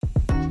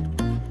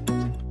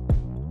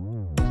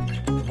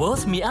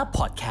World Me Up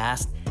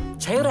Podcast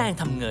ใช้แรง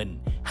ทำเงิน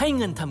ให้เ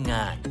งินทำง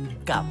าน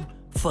กับ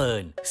เฟิ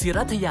ร์น ศิ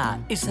รัทยา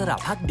อิสระ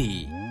ภักดี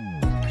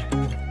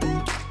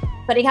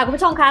สวัสดีค่ะคุณ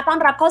ผู้ชมคะต้อน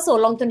รับเข้าสู่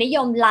ลงทุนนิย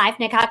มไลฟ์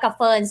นะคะกับเ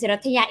ฟิร์น ศิรั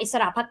ทยาอิส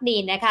ระภักดี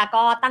นะคะ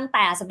ก็ตั้งแ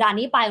ต่สัปดาห์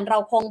นี้ไปเรา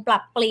คงปรั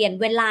บเปลี่ยน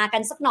เวลากั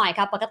นสักหน่อย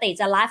ค่ะปกติ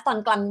จะไลฟ์ตอน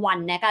กลางวัน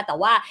นะคะแต่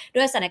ว่า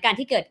ด้วยสถานการณ์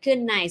ที่เกิดขึ้น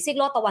ในซีก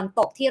โลกตะวัน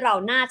ตกที่เรา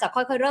น่าจะ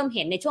ค่อยๆเริ่มเ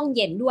ห็นในช่วงเ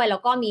ย็นด้วยแล้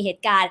วก็มีเห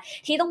ตุการณ์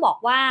ที่ต้องบอก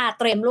ว่า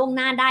เตรียมล่วงห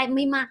น้าได้ไ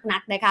ม่มากนั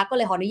กนะคะก็เ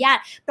ลยขออนุญาต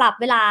ปรับ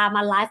เวลาม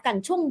าไลฟ์กัน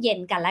ช่วงเย็น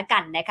กันละกั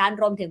นนะคะ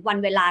รวมถึงวัน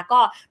เวลาก็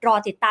รอ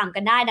ติดตามกั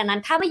นได้ดังนั้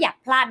นถ้าไม่อยาก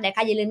พลาดนะค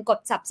ะอย่าลืมกด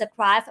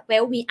Subscribe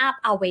Well Me Up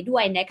เอาไว้ด้ว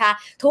ยนะคะ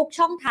ทุก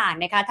ช่องทาง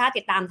นะคะถ้า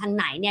ติดตามทางไ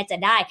หนเนี่ยจะ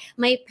ได้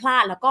ไม่พลา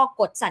ดแล้วก็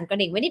กดสั่นกระ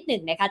ดิ่งไว้นิดหนึ่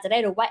งนะคะจะได้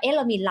รู้ว่าเ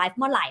รามีไลฟ์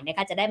เมื่อไหร่นะค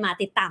ะจะได้มา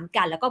ติดตาม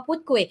กันแล้วก็พูด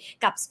คุย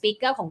กับสปีก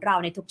เกอร์ของเรา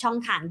ในทุกช่อง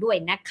ทางด้วย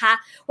นะคะ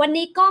วัน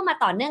นี้ก็มา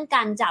ต่อเนื่อง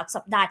กันจาก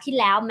สัปดาห์ที่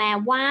แล้วแม้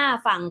ว่า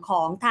ฝั่งข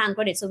องทาง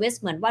Credit Suisse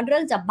เหมือนว่าเรื่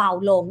องจะเบา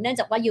ลงเนื่อง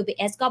จากว่า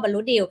UBS ก็บรรลุ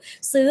ดีล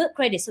ซื้อ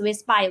Credit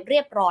Suisse ไปเรี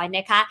ยบร้อยน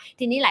ะคะ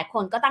ทีนี้หลายค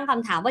นก็ตั้งค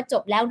ำถามว่าจ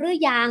บแล้วหรื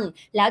อยัง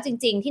แล้วจ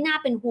ริงๆที่น่า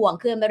เป็นห่วง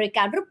คืออเมริก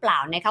าหรือเปล่า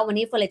นะคะวัน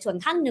นี้เฟิร์นเลยชวน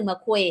ท่านหนึ่งมา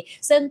คุย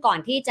ซึ่งก่อน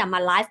ที่จะม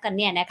าไลฟ์กัน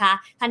เนี่ยนะคะ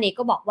ท่านนี้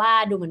ก็บอกว่า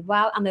ดูเหมือนว่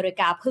าอเมริ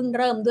กาเพิ่งเ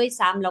ริ่มด้วย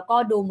ซ้ำแล้วก็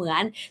ดูเหมือ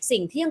นสิ่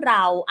งที่เร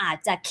าอาจ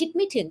จะคิดไ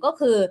ม่ถึงก็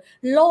คือ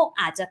โลก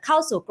อาจจะเข้า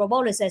สู่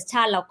global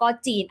recession แล้วก็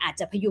จีนอาจ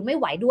จะพยุงไม่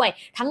ไหวด้วย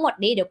ทั้งหมด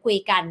นี้เดี๋ยวคุย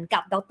กันกั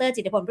บดร.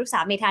จิตรพล พฤกษา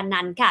เมธา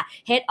นันท์ค่ะ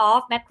Head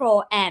of Macro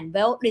and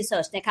Wealth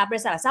Research นะคะบ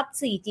ริษัทหลักทรัพย์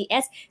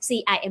CGS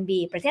CIMB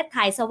ประเทศไท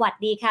ยสวัส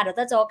ดีค่ะด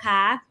ร.โจค่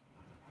ะ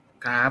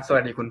ครับสวั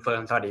สดีคุณเฟิร์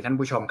นสวัสดีท่าน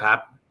ผู้ชมครับ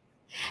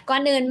ก่อ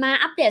นอื่นมา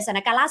อัปเดตสถาน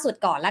การณ์ล่าสุด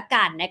ก่อนละ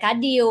กันนะคะ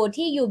ดีล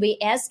ที่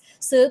UBS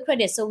ซื้อ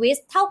Credit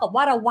Suisse เท่ากับ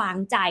ว่าเราวาง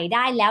ใจไ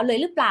ด้แล้วเลย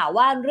หรือเปล่า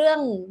ว่าเรื่อง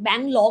แบง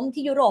ก์ล้ม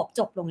ที่ยุโรปจ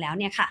บลงแล้ว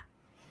เนี่ยค่ะ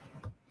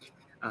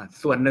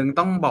ส่วนหนึ่ง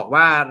ต้องบอก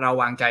ว่าเรา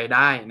วางใจไ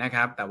ด้นะค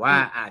รับแต่ว่า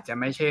อาจจะ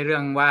ไม่ใช่เรื่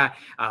องว่า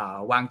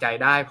วางใจ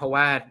ได้เพราะ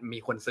ว่ามี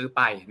คนซื้อไ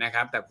ปนะค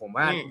รับแต่ผม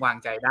ว่าวาง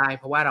ใจได้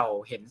เพราะว่าเรา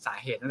เห็นสา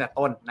เหตุตั้งแต่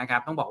ต้นนะครั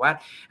บต้องบอกว่า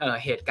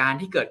เหตุการณ์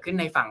ที่เกิดขึ้น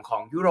ในฝั่งขอ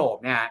งยุโรป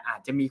เนี่ยอา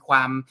จจะมีคว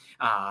าม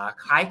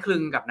คล้ายคลึ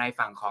งกับใน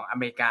ฝั่งของอเ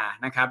มริกา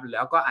นะครับแ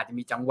ล้วก็อาจจะ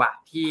มีจังหวะ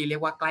ที่เรีย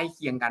กว่าใกล้เ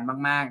คียงกัน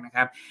มากๆนะค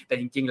รับแต่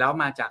จริงๆแล้ว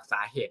มาจากส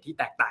าเหตุที่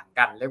แตกต่าง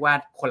กันเรียกว่า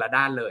คนละ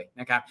ด้านเลย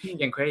นะครับ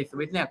อย่าง Credit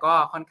Suisse เนี่ยก็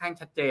ค่อนข้าง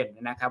ชัดเจน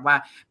นะครับว่า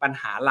ปัญ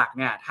หาหลักเ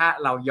นี่ยถ้า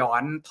เราย้อ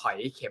นถอย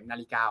เข็มนา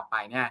ฬิกาออกไป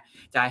เนี่ย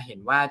จะเห็น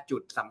ว่าจุ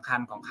ดสำคัญ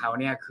ของเขา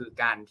เนี่ยคือ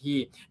การที่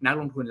นัก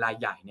ลงทุนราย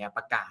ใหญ่เนี่ยป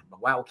ระกาศบอ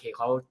กว่าโอเคเ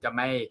ขาจะไ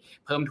ม่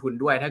เพิ่มทุน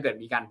ด้วยถ้าเกิด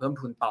มีการเพิ่ม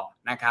ทุนต่อ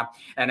นะครับ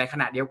แต่ในข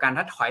ณะเดียวกัน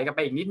ถ้าถอยกันไป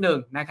อีกนิดนึง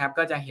นะครับ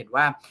ก็จะเห็น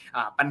ว่า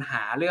ปัญห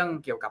าเรื่อง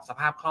เกี่ยวกับส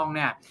ภาพคล่องเ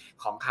นี่ย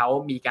ของเขา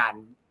มีการ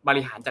บ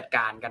ริหารจัดก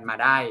ารกันมา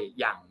ได้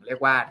อย่างเรียก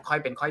ว่าค่อย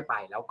เป็นค่อยไป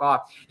แล้วก็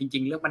จริ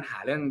งๆเรื่องปัญหา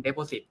เรื่อง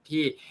deposit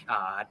ที่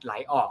ไหล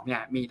ออกเนี่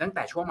ยมีตั้งแ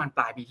ต่ช่วงป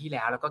ลายปีที่แ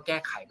ล้วแล้วก็แก้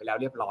ไขไปแล้ว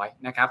เรียบร้อย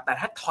นะครับแต่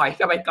ถ้าถอย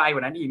กันไปไกลก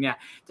ว่านั้นอีกเนี่ย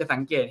จะสั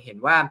งเกตเห็น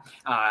ว่า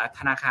ธ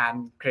นาคาร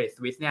Credit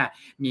Suisse เนี่ย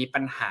มีปั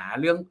ญหา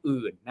เรื่อง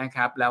อื่นนะค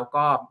รับแล้ว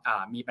ก็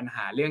มีปัญห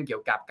าเรื่องเกี่ย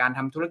วกับการท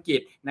ำธุรกิจ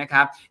นะค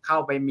รับเข้า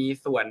ไปมี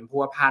ส่วนพั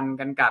วพัน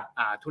กันกับ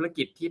ธุร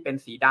กิจที่เป็น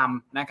สีด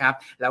ำนะครับ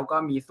แล้วก็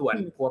มีส่วน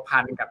พัวพั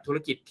นกับธุร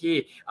กิจที่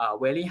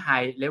very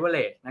high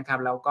leverageนะครับ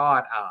แล้วก็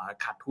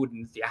ขาดทุน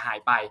เสียหาย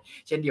ไป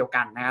เช่นเดียว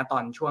กันนะตอ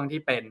นช่วง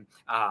ที่เป็น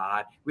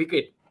วิก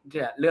ฤต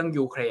เรื่อง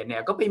ยูเครนเนี่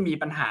ยก็ไปมี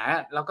ปัญหา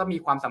แล้วก็มี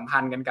ความสัมพั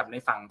นธ์กันกับใน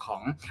ฝั่งขอ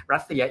งรั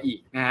สเซียอีก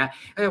นะฮะ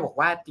ก็จะบอก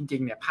ว่าจริ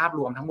งๆเนี่ยภาพร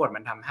วมทั้งหมด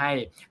มันทำให้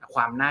คว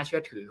ามน่าเชื่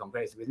อถือของ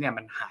Credit Suisse เนี่ย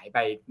มันหายไป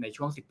ใน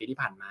ช่วง10ปีที่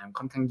ผ่านมา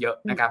ค่อนข้างเยอะ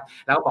นะครับ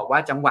แล้วก็บอกว่า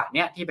จังหวะเ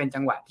นี้ยที่เป็น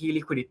จังหวะที่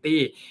liquidity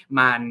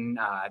มัน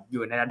อ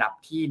ยู่ในระดับ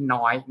ที่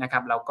น้อยนะครั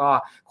บแล้วก็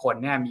คน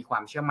เนี่ยมีควา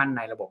มเชื่อมั่นใ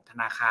นระบบธ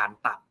นาคาร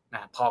ต่ำ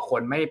พอค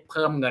นไม่เ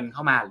พิ่มเงินเข้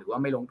ามาหรือว่า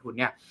ไม่ลงทุน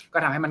เนี่ยก็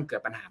ทำให้มันเกิ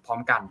ดปัญหาพร้อม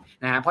กัน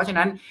นะฮะเพราะฉะ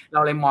นั้นเรา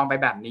เลยมองไป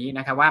แบบนี้น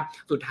ะครับว่า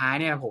สุดท้าย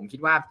เนี่ยผมคิด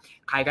ว่า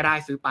ใครก็ได้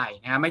ซื้อไป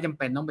นะฮะไม่จำเ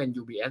ป็นต้องเป็น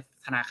UBS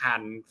ธนาคาร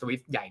สวิ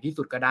สใหญ่ที่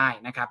สุดก็ได้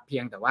นะครับเพี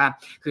ยงแต่ว่า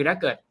คือถ้า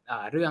เกิด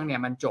เรื่องเนี่ย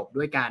มันจบ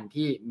ด้วยการ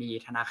ที่มี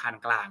ธนาคาร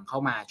กลางเข้า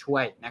มาช่ว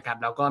ยนะครับ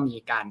แล้วก็มี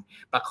การ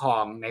ประคอ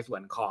งในส่ว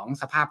นของ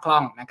สภาพคล่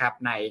องนะครับ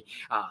ใน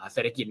เศ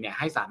รษฐกิจเนี่ย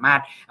ให้สามาร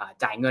ถ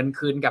จ่ายเงิน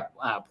คืนกับ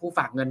ผู้ฝ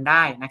ากเงินไ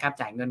ด้นะครับ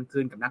จ่ายเงินคื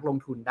นกับนักลง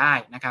ทุนได้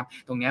นะครับ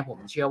ตรงนี้ผม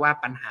เชื่อว่า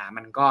ปัญหา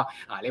มันก็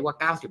เรียกว่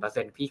า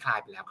 90% คลี่คลาย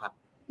ไปแล้วครับ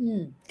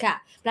ค่ะ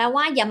แปล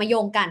ว่าอย่ามาโย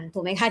งกันถู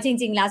กไหมคะจ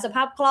ริงๆแล้วสภ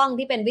าพคล่อง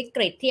ที่เป็นวิก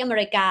ฤตที่อเม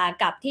ริกา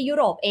กับที่ยุ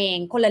โรปเอง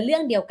คนละเรื่อ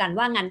งเดียวกัน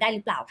ว่างั้นได้ห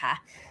รือเปล่าคะ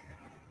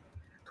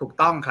ถูก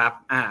ต้องครับ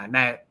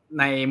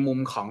ในมุม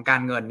ของกา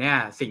รเงินเนี่ย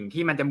สิ่ง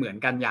ที่มันจะเหมือน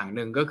กันอย่างห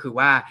นึ่งก็คือ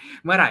ว่า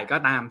เมื่อไหร่ก็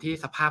ตามที่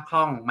สภาพค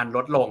ล่องมันล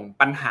ดลง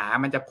ปัญหา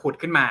มันจะผุด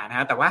ขึ้นมานะฮ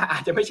ะแต่ว่าอา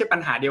จจะไม่ใช่ปัญ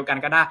หาเดียวกัน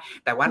ก็ได้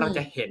แต่ว่าเราจ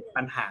ะเห็น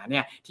ปัญหาเนี่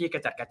ยที่กร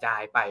ะจัดกระจา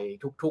ยไป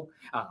ทุก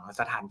ๆ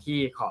สถานที่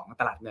ของ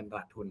ตลาดเงินตล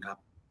าดทุนครับ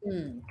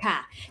ค่ะ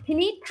ที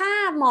นี้ถ้า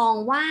มอง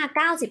ว่า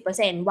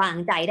 90% วาง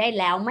ใจได้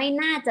แล้วไม่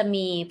น่าจะ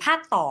มีภาค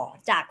ต่อ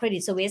จากเครดิ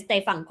ตสวิสใน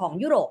ฝั่งของ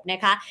ยุโรปน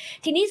ะคะ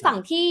ทีนี้ฝั่ง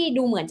ที่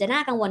ดูเหมือนจะน่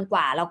ากังวลก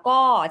ว่าแล้วก็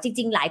จ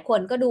ริงๆหลายคน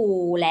ก็ดู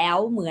แล้ว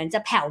เหมือนจะ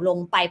แผ่วลง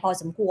ไปพอ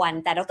สมควร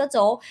แต่ดร.โ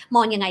จ๊กม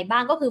องยังไงบ้า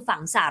งก็คือฝั่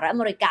งสหรัฐอ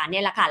เมริกาเนี่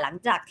ยแหละค่ะหลัง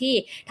จากที่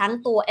ทั้ง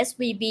ตัว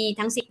SVB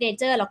ทั้ง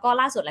Signature แล้วก็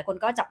ล่าสุดหลายคน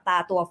ก็จับตา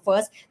ตัว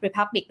First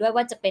Republic ด้วย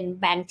ว่าจะเป็น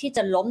แบงค์ที่จ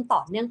ะล้มต่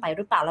อเนื่องไปห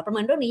รือเปล่าแล้วประเมิ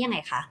นเรื่องนี้ยังไง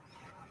คะ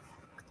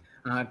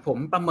ผม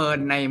ประเมิน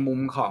ในมุ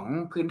มของ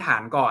พื้นฐา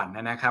นก่อน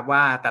นะครับว่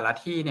าแต่ละ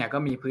ที่เนี่ยก็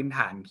มีพื้นฐ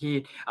านที่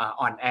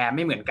อ่อนแอไ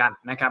ม่เหมือนกัน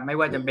นะครับไม่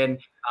ว่าจะเป็น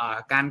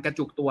การกระ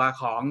จุกตัว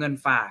ของเงิน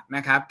ฝากน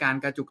ะครับการ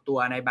กระจุกตัว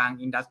ในบาง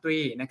อินดัสทรี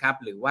นะครับ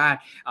หรือว่า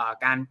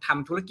การท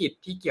ำธุรกิจ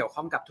ที่เกี่ยวข้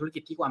องกับธุรกิ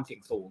จที่ความเสี่ย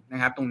งสูงนะ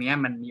ครับตรงนี้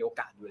มันมีโอ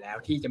กาสอยู่แล้ว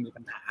ที่จะมี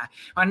ปัญหา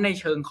เพราะฉะนั้นใน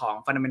เชิงของ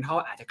fundamental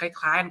อาจจะค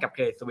ล้ายๆกันกับ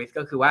Credit Suisse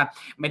ก็คือว่า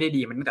ไม่ได้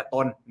ดีมันตั้งแต่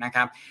ต้นนะค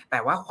รับแต่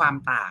ว่าความ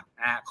ต่าง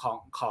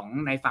ของ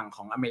ในฝั่งข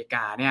องอเมริก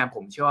าเนี่ยผ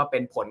มเชื่อว่าเป็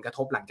นผลกระท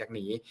บหลังจาก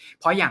นี้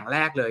เพราะอย่างแร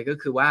กเลยก็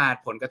คือว่า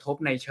ผลกระทบ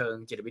ในเชิง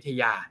จิตวิท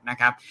ยานะ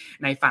ครับ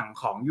ในฝั่ง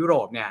ของยุโร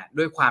ปเนี่ย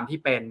ด้วยความที่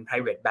เป็น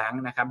private bank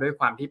นะครับด้วย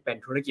ความที่เป็น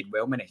ธุรกิจ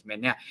wealth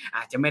management เนี่ยอ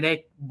าจจะไม่ได้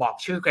บอก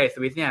ชื่อ Credit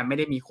Suisse เนี่ยไม่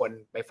ได้มีคน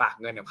ไปฝาก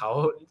เงินกับเขา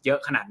เยอะ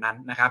ขนาดนั้น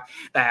นะครับ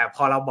แต่พ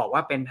อเราบอกว่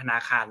าเป็นธนา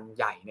คาร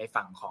ใหญ่ใน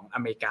ฝั่งของอ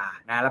เมริกา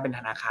นะแล้วเป็น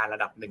ธนาคารระ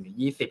ดับ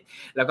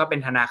1-20แล้วก็เป็น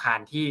ธนาคาร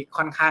ที่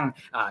ค่อนข้าง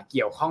เ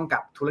กี่ยวข้องกั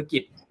บธุรกิ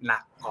จหลั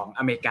กของ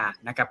อเมริกา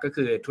นะครับก็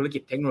คือธุรกิ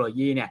จเทคโนโล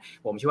ยีเนี่ย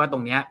ผมเชื่อว่าตร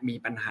งนี้มี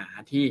ปัญหา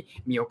ที่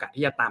มีโอกาส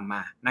ที่จะตามม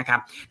านะครับ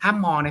ถ้า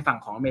มองในฝั่ง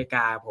ของอเมริก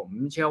าผม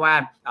เชื่อว่า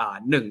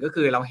หนึ่งก็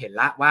คือเราเห็น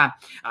ละว่า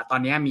ตอน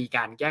นี้มีก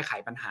ารแก้ไข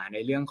ปัญหาใน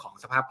เรื่องของ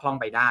สภาพคล่อง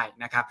ไปได้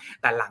นะครับ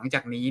แต่หลังจา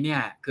กนี้เนี่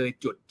ยคือ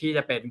จุดที่จ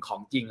ะเป็นขอ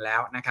งจริงแล้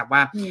วนะครับว่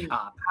า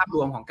ภาพร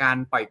วมของการ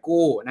ปล่อย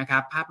กู้นะครั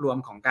บภาพรวม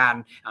ของการ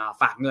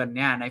ฝากเงินเ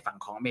นี่ยในฝั่ง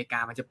ของอเมริกา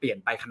มันจะเปลี่ยน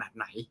ไปขนาด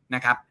ไหนน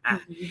ะครับ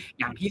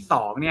อย่างที่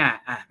2เนี่ย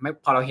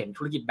พอเราเห็น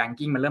ธุรกิจแบง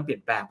กิ้งมันเริ่มเปลี่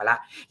ยนแปลงไปแล้ว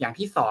อย่าง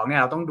ที่2เนี่ย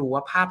เราต้องดูว่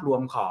าภาพรว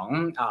มของ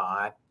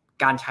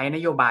การใช้น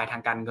โยบายทา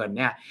งการเงินเ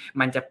นี่ย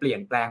มันจะเปลี่ย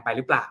นแปลงไปห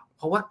รือเปล่า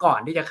เพราะว่าก่อน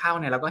ที่จะเข้า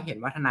เนี่ยเราก็เห็น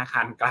ว่าธนาค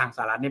ารกลางส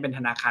หรัฐนี่เป็นธ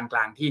นาคารกล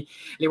างที่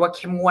เรียกว่าเ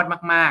ข้มงวด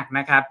มากๆ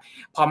นะครับ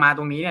พอมาต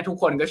รงนี้เนี่ยทุก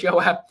คนก็เชื่อ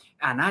ว่า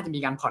น่าจะมี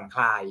การผ่อนค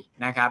ลาย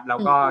นะครับแล้ว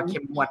ก็เข้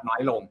มงวดน้อ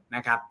ยลงน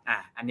ะครับ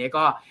อันนี้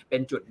ก็เป็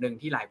นจุดหนึ่ง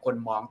ที่หลายคน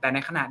มองแต่ใน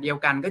ขณะเดียว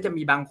กันก็จะ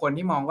มีบางคน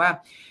ที่มองว่า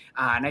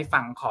ใน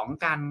ฝั่งของ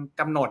การ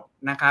กำหนด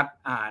นะครับ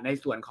ใน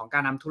ส่วนของกา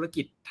รทำธุร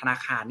กิจธนา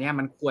คารเนี่ย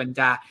มันควร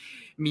จะ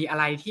มีอะ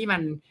ไรที่มั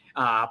น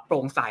โป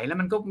ร่งใสแล้ว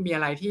มันก็มีอ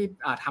ะไรที่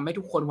ทำให้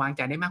ทุกคนวางใ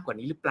จได้มากกว่า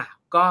นี้หรือเปล่า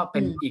ก็เป็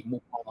นอีกมุ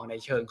มมองใน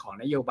เชิงของ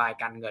นโยบาย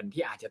การเงิน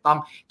ที่อาจจะต้อง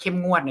เข้ม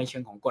งวดในเชิ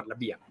งของกฎระ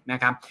เบียบนะ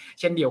ครับ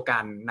เช่นเดียวกั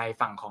นใน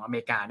ฝั่งของอเม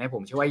ริกาเนี่ยผ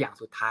มเชื่อว่าอย่าง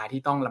สุดท้าย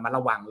ที่ต้องระมัดร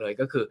ะวังเลย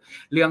ก็คือ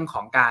เรื่องข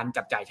องการ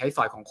จับจ่ายใช้ส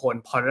อยของคน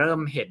พอเริ่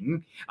มเห็น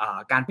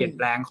การเปลี่ยนแ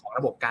ปลงของร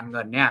ะบบการเ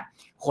งินเนี่ย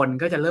คน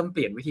ก็จะเริ่มเป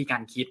ลี่ยนวิธีกา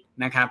รคิด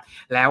นะครับ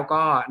แล้ว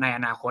ก็ในอ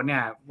นาคตเนี่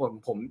ย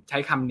ผมใช้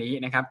คำนี้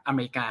นะครับอเม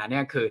ริกาเนี่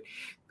ยคือ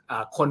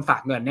คนฝา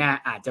กเงินเนี่ย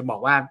อาจจะบอก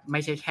ว่าไ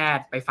ม่ใช่แค่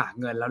ไปฝาก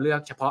เงินแล้วเลือ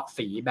กเฉพาะ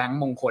สีแบงก์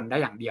มงคลได้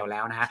อย่างเดียวแล้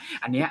วนะฮะ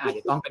อันนี้อาจจ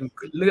ะต้องเป็น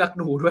เลือก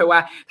ดูด้วยว่า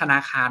ธนา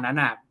คารนั้น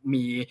น่ะ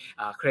มี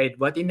credit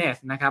worthiness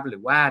นะครับหรื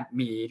อว่า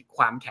มีค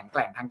วามแข็งแก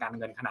ร่งทางการ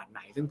เงินขนาดไหน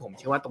ซึ่งผมเ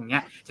ชื่อว่าตรงนี้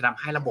จะทำ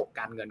ให้ระบบ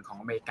การเงินของ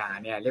อเมริกา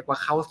เนี่ยเรียกว่า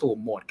เข้าสู่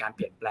โหมดการเป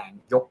ลี่ยนแปลง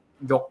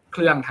ยกเค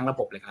รื่องทั้งระ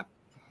บบเลยครับ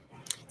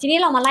ทีนี้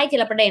เรามาไล่ที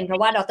ละประเด็นเพรา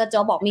ะว่าดร.โจ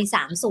บอกมี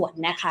3ส่วน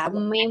นะคะ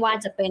ไม่ว่า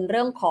จะเป็นเ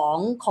รื่องข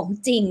อง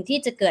จริงที่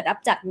จะเกิดรับ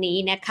จากนี้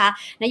นะคะ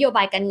นโยบ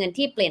ายการเงิน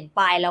ที่เปลี่ยนไ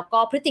ปแล้วก็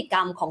พฤติกร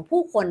รมของ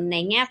ผู้คนใน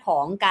แง่ขอ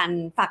งการ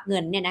ฝากเงิ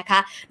นเนี่ยนะคะ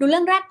ดูเรื่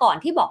องแรกก่อน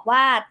ที่บอกว่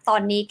าตอ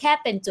นนี้แค่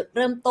เป็นจุดเ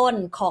ริ่มต้น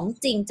ของ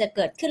จริงจะเ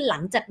กิดขึ้นหลั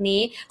งจาก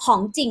นี้ขอ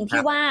งจริง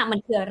ที่ว่ามัน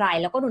คืออะไร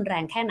แล้วก็รุนแร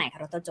งแค่ไหนคะ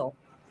ดร.โจ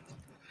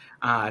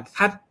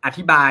ถ้าอ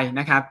ธิบาย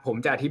นะครับผม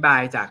จะอธิบา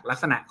ยจากลัก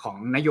ษณะของ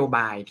นโยบ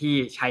ายที่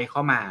ใช้เข้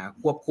ามา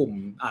ควบคุม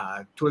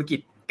ธุรกิจ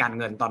การ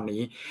เงินตอน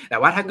นี้แต่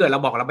ว่าถ้าเกิดเรา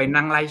บอกเราไป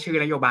นั่งไล่ชื่อ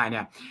นโยบายเ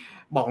นี่ย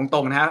บอกต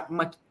รงๆนะครับเ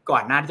มื่อก่อ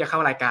นหน้าที่จะเข้า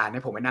รายการเนี่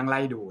ยผมไปนั่งไล่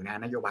ดูนะ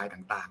นโยบาย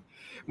ต่าง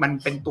ๆมัน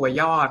เป็นตัว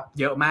ยอด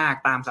เยอะมาก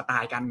ตามสไต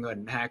ล์การเงิน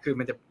นะฮะคือ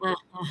มันจะ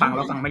ฟั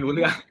งไม่รู้เ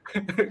รื่อง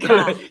ก็เ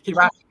ลยคิด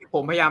ว่าผ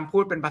มพยายามพู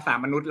ดเป็นภาษา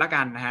มนุษย์ละ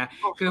กันนะฮะ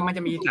คือมันจ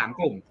ะมี3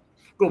ก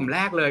ลุ่มแร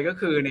กเลยก็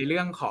คือในเ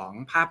รื่องของ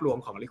ภาพรวม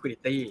ของ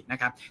liquidity นะ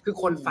ครับคือ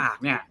คนฝาก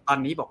เนี่ยตอน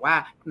นี้บอกว่า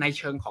ในเ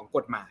ชิงของก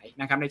ฎหมาย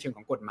นะครับในเชิงข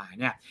องกฎหมาย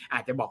เนี่ยอา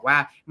จจะบอกว่า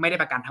ไม่ได้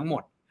ประกันทั้งหม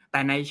ดแ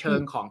ต่ในเชิ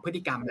งของพฤ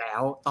ติกรรมแล้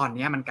วตอน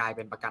นี้มันกลายเ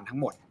ป็นประกันทั้ง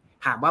หมด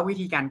ถามว่าวิ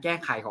ธีการแก้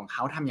ไขของเข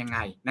าทำยังไง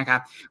นะครับ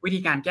วิธี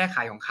การแก้ไข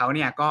ของเขาเ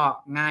นี่ยก็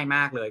ง่ายม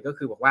ากเลยก็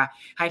คือบอกว่า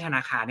ให้ธน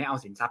าคารเนี่ยเอา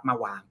สินทรัพย์มา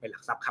วางเป็นหลั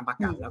กทรัพย์ค้ำประ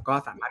กันแล้วก็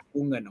สามารถ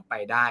กู้เงินออกไป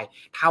ได้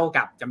เท่า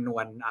กับจำนว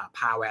น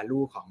par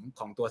value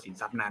ของตัวสิน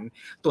ทรัพย์นั้น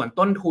ส่วน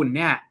ต้นทุนเ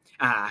นี่ย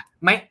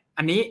ไม่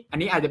อัน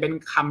นี้อาจจะเป็น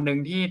คำหนึ่ง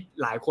ที่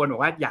หลายคนบอ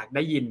กว่าอยากไ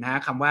ด้ยินนะ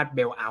คำว่า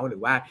bail out หรื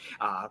อว่า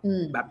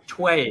แบบ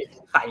ช่วย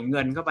ใส่เ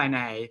งินเข้าไปใน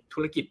ธุ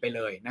รกิจไปเ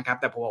ลยนะครับ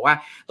แต่ผมบอกว่า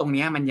ตรง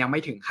นี้มันยังไม่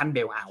ถึงขั้น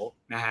bail out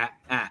นะฮะ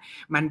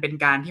มันเป็น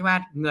การที่ว่า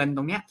เงินต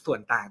รงนี้ส่วน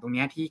ต่างตรง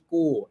นี้ที่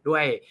กู้ด้ว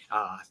ย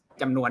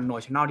จำนวน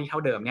notional ที่เท่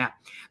าเดิมเนี่ย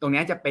ตรง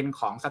นี้จะเป็น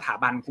ของสถา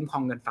บันคุ้มครอ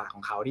งเงินฝากข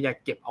องเขาที่จะ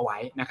เก็บเอาไว้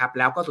นะครับ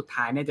แล้วก็สุด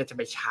ท้ายเนี่ยจะไ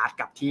ปชาร์จ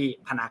กับที่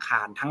ธนาค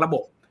ารทั้งระบ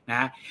บ น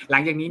ะหลั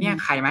งจากนี้เนี่ย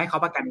ใครมาให้เขา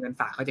ประกันเงิน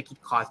ฝากเขาจะคิด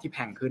คอสที่แพ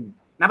งขึ้น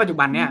ณปัจจุ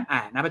บันเนี่ย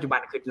ณปัจจุบัน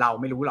คือเรา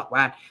ไม่รู้หรอก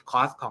ว่าค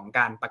อสของก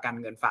ารประกัน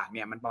เงินฝากเ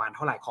นี่ยมันประมาณเ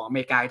ท่าไหร่ของอเม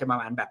ริกาจะประ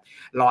มาณแบบ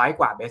100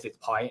กว่า basis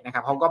point นะครั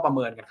บเขาก็ประเ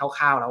มินกันค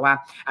ร่าวๆแล้วว่า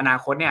อนา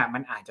คตเนี่ยมั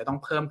นอาจจะต้อง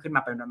เพิ่มขึ้นม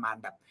าเป็นประมาณ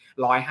แบบ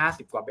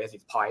150กว่า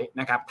basis point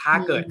นะครับถ้า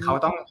เกิดเขา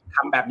ต้องท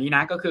ำแบบนี้น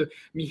ะก็คือ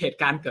มีเหตุ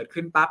การณ์เกิด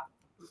ขึ้นปั๊บ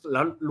แล้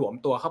วหลวม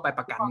ตัวเข้าไปป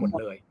ระกันหมด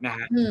เลยนะฮ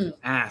ะ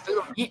ซึ่ง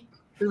ตรง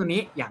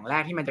นี้อย่างแร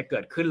กที่มันจะเกิ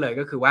ดขึ้นเลย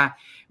ก็คือว่า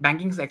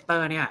banking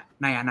sector เนี่ย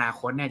ในอนา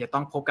คตเนี่ยจะต้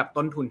องพบกับ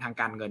ต้นทุนทาง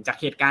การเงินจาก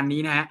เหตุการณ์นี้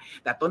นะฮะ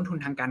แต่ต้นทุน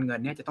ทางการเงิน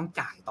เนี่ยจะต้อง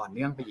จ่ายต่อเ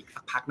นื่องไปอีกสั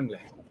กพักนึงเล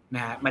ยน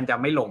ะฮะมันจะ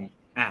ไม่ลง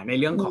ใน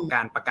เรื่องของก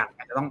ารประกัน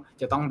จะ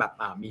ต้องแบบ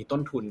มีต้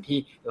นทุนที่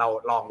เรา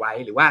ลองไว้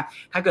หรือว่า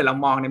ถ้าเกิดเรา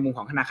มองในมุมข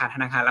องธนาค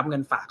ารรับเงิ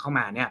นฝากเข้าม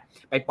าเนี่ย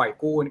ไปปล่อย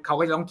กู้เขา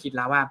ก็จะต้องคิดแ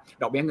ล้วว่า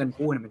ดอกเบี้ยเงิน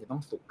กู้เนี่ยมันจะต้อ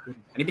งสูงขึ้น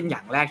อันนี้เป็นอย่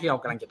างแรกที่เรา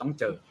กำลังจะต้อง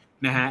เจอ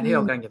นะฮะที่เร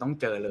ากำลังจะต้อง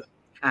เจอเลย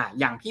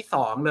อย่างที่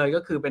2เลย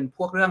ก็คือเป็นพ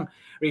วกเรื่อง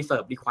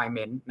reserve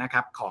requirement นะค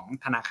รับของ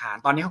ธนาคาร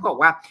ตอนนี้เขาบอก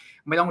ว่า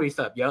ไม่ต้อง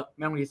reserve เยอ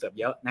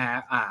ะนะฮะ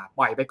ป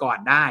ล่อยไปก่อน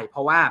ได้เพร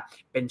าะว่า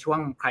เป็นช่วง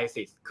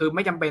crisis คือไ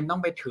ม่จำเป็นต้อ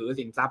งไปถือ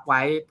สินทรัพย์ไ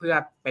ว้เพื่อ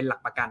เป็นหลัก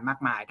ประกันมาก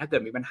มายถ้าเกิ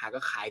ดมีปัญหาก็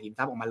ขายสินท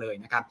รัพย์ออกมาเลย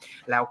นะครับ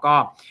แล้วก็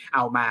เอ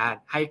ามา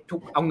ให้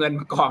เอาเงิน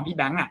มากองที่แ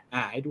บงก์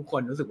ให้ทุกค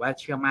นรู้สึกว่า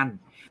เชื่อมั่น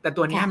แต่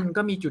ตัวนี้มัน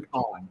ก็มีจุด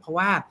อ่อนเพราะ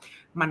ว่า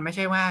มันไม่ใ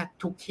ช่ว่า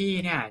ทุกที่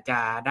เนี่ยจะ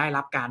ได้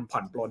รับการผ่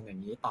อนปลนอย่า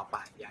งนี้ต่อไป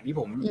อย่างที่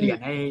ผมเรียน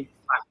ให้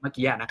ฟังเมื่อ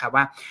กี้นะครับ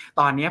ว่า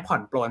ตอนนี้ผ่อ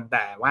นปลนแ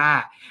ต่ว่า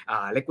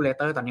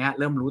regulator ตอนนี้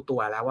เริ่มรู้ตั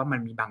วแล้วว่ามัน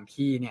มีบาง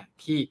ที่เนี่ย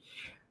ที่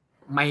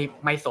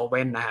ไม่โซเว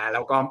นนะฮะแ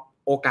ล้วก็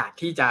โอกาส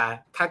ที่จะ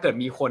ถ้าเกิด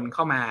มีคนเ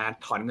ข้ามา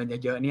ถอนเงิน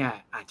เยอะๆเนี่ย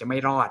อาจจะไม่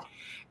รอด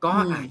ก็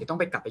อาจจะต้อง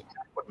ไปกลับไปแ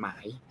ก้กฎหมา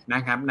ยน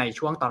ะครับใน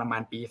ช่วงตอนประมา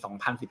ณปี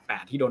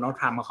2018ที่โดนัลด์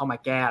ทรัมป์มาเข้ามา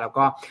แก้แล้ว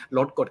ก็ล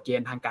ดกฎเก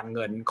ณฑ์ทางการเ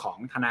งินของ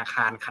ธนาค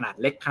ารขนาด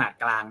เล็กขนาด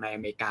กลางในอ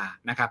เมริกา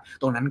นะครับ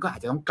ตรงนั้นก็อาจ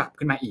จะต้องกลับ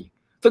ขึ้นมาอีก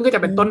ซึ่งก็จ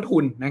ะเป็นต้นทุ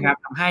นนะครับ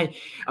ทำให้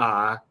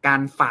กา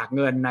รฝากเ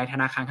งินในธ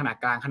นาคารขนาด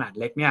กลางขนาด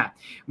เล็กเนี่ย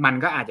มัน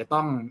ก็อาจจะต้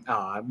อง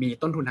มี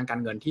ต้นทุนทางการ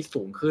เงินที่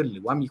สูงขึ้นห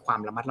รือว่ามีความ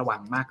ระมัดระวั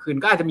งมากขึ้น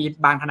ก็อาจจะมี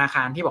บางธนาค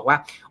ารที่บอกว่า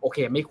โอเค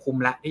ไม่คุ้ม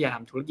ละที่จะท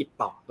ำธุรกิจ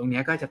ต่อตรง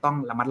นี้ก็จะต้อง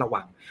ระมัดระ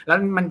วังแล้ว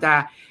มันจะ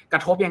กร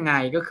ะทบยังไง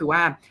ก็คือว่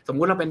าสม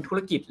มุติเราเป็นธุร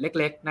กิจเ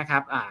ล็กๆนะครั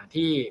บ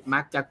ที่มั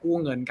กจะกู้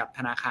เงินกับธ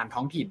นาคารท้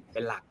องถิ่นเ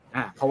ป็นหลัก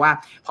เพราะว่า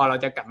พอเรา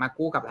จะกลับมา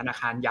กู้กับธนา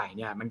คารใหญ่เ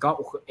นี่ยมันก็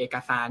เอก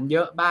สารเย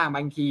อะบ้างบ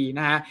างทีน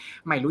ะฮะ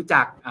ไม่รู้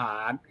จัก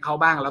เขา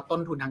บ้างแล้วต้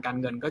นทุนทางการ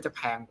เงินก็จะแ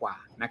พงกว่า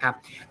นะครับ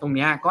ตรง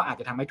นี้ก็อาจ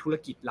จะทำให้ธุร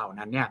กิจเหล่า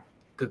นั้นเนี่ย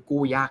คือ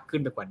กู้ยากขึ้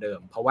นไปกว่าเดิม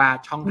เพราะว่า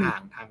ช่องทาง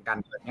ทางการ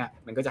เงินเนี่ย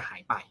มันก็จะหา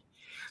ยไป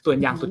ส่วน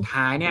อย่างสุด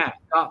ท้ายเนี่ย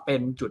ก็เป็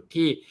นจุด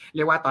ที่เ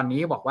รียกว่าตอน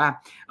นี้บอกว่า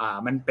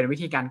มันเป็นวิ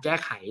ธีการแก้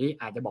ไข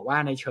อาจจะบอกว่า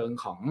ในเชิง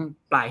ของ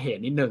ปลายเห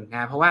ตุนิดนึงน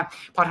ะเพราะว่า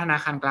พอธนา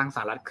คารกลางส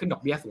หรัฐขึ้นดอ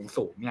กเบี้ย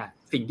สูงเนี่ย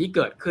สิ่งที่เ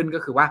กิดขึ้นก็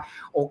คือว่า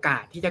โอกา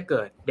สที่จะเ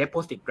กิด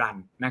deposit run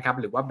นะครับ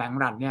หรือว่า bank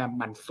run เนี่ย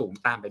มันสูง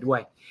ตามไปด้วย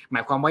หม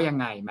ายความว่ายัง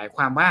ไงหมายค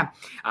วามว่า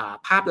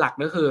ภาพหลัก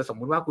ก็คือสม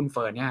มุติว่าคุณเ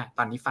ฟิร์นเนี่ยต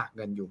อนนี้ฝากเ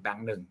งินอยู่แบง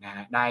ก์หนึ่งน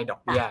ะได้ดอ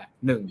กเบี้ย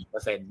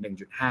 1%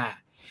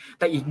 1.5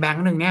 แต่อีกแบง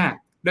ก์นึงเนี่ย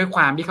ด้วยค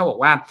วามที่เขาบอก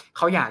ว่าเ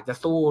ขาอยากจะ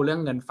สู้เรื่อ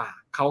งเงินฝาก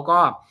เขา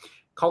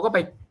ก็ไป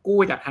กู้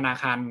จากธนา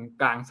คาร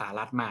กลางสห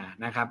รัฐมา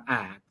นะครับ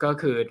ก็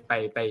คือไ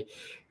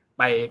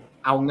ป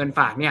เอาเงิน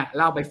ฝากเนี่ย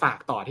เล่าไปฝาก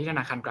ต่อที่ธ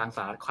นาคารกลางส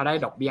หรัฐเขาได้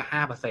ดอกเบี้ย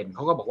 5% เข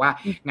าก็บอกว่า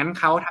งั้น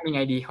เขาทำยังไ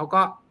งดีเขา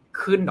ก็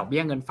ขึ้นดอกเบี้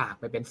ยเงินฝาก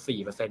ไปเป็น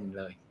 4%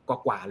 เลยก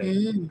ว่าๆเลย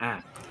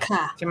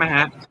ใช่ไหมฮ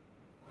ะ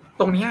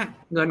ตรงนี้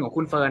เงินของ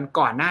คุณเฟิร์น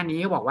ก่อนหน้านี้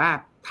เขาบอกว่า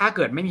ถ้าเ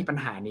กิดไม่มีปัญ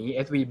หานี้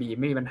SVB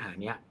ไม่มีปัญหา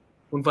เนี้ย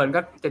คุณเฟิร์น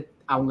ก็จะ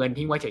เอาเงิน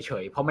ทิ้งไว้เฉ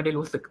ยๆเพราะไม่ได้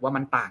รู้สึกว่า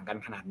มันต่างกัน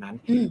ขนาดนั้น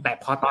แต่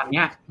พอตอนเ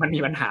นี้ยมันมี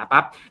ปัญหา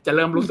ปั๊บจะเ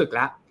ริ่มรู้สึกแ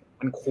ล้ว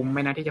มันคุ้มไหม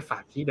นะที่จะฝา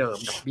กที่เดิม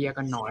ดอกเบี้ย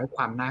ก็น้อยค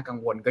วามน่ากัง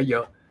วลก็เย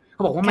อะเข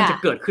าบอกว่ามันจะ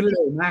เกิดขึ้นเ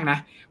ร็วมากนะ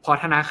พอ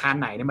ธนาคาร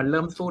ไหนเนี่ยมันเ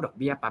ริ่มสู้ดอก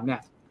เบี้ยปั๊บเนี่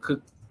ยคือ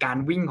การ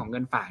วิ่งของเงิ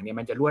นฝากเนี่ย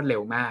มันจะรวดเร็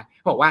วมาก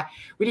เขาบอกว่า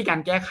วิธีการ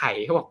แก้ไข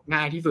เขาบอก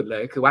ง่ายที่สุดเล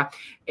ยคือว่า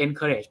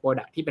encourage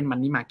product ที่เป็น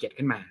money market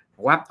ขึ้นมา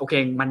ว่าโอเค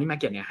money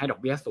market เนี่ยให้ดอก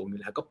เบี้ยสูงอยู่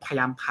แล้วก็พยา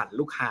ยามผัน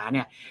ลูกค้าเ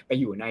นี่ยไป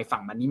อยู่ในฝั่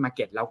ง money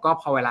market แล้วก็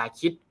พอเวลา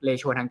คิดเร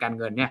โชทางการ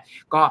เงินเนี่ย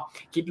ก็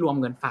คิดรวม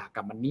เงินฝาก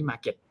กับ money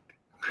market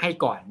ให้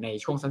ก่อนใน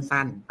ช่วง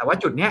สั้นๆแต่ว่า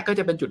จุดเนี้ยก็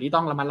จะเป็นจุดที่ต้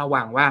องระมัดระ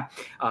วังว่า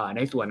ใ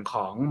นส่วนข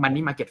อง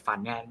money market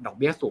fund เนี่ยดอก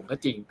เบี้ยสูงก็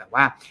จริงแต่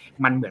ว่า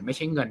มันเหมือนไม่ใ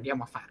ช่เงินที่เอา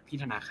มาฝากที่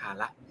ธนาคาร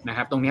ละนะค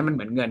รับตรงนี้มันเห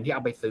มือนเงินที่เอ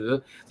าไปซื้อ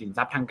สินท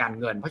รัพย์ทางการ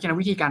เงินเพราะฉะนั้น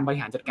วิธีการบริ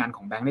หารจัดการข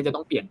องแบงก์เนี่ยจะต้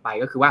องเปลี่ยนไป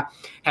ก็คือว่า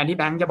แทนที่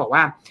แบงก์จะบอก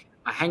ว่า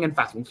ให้เงินฝ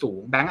ากสูง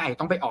ๆแบงก์อาจจะ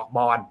ต้องไปออกบ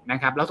อนด์นะ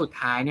ครับแล้วสุด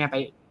ท้ายเนี่ยไป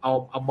เอา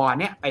บอนด์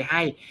เนี่ยไปใ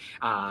ห้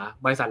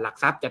บริษัทหลัก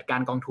ทรัพย์จัดกา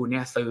รกองทุนเ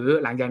นี่ยซื้อ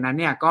หลังจากนั้น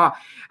เนี่ยก็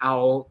เอา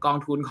กอง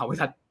ทุนของบริ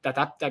ษัท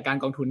จัดการ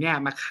กองทุนเนี่ย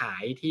มาขา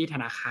ยที่ธ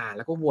นาคารแ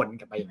ล้วก็วน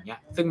กลับไปอย่างเงี้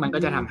ยซึ่งมันก็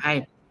จะทำให้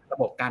ระ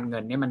บบการเงิ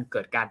นเนี่ยมันเ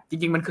กิดการจ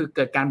ริงๆมันคือเ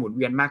กิดการหมุนเ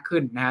วียนมากขึ้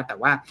นนะฮะแต่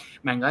ว่า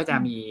มันก็จะ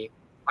มี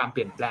ความเป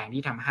ลี่ยนแปลง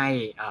ที่ทำให้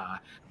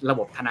ระบ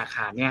บธนาค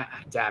ารเนี่ยอ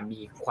าจจะมี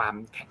ความ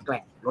แข็งแก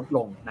ร่งลดล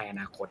งในอ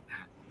นาคตน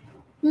ะ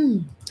อืม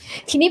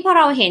ทีนี้พอ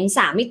เราเห็น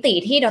3มิติ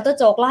ที่ดร.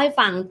โจ๊กเล่าให้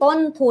ฟังต้น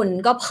ทุน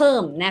ก็เพิ่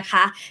มนะค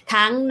ะ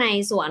ทั้งใน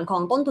ส่วนขอ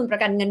งต้นทุนประ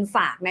กันเงินฝ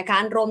ากนะคะ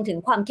รวมถึง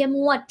ความเข้ม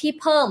งวดที่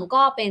เพิ่ม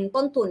ก็เป็น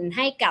ต้นทุนใ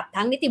ห้กับ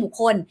ทั้งนิติบุค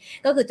คล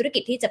ก็คือธุรกิ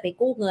จที่จะไป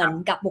กู้เงิน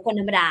กับบุคคล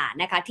ธรรมดา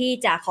นะคะที่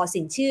จะขอ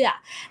สินเชื่อ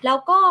แล้ว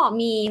ก็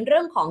มีเ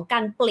รื่องของกา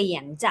รเปลี่ย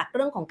นจากเ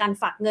รื่องของการ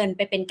ฝากเงินไ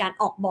ปเป็นการ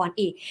ออกบอนด์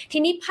อีกที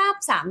นี้ภาพ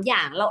3อย่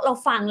างเรา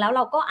ฟังแล้วเ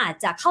ราก็อาจ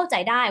จะเข้าใจ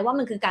ได้ว่า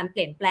มันคือการเป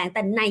ลี่ยนแปลงแ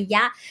ต่นัยย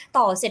ะ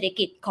ต่อเศรษฐ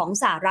กิจของ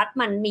สหรัฐ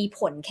มันมีผ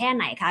ลแค่ไ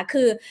หนคะ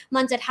คือ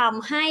มันจะท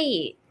ำให้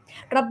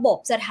ระบบ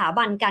สถา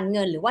บันการเ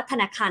งินหรือว่าธ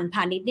นาคารพ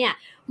าณิชย์เนี่ย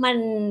มัน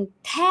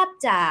แทบ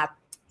จะ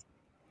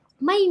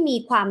ไม่มี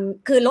ความ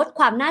คือลด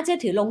ความน่าเชื่อ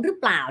ถือลงหรือ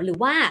เปล่าหรือ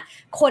ว่า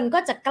คนก็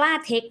จะกล้า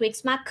take risk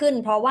มากขึ้น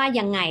เพราะว่า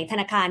ยังไงธ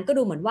นาคารก็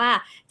ดูเหมือนว่า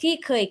ที่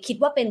เคยคิด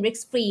ว่าเป็น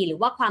risk free หรือ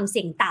ว่าความเ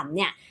สี่ยงต่ำเ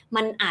นี่ย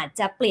มันอาจ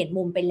จะเปลี่ยน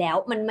มุมไปแล้ว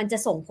มันจะ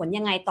ส่งผล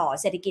ยังไงต่อ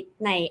เศรษฐกิจ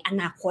ในอ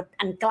นาคต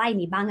อันใกล้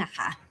นี้บ้างอะ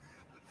คะ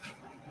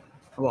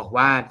เขาบอก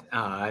ว่า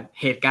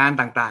เหตุการณ์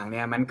ต่างๆเ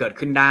นี่ยมันเกิด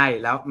ขึ้นได้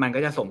แล้วมันก็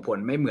จะส่งผล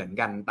ไม่เหมือน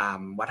กันตาม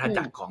วัฏ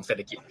จักรของเศรษ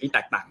ฐกิจที่แต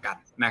กต่างกัน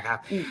นะครับ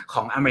ข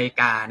องอเมริ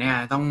กาเนี่ย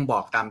ต้องบ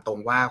อกตามตรง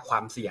ว่าควา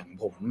มเสี่ยง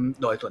ผม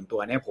โดยส่วนตั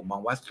วเนี่ยผมมอ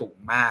งว่าสูง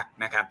มาก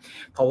นะครับ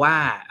เพราะว่า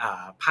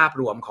ภาพ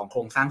รวมของโคร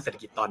งสร้างเศรษฐ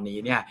กิจตอนนี้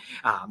เนี่ย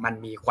มัน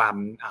มีความ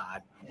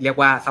เรียก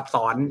ว่าซับ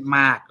ซ้อนม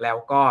ากแล้ว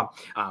ก็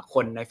ค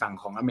นในฝั่ง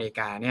ของอเมริ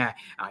กาเนี่ย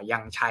ยั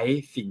งใช้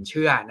สินเ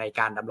ชื่อใน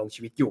การดำรง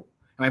ชีวิตอยู่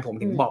ทำไมผม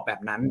ถึงบอกแบ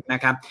บนั้นน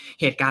ะครับ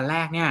เหตุการณ์แร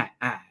กเนี่ย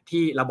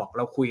ที่เ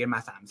ราคุยกันมา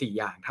 3-4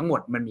 อย่างทั้งหมด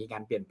มันมีกา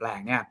รเปลี่ยนแปลง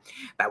เนี่ย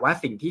แต่ว่า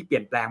สิ่งที่เปลี่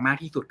ยนแปลงมาก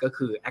ที่สุดก็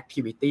คือ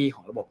activity ข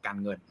องระบบการ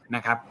เงินน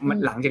ะครับ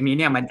หลังจากนี้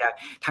เนี่ยมันจะ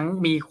ทั้ง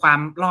มีความ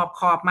รอบ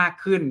คอบมาก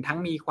ขึ้นทั้ง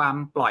มีความ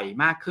ปล่อย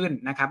มากขึ้น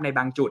นะครับในบ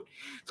างจุด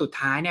สุด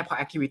ท้ายเนี่ยพอ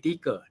activity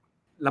เกิด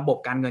ระบบ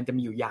การเงินจะ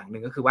มีอยู่อย่างหนึ่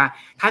งก็คือว่า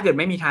ถ้าเกิด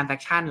ไม่มี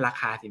transaction รา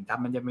คาสินทรัพ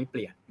ย์มันจะไม่เป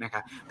ลี่ยนนะครั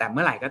บแต่เ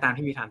มื่อไหร่ก็ตาม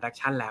ที่มี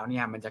transaction แล้วเนี่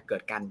ยมันจะเกิ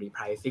ดการ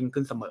repricing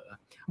ขึ้นเสมอ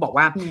บอก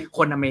ว่าค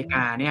นอเมริก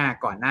าเนี่ย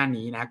ก่อนหน้า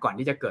นี้นะก่อน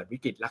ที่จะเกิดวิ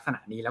กฤตลักษณะ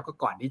นี้แล้วก็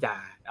ก่อนที่จะ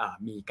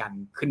มีการ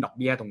ขึ้นดอกเ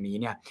บี้ยตรงนี้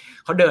เนี่ย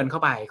เขาเดินเข้า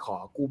ไปขอ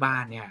กู้บ้า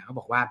นเนี่ยเขา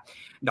บอกว่า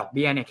ดอกเ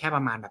บี้ยเนี่ยแค่ป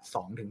ระมาณแบบ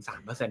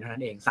 2-3% เท่านั้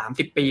นเอง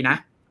30ปีนะ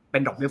เป็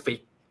นดอกเบี้ยฟิก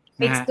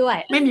นะฮะด้วย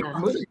ไม่มีควา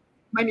มรู้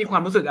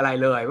สึกอะไร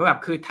เลยว่าแบบ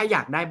คือถ้าอย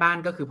ากได้บ้าน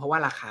ก็คือเพราะว่า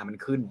ราคามัน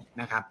ขึ้น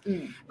นะครับ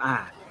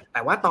แ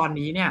ต่ว่าตอน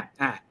นี้เนี่ย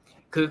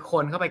คือค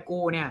นเข้าไป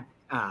กู้เนี่ย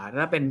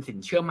ถ้าเป็นสิน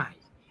เชื่อใหม่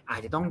อา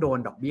จจะต้องโดน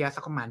ดอกเบี้ยสั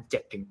กประมาณ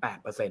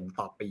 7-8%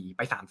 ต่อปีไ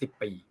ป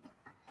30ปี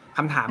ค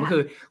ำถามก็คื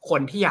อค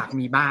นที่อยาก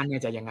มีบ้านเนี่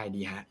ยจะยังไง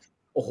ดีฮะ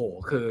โอ้โห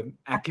คือ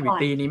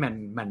activity นี่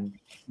มัน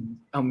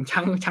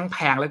ช่างแพ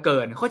งเหลือเกิ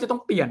นเขาจะต้อ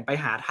งเปลี่ยนไป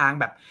หาท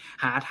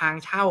าง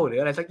เช่าหรือ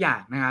อะไรสักอย่า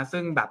งนะคะ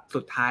ซึ่งแบบ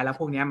สุดท้ายแล้ว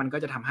พวกนี้มันก็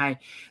จะทำให้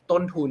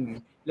ต้นทุน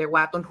เรียกว่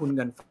าต้นทุนเ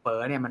งินเฟ้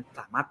อเนี่ยมัน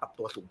สามารถปรับ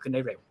ตัวสูงขึ้นไ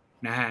ด้เร็ว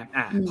นะฮะ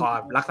พอ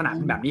ลักษณะเ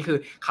ป็นแบบนี้คือ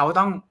เขา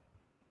ต้อง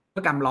พฤ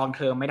ติกรรมลองเ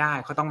ทอมไม่ได้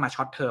เขาต้องมา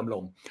ช็อตเทอมล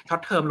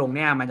งเ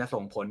นี่ยมันจะ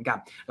ส่งผลกับ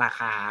รา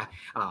คา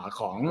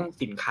ของ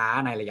สินค้า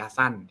ในระยะ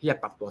สั้นที่จะ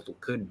ปรับตัวสูง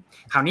ขึ้น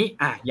คราวนี้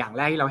อย่างแ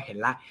รกที่เราเห็น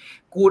ละ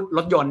กู้ร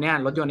ถยนต์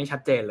นี่ชั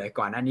ดเจนเลย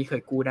ก่อนหน้านี้เค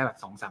ยกู้ได้แบบ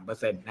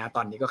 2-3% นะต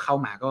อนนี้ก็เข้า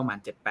มาก็ประมาณ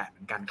 7-8% เห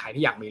มือนกันใคร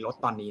ที่อยากมีรถ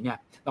ตอนนี้เนี่ย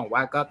ต้องว่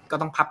าก็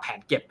ต้องพับแผน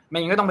เก็บไม่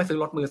งั้นก็ต้องไปซื้อ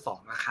รถมือ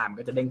2ราคามัน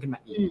ก็จะเด้งขึ้นมา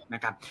อีกน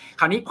ะครับ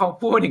คราวนี้พอ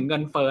พูดถึงเงิ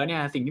นเฟ้อเนี่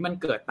ยสิ่งที่มัน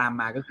เกิดตาม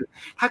มาก็คือ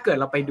ถ้าเกิด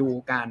เราไปดู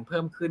การเ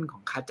พิ่มขึ้นขอ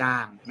งค่าจ้า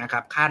งนะครั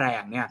บค่าแร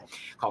งเนี่ย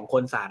ของค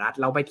นสหรัฐ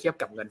เราไปเทียบ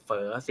กับเงินเ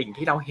ฟ้อสิ่ง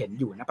ที่เราเห็น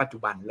อยู่ณปัจจุ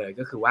บันเลย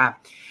ก็คือว่า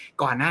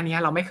ก่อนหน้านี้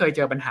เราไม่เคยเจ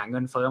อปัญหาเงิ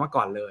นเฟ้อมา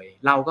ก่อนเลย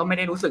เราก็ไม่ไ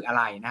ด้รู้สึกอะ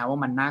ไรนะว่า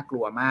มันน่าก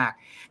ลัวมาก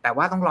แต่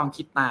ว่าต้องลอง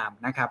คิดตาม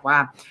นะครับว่า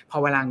พอ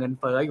เวลาเงิน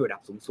เฟ้ออยู่ระดั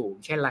บสูง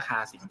ๆเช่นราคา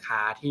สินค้า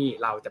ที่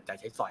เราจับจ่าย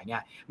ใช้สอยเนี่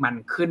ยมัน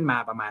ขึ้นมา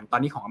ประมาณตอน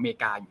นี้ของอเมริ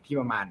กาอยู่ที่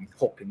ประมาณ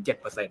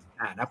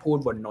 6-7% ถ้าพูด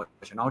บน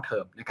notional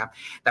term นะครับ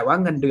แต่ว่า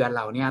เงินเดือนเ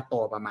ราเนี่ยโต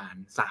ประมาณ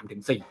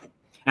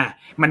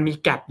 3-4 มันมี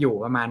แกปอยู่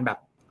ประมาณแบบ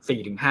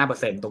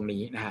 4-5% ตรง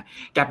นี้นะฮะ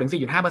แกปถึง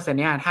 4.5% เ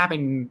นี่ยถ้าเป็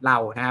นเรา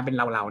นะเป็นเ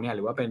ราเนี่ยห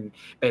รือว่าเ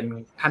ป็น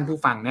ท่านผู้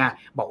ฟังเนี่ย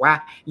บอกว่า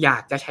อยา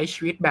กจะใช้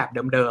ชีวิตแบบ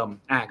เดิม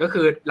ๆก็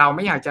คือเราไ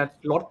ม่อยากจะ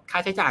ลดค่า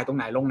ใช้จ่ายตรง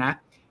ไหนลงนะ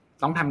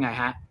ต้องทำไง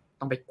ฮะ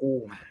ต้องไปกู้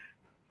มา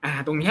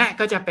ตรงนี้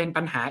ก็จะเป็น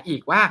ปัญหาอี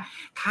กว่า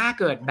ถ้า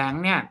เกิดแบง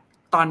ค์เนี่ย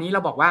ตอนนี้เรา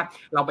บอกว่า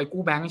เราไป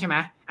กู้แบงค์ใช่ไหม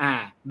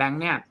แบง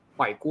ค์เนี่ย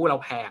ปล่อยกู้เรา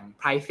แพง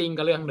pricing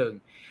ก็เรื่องนึง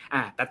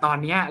แต่ตอน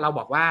นี้เราบ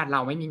อกว่าเรา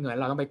ไม่มีเงิน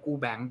เราต้องไปกู้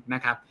แบงค์น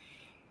ะครับ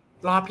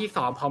รอบที่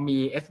2พอมี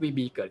SVB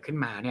เกิดขึ้น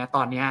มาเนี่ยต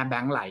อนนี้แบ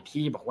งค์หลาย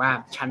ที่บอกว่า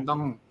ฉันต้อ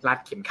งรัด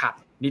เข็มขัด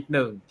นิด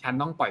นึงฉัน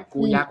ต้องปล่อย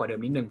กู้ยากกว่าเดิ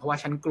มนิดนึงเพราะว่า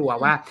ฉันกลัว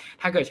ว่า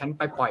ถ้าเกิดฉันไ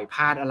ปปล่อยพ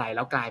ลาดอะไรแ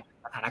ล้วกลาย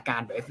สถานการ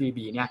ณ์แบบ SVB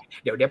เนี่ย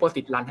เดี๋ยว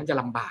deposit run ท่านจะ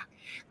ลำบาก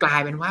กลา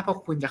ยเป็นว่าพอ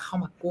คุณจะเข้า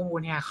มากู้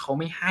เนี่ยเขา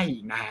ไม่ให้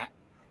อีกนะฮะ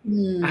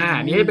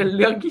นี่เป็นเ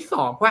รื่องที่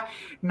2ว่า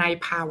ใน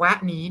ภาวะ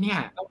นี้เนี่ย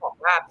ต้องบอก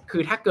ว่าคื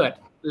อถ้าเกิด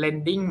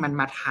lending มัน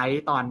มาไทย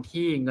ตอน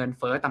ที่เงินเ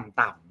ฟ้อ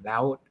ต่ำๆแล้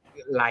ว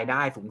รายไ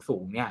ด้สู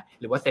งๆเนี่ย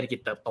หรือว่าเศรษฐกิจ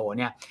เติบโตเ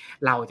นี่ย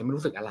เราจะไม่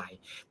รู้สึกอะไร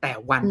แต่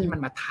วันที่มัน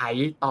มาไทย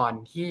ตอน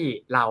ที่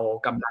เรา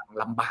กำลัง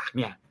ลำบากเ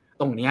นี่ย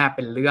ตรงนี้เ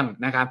ป็นเรื่อง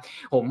นะครับ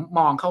ผมม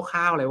องค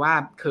ร่าวๆเลยว่า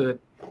คือ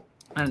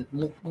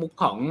มุก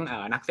ของ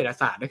นักเศรษฐ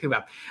ศาสตร์ก็คือแบ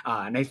บ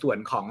ในส่วน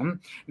ข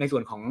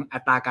องอั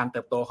ตราการเ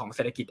ติบโตของเศ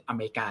รษฐกิจอเม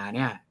ริกาเ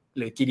นี่ย ห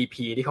รือ GDP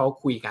ที่เขา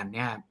คุยกันเ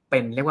นี่ยเป็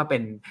นเรียกว่าเป็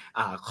น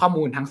ข้อ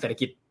มูลทางเศรษฐ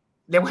กิจ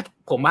เรียกว่า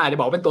ผมอาจจะ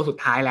บอกเป็นตัวสุด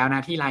ท้ายแล้วน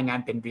ะที่รายงาน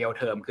เป็น real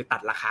term คือตั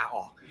ดราคาอ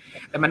อก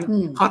แต่มัน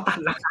พอตัด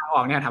ราคาอ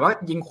อกเนี่ยถามว่า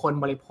ยิงคน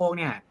บริโภค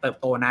เนี่ยเติบ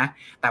โตนะ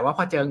แต่ว่าพ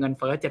อเจอเงินเ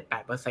ฟ้อ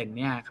 7-8%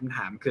 เนี่ยคำถ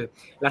ามคือ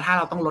แล้วถ้าเ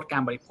ราต้องลดกา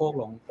รบริโภค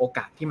ลงโอก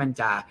าสที่มัน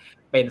จะ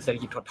เป็นเศรษฐ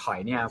กิจถดถอย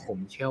เนี่ยผม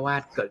เชื่อว่า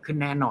เกิดขึ้น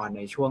แน่นอนใ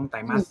นช่วงไตร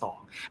มาส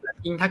2และ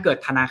ยิ่งถ้าเกิด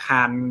ธนาค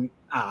าร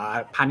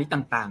พาณิชย์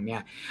ต่างๆเนี่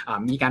ย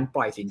มีการป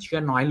ล่อยสินเชื่อ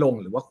น้อยลง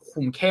หรือว่าคุ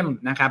มเข้ม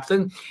นะครับซึ่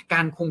งก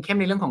ารคุมเข้ม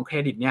ในเรื่องของเคร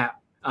ดิตเนี่ย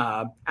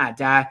อาจ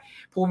จะ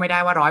พูดไม่ได้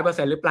ว่า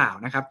 100% หรือเปล่า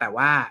นะครับแต่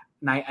ว่า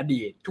ในอ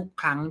ดีตทุก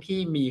ครั้งที่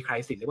มีไคร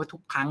ซิสหรือว่าทุ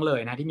กครั้งเลย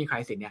นะที่มีไคร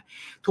ซิสเนี่ย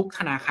ทุกธ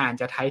นาคาร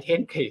จะไทเท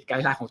นเครดิตไก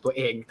ด์ไลน์ของตัวเ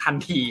องทัน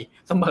ที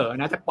เสมอ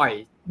นะจะปล่อย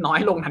น้อย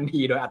ลงทัน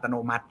ทีโดยอัตโน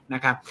มัติน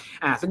ะครับ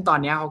ซึ่งตอน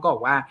นี้เขาก็บอ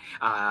กว่า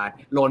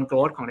โลนโกร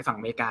ธของในฝั่ง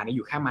อเมริกานี่อ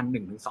ยู่แค่มัน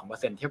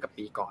 1-2% เทียบกับ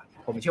ปีก่อน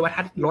ผมเชื่อว่าถ้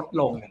าลด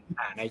ลง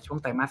ในช่วง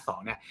ไตรมาส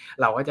2เนี่ย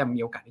เราก็จะมี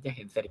โอกาสที่จะเ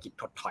ห็นเศรษฐกิจ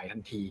ถดถอยทั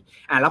นที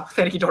แล้วเศ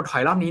รษฐกิจถดถอ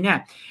ยรอบนี้เนี่ย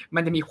มั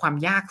นจะมีความ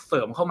ยากเส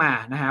ริมเข้ามา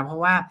นะฮะเพรา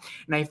ะว่า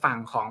ในฝั่ง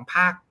ของภ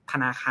าคธ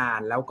นาคาร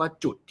แล้วก็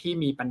จุดที่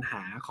มีปัญห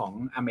าของ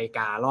อเมริก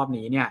ารอบ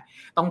นี้เนี่ย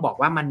ต้องบอก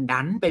ว่ามัน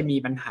ดันไปมี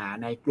ปัญหา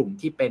ในกลุ่ม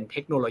ที่เป็นเท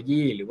คโนโล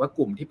ยีหรือว่าก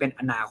ลุ่มที่เป็น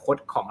อนาคต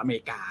ของอเม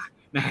ริกา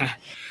นะฮะ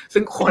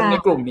ซึ่งคนใน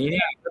กลุ่มนี้เ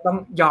นี่ยก็ต้อง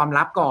ยอม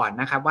รับก่อน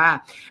นะครับว่า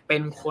เป็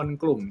นคน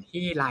กลุ่ม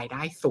ที่รายไ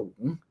ด้สูง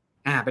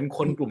เป็นค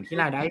นกลุ่มที่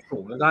รายได้สู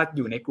งแล้วก็อ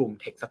ยู่ในกลุ่ม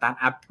เทคสตาร์ท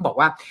อัพบอก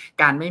ว่า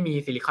การไม่มี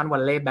ซิลิคอนวั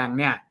ลเลย์แบงค์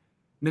เนี่ย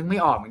นึกไม่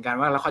ออกเหมือนกัน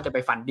ว่าแล้วเขาจะไป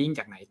ฟันดิ้ง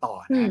จากไหนต่อ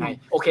ใน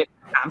โอเค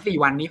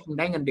 3-4 วันนี้คง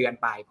ได้เงินเดือน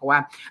ไปเพราะว่า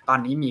ตอน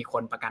นี้มีค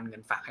นประกันเงิ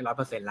นฝากให้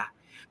 100% ละ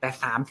แต่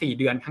 3-4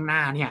 เดือนข้างหน้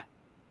าเนี่ย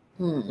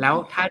แล้ว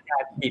ถ้าจะ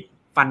บิด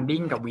ฟันดิ้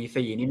งกับ VC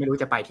นี่ไม่รู้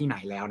จะไปที่ไหน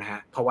แล้วนะฮ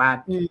ะเพราะว่า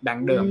แบง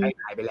ค์เดิมได้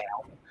ขายไปแล้ว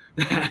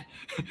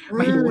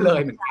ไม่รู้เล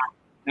ยเหมือนกัน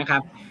นะครั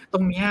บตร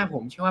งนี้ผ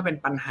มเชื่อว่าเป็น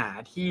ปัญหา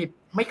ที่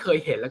ไม่เคย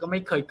เห็นแล้วก็ไ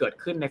ม่เคยเกิด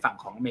ขึ้นในฝั่ง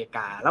ของอเมริก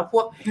าแล้ว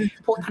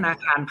พวกธนา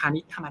คารพาณิ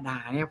ชย์ธรรมดา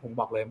เนี่ยผม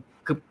บอกเลย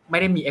คือไม่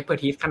ได้มี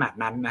expertise ขนาด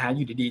นั้นนะฮะอ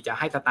ยู่ดีๆจะ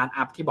ให้สตาร์ท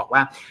อัพที่บอกว่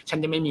าฉัน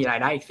จะไม่มีราย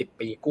ได้อีก10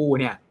 ปีกู้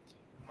เนี่ย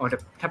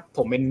ถ้าผ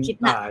มเป็นคิด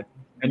ห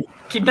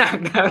นัก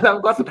นะแล้ว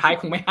ก็สุดท้าย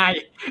คงไม่ให้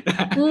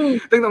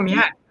ซึ่งตรง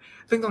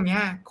นี้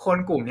คน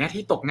กลุ่มนี้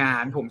ที่ตกงา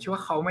นผมเชื่อว่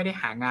าเขาไม่ได้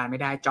หางานไม่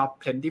ได้ job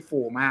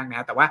plentiful มากน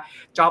ะแต่ว่า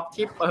job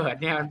ที่เปิด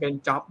เนี่ยมันเป็น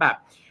job แบบ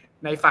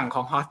ในฝั่งข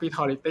อง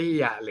hospitality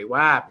หรือ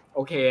ว่าโอ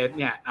เค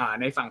เนี่ย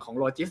ในฝั่งของ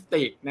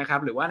logistics นะครับ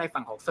หรือว่าใน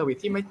ฝั่งของ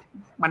service ที่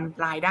มัน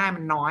รายได้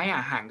มันน้อย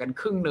ห่างกัน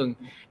ครึ่งนึง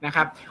นะค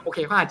รับโอเค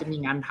เขาอาจจะมี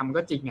งานทำ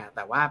ก็จริงแ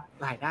ต่ว่า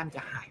รายได้มันจ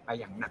ะหายไป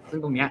อย่างหนักซึ่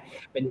งตรงนี้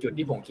เป็นจุด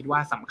ที่ผมคิดว่า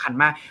สำคัญ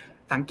มาก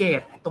สังเกต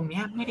ตรง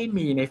นี้ไม่ได้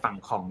มีในฝั่ง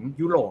ของ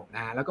ยุโรปน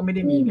ะแล้วก็ไม่ไ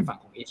ด้มีในฝั่ง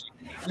ของเอเชีย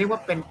เรียกว่า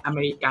เป็นอเม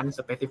ริกันส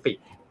เปซิฟิก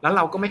แล้วเ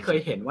ราก็ไม่เคย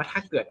เห็นว่าถ้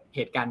าเกิดเห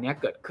ตุการณ์นี้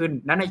เกิดขึ้น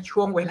และใน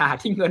ช่วงเวลา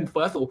ที่เงินเ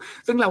ฟ้อสูง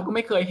ซึ่งเราก็ไ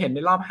ม่เคยเห็นใน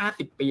รอบ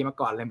50 ปีมา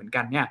ก่อนเลยเหมือน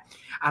กันเนี่ย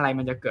อะไร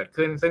มันจะเกิด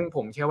ขึ้นซึ่งผ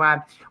มเชื่อว่า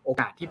โอ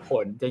กาสที่ผ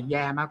ลจะแ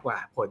ย่มากกว่า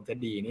ผลจะ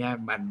ดีเนี่ย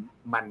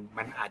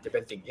มันอาจจะเป็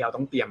นสิ่งที่เราต้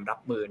องเตรียมรับ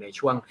มือใน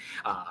ช่วง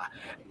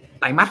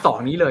ไตรมาส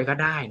 2นี้เลยก็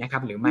ได้นะครั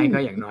บหรือไม่ก็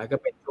อย่างน้อยก็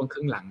เป็นช่วงค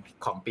รึ่งหลัง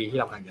ของปีที่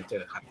เรากำลังจะเจ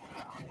อครับ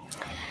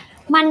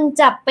มัน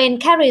จะเป็น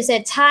แค่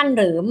recession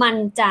หรือมัน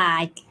จะ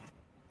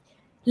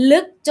ลึ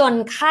กจน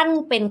ขั้น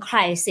เป็น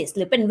crisis ห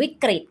รือเป็นวิ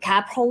กฤตคะ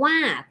เพราะว่า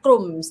ก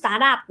ลุ่มสตาร์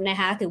ทอัพนะ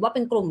คะถือว่าเ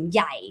ป็นกลุ่มใ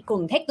หญ่กลุ่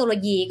มเทคโนโล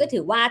ยีก็ถื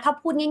อว่าถ้า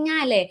พูดง่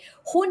ายๆเลย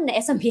หุ้นใน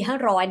S&P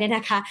 500เนี่ยน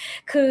ะคะ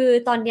คือ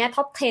ตอนนี้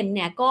ท็อป 10 เ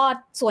นี่ยก็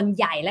ส่วนใ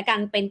หญ่และกัน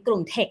เป็นกลุ่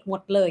มเทคหม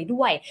ดเลย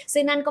ด้วย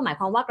ซึ่งนั่นก็หมาย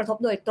ความว่ากระทบ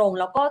โดยตรง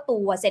แล้วก็ตั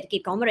วเศรษฐกิจ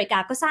ของอเมริกา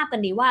ก็ทราบกั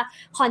นดีว่า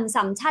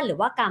consumption หรือ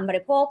ว่าการบ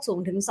ริโภคสูง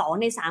ถึง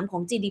2 ใน 3ขอ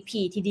ง GDP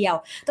ทีเดียว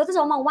ดร.โจ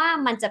มองว่า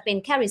มันจะเป็น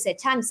แค่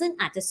recession ซึ่ง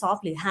อาจจะ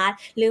soft หรือ hard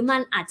หรือมั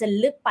นอาจจะ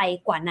ลึกไป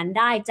กว่านั้น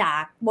ได้จา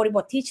กบริบ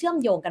ทที่เชื่อม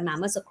โยงกันมา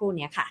เมื่อสักครู่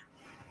นี้ค่ะ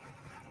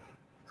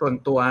ส่วน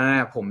ตัวน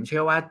ะผมเชื่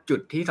อว่าจุ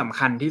ดที่สำ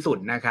คัญที่สุด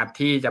นะครับ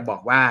ที่จะบอ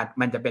กว่า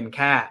มันจะเป็นแ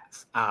ค่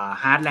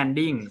hard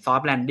landing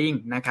soft landing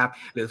นะครับ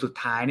หรือสุด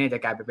ท้ายเนี่ยจะ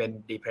กลายไปเป็น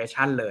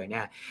depression เลยเ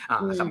นี่ย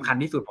สำคัญ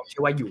ที่สุดผมเชื่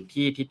อว่าอยู่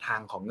ที่ทิศทา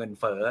งของเงิน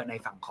เฟ้อใน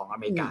ฝั่งของอ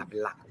เมริกาเป็น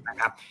หลักนะ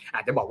ครับอ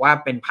าจจะบอกว่า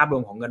เป็นภาพรว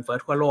มของเงินเฟ้อ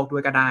ทั่วโลกด้ว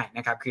ยก็ได้น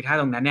ะครับคือถ้า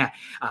ตรงนั้นเนี่ย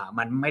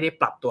มันไม่ได้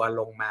ปรับตัว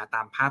ลงมาต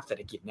ามภาพเศรษ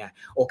ฐกิจเนี่ย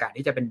โอกาส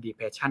ที่จะเป็น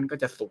depression ก็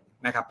จะสูง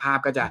นะครับภาพ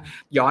ก็จะ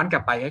ย้อนกลั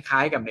บไปคล้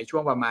ายๆกับในช่ว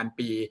งประมาณ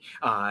ปี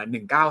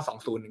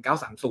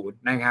1920-1930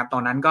นะครับตอ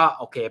นนั้นก็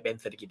โอเคเป็น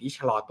เศรษฐกิจที่ช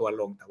ะลอตัว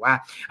ลงแต่ว่า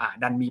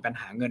ดันมีปัญ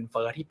หาเงินเ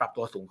ฟ้อที่ปรับ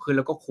ตัวสูงขึ้นแ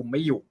ล้วก็คุมไ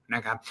ม่อยู่น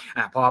ะครับ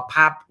พอภ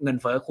าพเงิน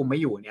เฟ้อคุมไม่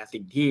อยู่เนี่ย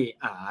สิ่งที่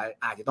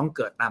อาจจะต้องเ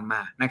กิดตามม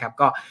านะครับ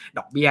ก็ด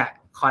อกเบี้ย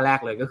ข้อแรก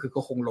เลยก็คือ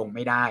ก็คงลงไ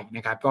ม่ได้น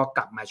ะครับก็ก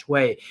ลับมาช่ว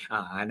ย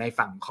ใน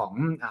ฝั่งของ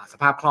ส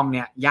ภาพคล่องเ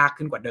นี่ยยาก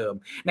ขึ้นกว่าเดิม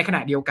ในขณ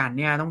ะเดียวกัน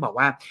เนี่ยต้องบอก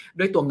ว่า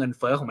ด้วยตัวเงินเ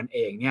ฟ้อของมันเอ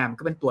งเนี่ยมัน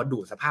ก็เป็นตัวดู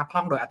ดสภาพคล่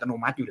องโดยอัตโน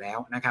มัติอยู่แล้ว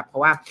นะครับเพรา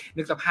ะว่า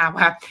นึกสภาพ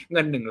ว่าเ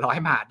งิน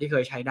100 บาทที่เค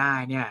ยใช้ได้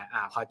เนี่ย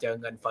พอเจอ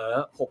เงินเฟ้อ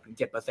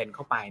 6-7% เ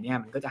ข้าไปเนี่ย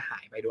มันก็จะหา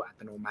ยไปโดยอั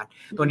ตโนมัติ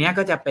ตัวนี้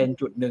ก็จะเป็น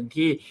จุดนึง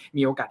ที่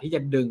มีโอกาสที่จ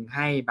ะดึงใ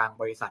ห้บาง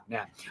บริษัทเนี่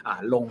ย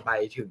ลงไป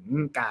ถึง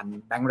การ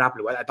แบงก์รับห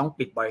รือว่าต้อง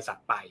ปิดบริษัท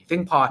ไปซึ่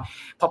งพ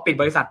อปิด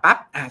บริษัทปั๊บ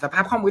สภา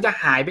พคล่องมันจะ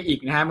หายไปอีก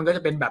นะฮะมันก็จ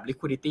ะเป็นแบบ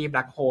liquidity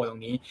black hole ตร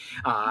งนี้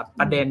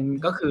ประเด็น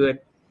ก็คือ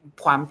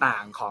ความต่า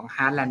งของ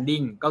hard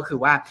landing ก็คือ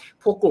ว่า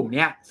พวกกลุ่มเ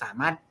นี้ยสา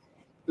มารถ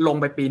ลง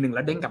ไปปีนึงแ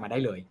ล้วเด้งกลับมาได้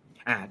เลย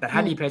แต่ถ้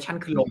า depression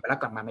คือลงไปแล้ว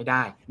กลับมาไม่ไ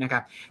ด้นะครั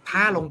บถ้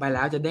าลงไปแ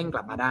ล้วจะเด้งก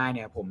ลับมาได้เ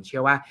นี่ยผมเชื่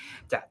อว่า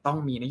จะต้อง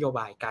มีนโยบ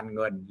ายการเ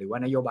งินหรือว่า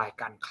นโยบาย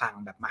การคลัง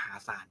แบบมหา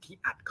ศาลที่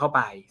อัดเข้าไป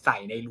ใส่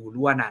ในรู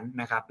รั่วนั้น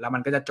นะครับแล้วมั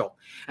นก็จะจบ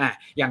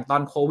อย่างตอ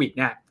นโควิดเ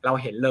นี่ยเรา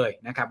เห็นเลย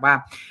นะครับว่า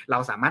เรา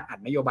สามารถอัด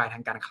นโยบายทา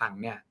งการคลัง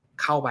เนี่ย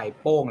เข้าไป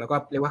โป้งแล้วก็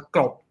เรียกว่าก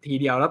ลบที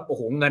เดียวแล้วโอ้โ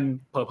หเงิน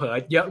เผลอ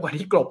ๆเยอะกว่า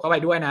ที่กลบเข้าไป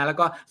ด้วยนะแล้ว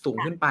ก็สูง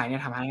ขึ้นไปเนี่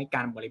ยทำให้ก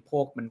ารบริโภ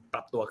คมันป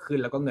รับตัวขึ้น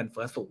แล้วก็เงินเ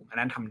ฟ้อสูงอัน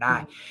นั้นทำได้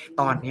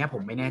ตอนนี้ผ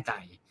มไม่แน่ใจ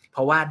เพ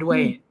ราะว่าด้วย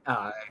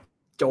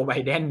โจไบ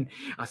เดน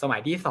สมั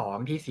ยที่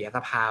2ที่เสียส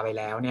ภาไป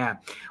แล้วเนี่ย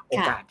โอ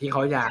กาสที่เข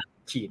าจะ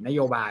ฉีดนโ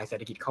ยบายเศรษ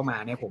ฐกิจเข้ามา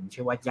เนี่ยผมเ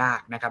ชื่อว่ายา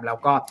กนะครับแล้ว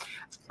ก็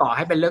ต่อใ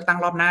ห้เป็นเลือกตั้ง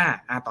รอบหน้า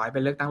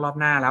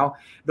แล้ว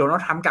โดนัล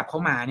ด์ทรัมป์กลับเข้า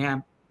มาเนี่ย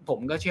ผม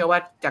ก็เชื่อว่า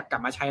จะกลั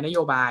บมาใช้นโย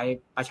บาย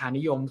ประชา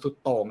นิยมสุด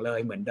โต่งเลย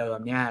เหมือนเดิม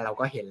เนี่ยเรา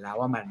ก็เห็นแล้ว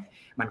ว่า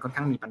มันค่อน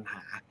ข้างมีปัญห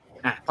า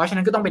เพราะฉะ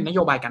นั้นก็ต้องเป็นนโย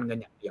บายการเงิน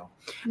อย่างเดียว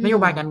นโย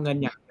บายการเงิน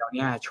อย่างเดียวเ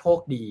นี่ยโชค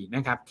ดีน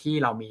ะครับที่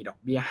เรามีดอก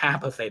เบี้ย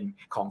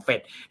 5% ของเฟ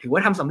ดถือว่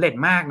าทำสำเร็จ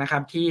มากนะครั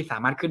บที่สา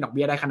มารถขึ้นดอกเ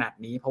บี้ยได้ขนาด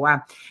นี้เพราะว่า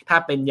ถ้า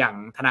เป็นอย่าง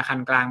ธนาคาร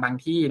กลางบาง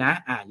ที่นะ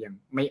อย่าง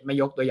ไม่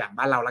ยกตัวอย่าง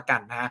บ้านเราละกั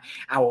นนะ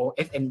เอา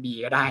SNB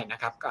ก็ได้นะ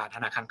ครับธ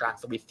นาคารกลาง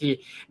สวิสที่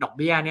ดอกเ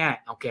บี้ยเนี่ย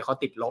โอเคเขา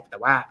ติดลบแต่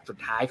ว่าสุด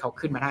ท้ายเขา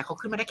ขึ้นมาไ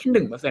ด้แค่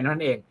 1% เท่า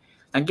นั้นเอง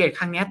สังเกตค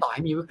รั้งนี้ต่อใ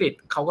ห้มีวิกฤต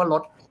เขาก็ล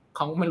ดเข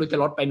าไม่รู้จะ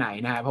ลดไปไหน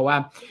นะเพราะว่า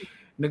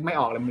นึกไม่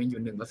ออกเลยมีอ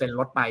ยู่ 1%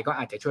 ลดไปก็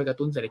อาจจะช่วยกระ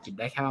ตุ้นเศรษฐกิจ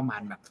ได้แค่ประมา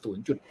ณแบบ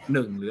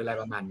 0.1 หรืออะไร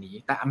ประมาณนี้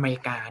แต่อเมริ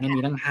กาเนี่ย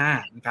มีตั้ง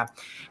5นะครับ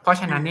เพราะ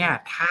ฉะนั้นเนี่ย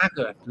ถ้าเ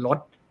กิดลด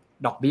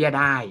ดอกเบี้ย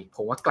ได้ผ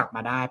มว่ากลับม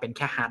าได้เป็นแ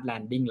ค่ hard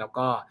landing แล้ว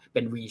ก็เป็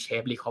น V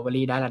shape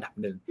recovery ได้ระดับ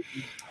หนึ่ง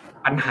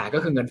ปัญหาก็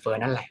คือเงินเฟ้อ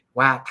นั่นแหละ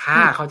ว่าถ้า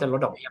เขาจะลด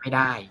ดอกเบี้ยไม่ไ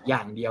ด้อย่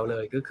างเดียวเล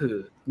ยก็คือ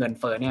เงิน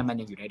เฟ้อเนี่ยมัน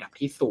ยังอยู่ในระดับ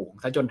ที่สูง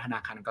ซะจนธนา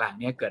คารกลาง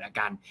เนี่ยเกิดอาก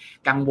าร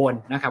กังวล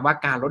นะครับว่า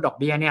การลดดอก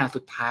เบี้ยเนี่ย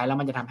สุดท้ายแล้ว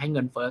มันจะทำให้เ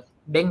งินเฟ้อ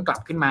เด้งกลับ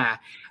ขึ้นมา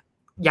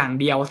อย่าง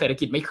เดียวเศรษฐ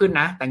กิจไม่ขึ้น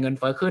นะแต่เงิน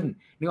เฟ้อขึ้น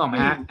นึกออกไหม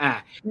ฮะ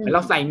เรา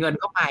ใส่เงิน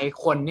เข้าไป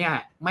คนเนี่ย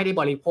ไม่ได้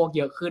บริโภคเ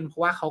ยอะขึ้นเพรา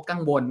ะว่าเขากั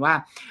งวลว่า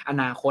อ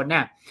นาคตเนี่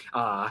ย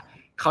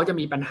เขาจะ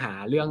มีปัญหา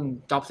เรื่อง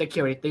job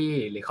security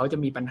หรือเขาจะ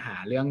มีปัญหา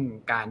เรื่อง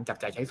การจับ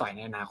จ่ายใช้สอยใน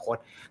อนาคต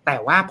แต่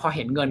ว่าพอเ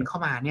ห็นเงินเข้า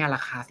มาเนี่ยร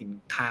าคาสิน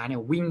ค้าเนี่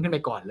ยวิ่งขึ้นไป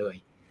ก่อนเลย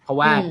เพราะ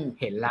ว่า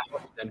เห็นแล้ว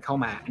เงินเข้า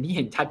มาอันนี้เ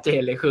ห็นชัดเจ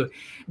นเลยคือ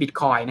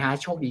Bitcoin นะฮะ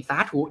โชคดีสา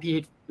ธุที่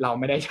เรา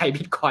ไม่ได้ใช้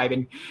Bitcoin เ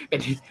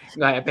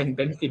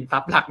ป็นสินทรั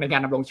พย์หลักในกา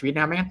รดำรงชีวิตน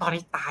ะไม่งั้นตอน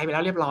นี้ตายไปแล้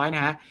วเรียบร้อยน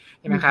ะฮะ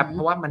ใช่ไหมครับเพ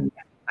ราะว่ามัน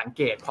สังเ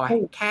กตพอ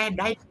แค่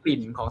ได้กลิ่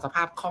นของสภ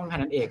าพคล่องแค่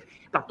นั้นเอง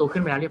ปรับตัวขึ้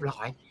นไปแล้วเรียบร้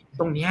อย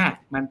ตรงนี้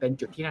มันเป็น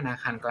จุดที่ธนา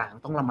คารกลาง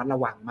ต้องระมัดระ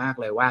วังมาก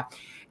เลยว่า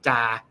จะ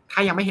ถ้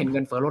ายังไม่เห็นเ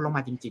งินเฟ้อลดลงม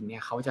าจริงๆเนี่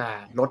ยเขาจะ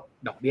ลด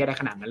ดอกเบี้ยได้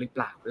ขนาดนั้นหรือเป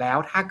ล่าแล้ว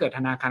ถ้าเกิดธ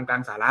นาคารกลา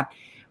งสหรัฐ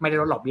ไม่ได้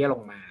ลดดอกเบี้ยล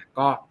งมา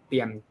ก็เต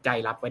รียมใจ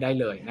รับไว้ได้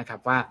เลยนะครับ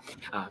ว่า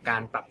กา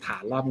รปรับฐา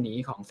นรอบนี้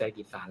ของเศรษฐ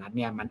กิจสหรัฐเ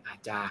นี่ยมันอาจ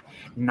จะ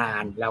นา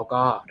นแล้ว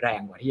ก็แร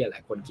งกว่าที่หล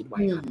ายคนคิดไว้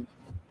ครับ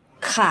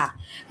ค่ะ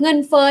เงิน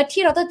เฟ้อ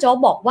ที่ดร.โจ๊ก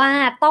บอกว่า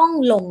ต้อง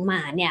ลงมา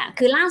เนี่ย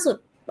คือล่าสุด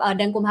เ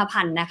ดือนกุมภา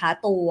พันธ์นะคะ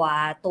ตั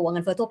วเงิ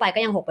นเฟ้อทั่วไปก็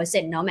ยัง 6%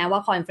 เนาะแม้ว่า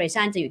core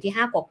inflation จะอยู่ที่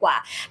5กว่า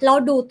เรา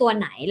ดูตัว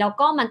ไหนแล้ว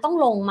ก็มันต้อง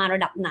ลงมาร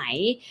ะดับไหน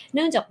เ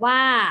นื่องจากว่า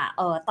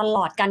ตล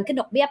อดการขึ้น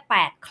ดอกเบี้ย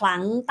8ครั้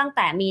งตั้งแ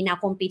ต่มีนา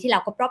คมปีที่แล้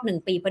วครบรอบ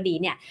1ปีพอดี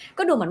เนี่ย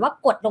ก็ดูเหมือนว่า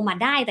กดลงมา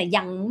ได้แต่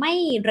ยังไม่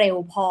เร็ว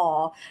พอ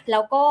แล้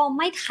วก็ไ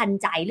ม่ทัน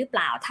ใจหรือเป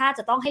ล่าถ้าจ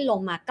ะต้องให้ลง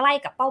มาใกล้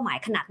กับเป้าหมาย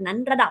ขนาดนั้น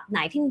ระดับไหน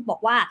ที่บอ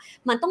กว่า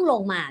มันต้องล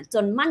งมาจ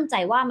นมั่นใจ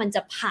ว่ามันจ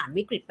ะผ่าน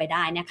วิกฤตไปไ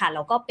ด้นะคะแ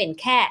ล้วก็เป็น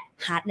แค่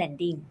hard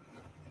landing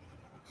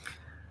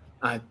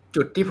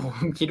จุดที่ผม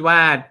คิดว่า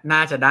น่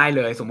าจะได้เ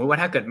ลยสมมุติว่า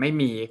ถ้าเกิดไม่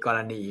มีกร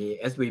ณี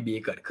SVB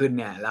เกิดขึ้น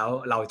เนี่ยแล้ว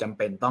เราจำเ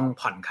ป็นต้อง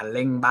ผ่อนคันเ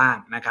ร่งบ้าง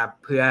นะครับ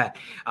เพื่อ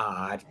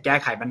แก้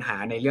ไขปัญหา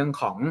ในเรื่อง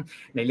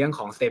ข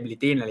อง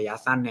stability ในระยะ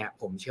สั้นเนี่ย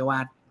ผมเชื่อว่า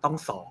ต้อง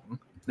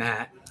2นะฮ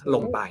ะล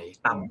งไป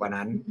ต่ำกว่า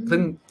นั้นซึ่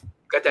ง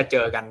ก็จะเจ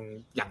อกัน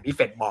อย่างที่เ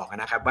ฟดบอก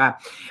นะครับว่า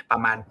ประ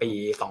มาณปี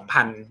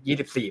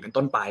2024เป็น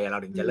ต้นไปเรา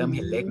ถึงจะเริ่มเ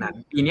ห็นเลขนั้น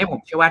ปีนี้ผม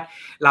เชื่อว่า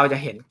เราจะ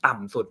เห็นต่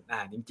ำสุด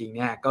จริงๆเ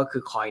นี่ยก็คื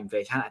อ core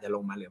inflation อาจจะล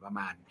งมาเหลือประ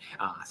มาณ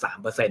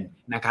3% น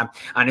ะครับ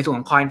ในส่วนข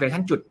อง core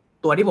inflation จุด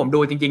ตัวที่ผมดู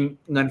จริง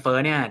ๆเงินเฟ้อ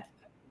เนี่ย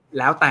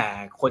แล้วแต่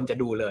คนจะ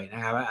ดูเลยน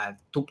ะครับว่า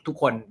ทุก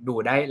คนดู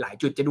ได้หลาย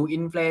จุดจะดูอิ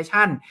นเฟล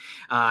ชัน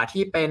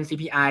ที่เป็น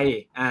CPI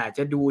จ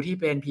ะดูที่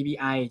เป็น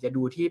PPI จะ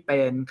ดูที่เป็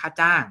นค่า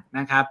จ้าง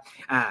นะครับ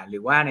หรื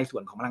อว่าในส่ว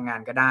นของพลังงา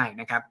นก็ได้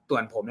นะครับส่ว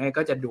นผมเนี่ย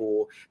ก็จะดู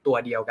ตัว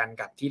เดียวกัน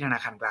กับที่ธนา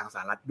คารกลางส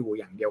หรัฐดู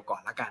อย่างเดียวก่อ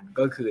นละกัน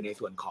ก็คือใน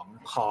ส่วนของ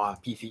Core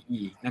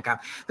PCE นะครับ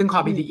ซึ่ง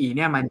Core PCE เ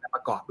นี่ยมันจะป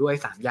ระกอบด้วย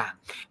3อย่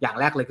าง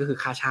แรกเลยก็คือ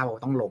ค่าเช่า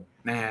ต้องลง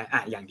นะฮะ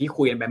อย่างที่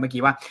คุยกันไปเมื่อ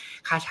กี้ว่า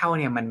ค่าเช่า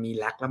เนี่ยมันมี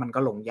แลกแล้วมันก็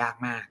ลงยาก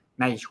มาก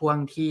ในช่วง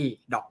ที่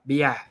ดอกเ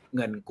บี้ยเ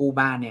งินกู้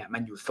บ้านเนี่ยมั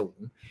นอยู่สูง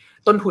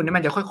ต้นทุนเนี่ย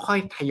มันจะค่อย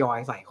ๆทยอย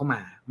ใส่เข้าม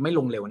าไม่ล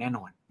งเร็วแน่น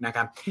อนนะค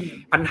รับ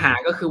ปัญหา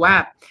ก็คือว่า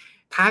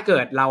ถ้าเกิ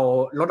ดเรา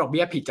ลดดอกเ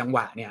บี้ยผิดจังหว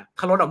ะเนี่ย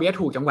ถ้าลดดอกเบี้ย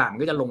ถูกจังหวะมัน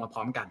ก็จะลงมาพ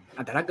ร้อมกัน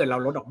แต่ถ้าเกิดเรา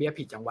ลดดอกเบี้ย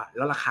ผิดจังหวะแ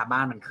ล้วราคาบ้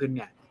านมันขึ้นเ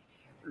นี่ย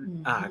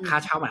ค่า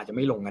เช่ามันอาจจะไ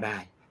ม่ลงก็ได้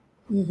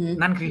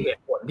นั่นคือเห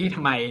ตุผลที่ท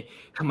ำไม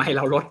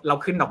เรา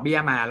ขึ้นดอกเบี้ย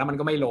มาแล้วมัน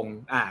ก็ไม่ลง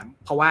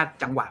เพราะว่า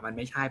จังหวะมันไ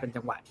ม่ใช่เป็น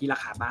จังหวะที่รา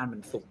คาบ้านมั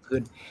นสูงขึ้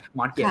นม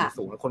อร์เกจ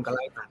สูงแล้วคนก็ไ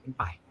ล่ตามขึ้น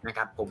ไปนะค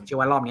รับผมเชื่อ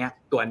ว่ารอบนี้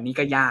ตัวนี้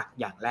ก็ยาก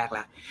อย่างแรกล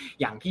ะ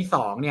อย่างที่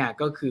2เนี่ย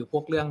ก็คือพ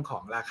วกเรื่องขอ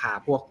งราคา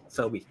พวกเซ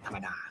อร์วิสธรรม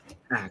ดา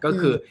ก็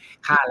คือ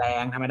ค่าแร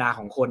งธรรมดาข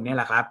องคนเนี่ยแ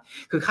หละครับ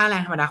คือค่าแร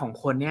งธรรมดาของ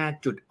คนเนี่ย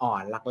จุดอ่อ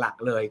นหลัก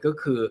ๆเลยก็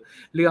คือ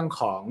เรื่อง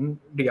ของ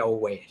real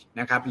wage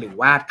นะครับหรือ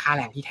ว่าค่าแ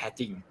รงที่แท้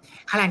จริง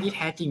ค่าแรงที่แ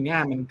ท้จริงเนี่ย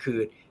มันคือ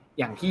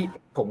อย่างที่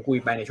ผมคุย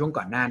ไปในช่วง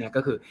ก่อนหน้าเนี่ย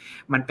ก็คือ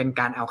มันเป็น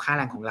การเอาค่าแ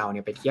รงของเราเ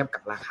นี่ยไปเทียบกั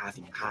บราคา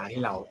สินค้า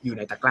ที่เราอยู่ใ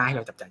นตะกร้าให้เ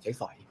ราจับจ่ายใช้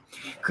สอย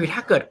คือถ้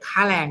าเกิดค่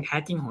าแรงแท้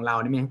จริงของเรา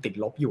เนี่ยมันยังติด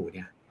ลบอยู่เ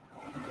นี่ย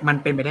มัน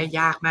เป็นไปได้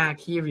ยากมาก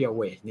ที่ real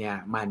wage เนี่ย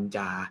มัน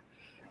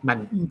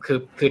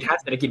คือถ้า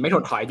เศรษฐกิจไม่ถ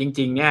ดถอยจ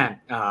ริงๆเนี่ย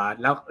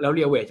แล้ว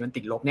real wage มัน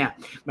ติดลบเนี่ย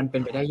มันเป็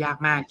นไปได้ยาก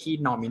มากที่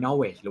nominal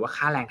wage หรือว่า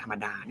ค่าแรงธรรม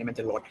ดาเนี่ยมัน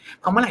จะลด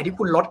เพราะเมื่อไหร่ที่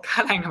คุณลดค่า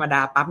แรงธรรมด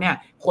าปั๊บเนี่ย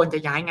คนจะ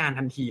ย้ายงาน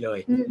ทันทีเลย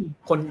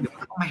คน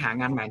ต้องมาหา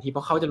งานใหม่ทันทีเพร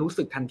าะเขาจะรู้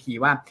สึกทันที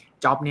ว่า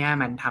จ็อบเนี่ย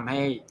มันทำให้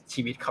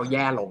ชีวิตเขาแ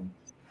ย่ลง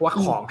เพราะว่า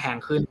ของแพง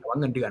ขึ้นแต่ว่า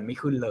เงินเดือนไม่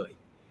ขึ้นเลย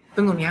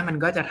ซึ่งตรงนี้มัน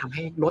ก็จะทำใ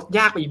ห้ลดย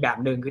ากไปอีกแบบ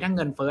นึงคือถ้าเ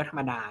งินเฟ้อธรร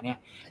มดาเนี่ย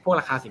พวก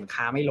ราคาสิน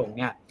ค้าไม่ลง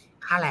เนี่ย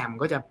ค่าแรงมั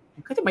นก็จะ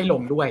ไม่ล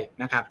งด้วย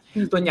นะครับ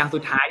ส่วนอย่างสุ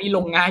ดท้ายที่ล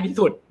งง่ายที่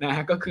สุดน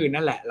ะก็คือ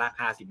นั่นแหละราค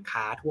าสินค้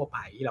าทั่วไป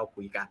ที่เรา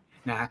คุยกัน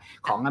นะ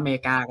ของอเม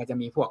ริกาก็จะ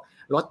มีพวก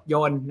รถย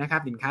นต์นะครั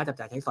บสินค้าจับ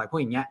จ่ายใช้สอยพวก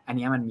อย่างเงี้ยอัน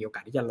นี้มันมีโอกา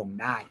สที่จะลง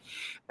ได้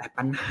แต่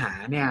ปัญหา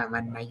เนี่ยมั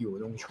นมาอยู่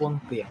ตรงช่วง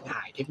เปลี่ยนถ่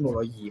ายเทคโนโล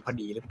ยีพอ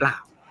ดีหรือเปล่า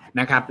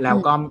นะครับแล้ว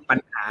ก็ปัญ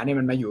หาเนี่ย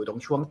มันมาอยู่ตรง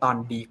ช่วงตอน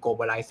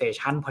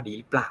deglobalization พอดี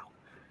หรือเปล่า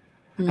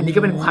อันนี้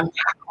ก็เป็นความ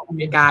ยากของอเ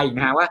มริกาอีกน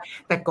ะว่า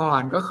แต่ก่อ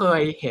นก็เค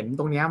ยเห็น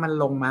ตรงนี้มัน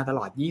ลงมาตล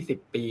อด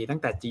20ปีตั้ง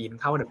แต่จีน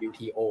เข้า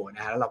WTO น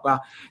ะแล้วเราก็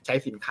ใช้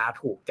สินค้า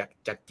ถูก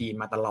จากจีน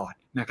มาตลอด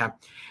นะครับ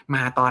ม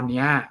าตอน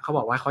นี้เขาบ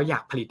อกว่าเขาอยา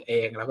กผลิตเอ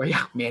งแล้วก็อย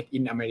าก made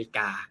in อเมริก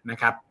านะ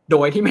ครับโด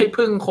ยที่ไม่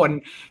พึ่งคน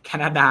แค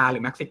นาดาหรื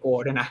อเม็กซิโก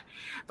ด้วยนะ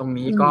ตรง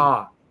นี้ก็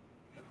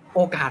โ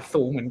อกาส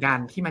สูงเหมือนกัน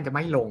ที่มันจะไ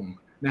ม่ลง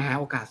นะฮะ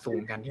โอกาสสู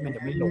งกันที่มันจ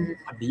ะไม่ลง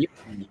พอดี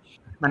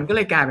มันก็เล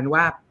ยกลายเป็น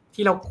ว่า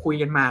ที่เราคุย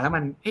กันมาแล้ว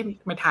มัน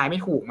ไม่ทายไม่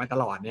ถูกมาต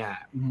ลอดเนี่ย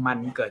มัน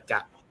เกิดจา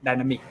กได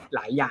นามิกห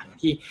ลายอย่าง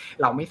ที่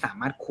เราไม่สา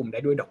มารถคุมได้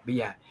ด้วยดอกเบี้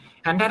ย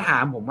ฉะนั้นถ้าถา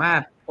มผมว่า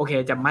โอเค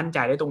จะมั่นใจ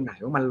ได้ตรงไหน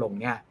ว่ามันลง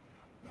เนี่ย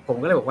ผม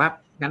ก็เลยบอกว่า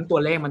งั้นตัว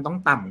เลขมันต้อง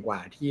ต่ำกว่า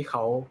ที่เข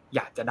าอ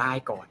ยากจะได้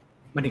ก่อน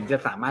มันถึงจะ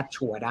สามารถ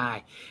ชัวร์ได้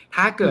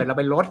ถ้าเกิดเรา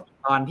ไปลด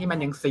ตอนที่มัน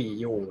ยัง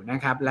4อยู่นะ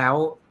ครับแล้ว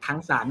ทั้ง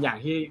3อย่าง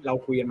ที่เรา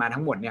คุยกันมา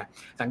ทั้งหมดเนี่ย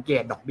สังเก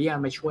ตดอกเบี้ย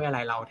ไม่ช่วยอะไร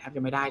เราแทบจ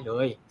ะไม่ได้เล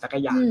ยสัก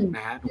อย่างน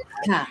ะฮะ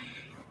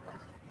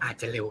อาจ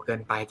จะเร็วเกิ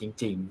นไปจ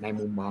ริงๆใน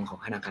มุมมองของ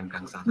ธนาคารกล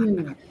างสหรัฐ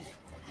นะครับ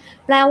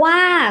แปลว่า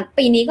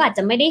ปีนี้ก็อาจจ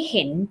ะไม่ได้เ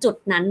ห็นจุด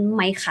นั้นไห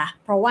มคะ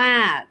เพราะว่า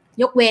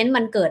ยกเว้น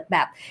มันเกิดแบ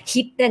บ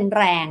ฮิต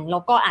แรงๆแล้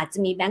วก็อาจจะ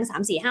มีแบงก์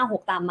3 4 5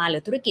 6ตามมาหรื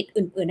อธุรกิจ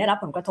อื่นๆได้รับ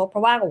ผลกระทบเพร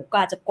าะว่าก็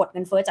อาจจะกดเ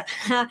งินเฟ้อจาก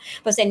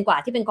 5% กว่า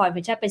ที่เป็นคอยเ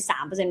ป็นเป็น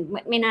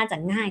 3% ไม่น่าจะ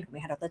ง่ายถูกไหม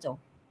คะดร.โจ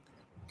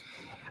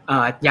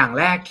อย่าง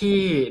แรกที่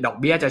ดอก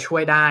เบี้ยจะช่ว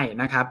ยได้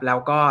นะครับแล้ว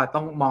ก็ต้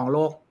องมองโล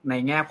กใน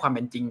แง่ความเ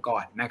ป็นจริงก่อ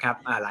นนะครับ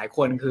หลายค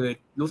นคือ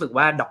รู้สึก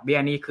ว่าดอกเบี้ย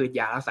นี่คือย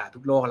ารักษาทุ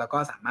กโรคแล้วก็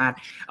สามารถ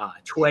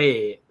ช่วย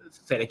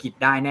เศรษฐกิจ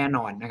ได้แน่น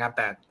อนนะครับแ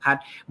ต่ถ้า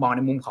มองใน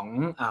มุมของ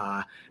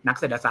นัก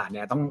เศรษฐศาสตร์เ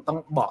นี่ยต้อง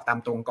บอกตาม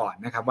ตรงก่อน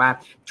นะครับว่า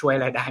ช่วยอ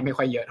ะไรได้ไม่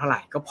ค่อยเยอะเท่าไหร่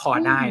ก็พอ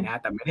ได้นะ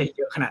แต่ไม่ได้เ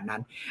ยอะขนาดนั้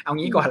นเอา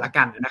งี้ก่อนละ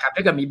กันนะครับถ้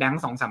าเกิดมีแบง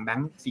ก์ 2-3 แบง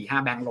ก์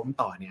 4-5 แบงก์ล้ม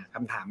ต่อเนี่ยค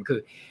ำถามคือ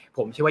ผ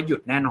มเชื่อว่าหยุ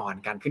ดแน่นอน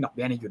การขึ้นดอกเ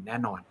บี้ยเนี่ยหยุดแน่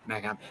นอนน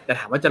ะครับแต่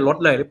ถามว่าจะลด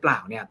เลยหรือเปล่า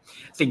เนี่ย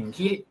สิ่ง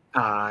ที่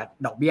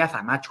ดอกเบี้ยส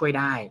ามารถช่วย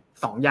ได้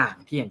2อย่าง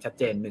ที่เห็นชัด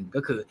เจน1ก็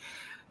คือ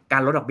กา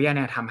รลดดอกเบี้ยเ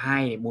นี่ยทำให้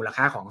มูล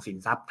ค่าของสิน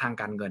ทรัพย์ทาง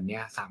การเงินเนี่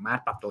ยสามารถ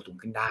ปรับตัวสูง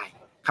ขึ้นได้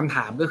คำถ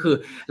ามก็คือ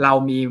เรา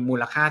มีมู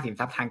ลค่าสิน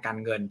ทรัพย์ทางการ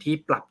เงินที่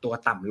ปรับตัว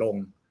ต่ำลง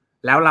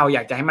แล้วเราอย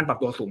ากจะให้มันปรับ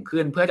ตัวสูง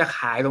ขึ้นเพื่อจะข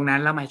ายตรงนั้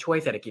นแล้วมาช่วย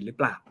เศรษฐกิจหรือเ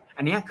ปล่า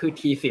อันนี้คือ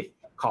T10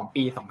 ของ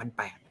ปี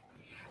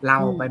 2008 เรา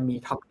ไปมี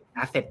Toxic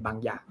Asset บาง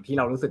อย่างที่เ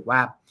รารู้สึกว่า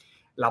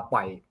เราป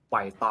ล่อ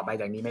ยต่อไป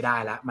จากนี้ไม่ได้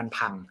แล้วมัน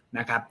พัง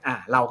นะครับ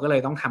เราก็เล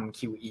ยต้องทำ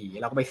QE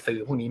เราก็ไปซื้อ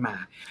พวกนี้มา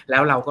แล้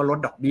วเราก็ลด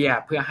ดอกเบี้ย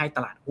เพื่อให้ต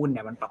ลาดหุ้นเ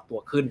นี่ยมันปรับตัว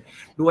ขึ้น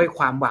ด้วยค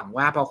วามหวัง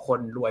ว่าพอคน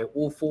รวย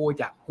อู้ฟู่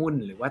จากหุ้น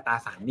หรือว่าตรา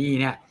สารหนี้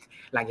เนี่ย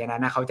หลังจากนั้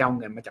นเขาจะเอา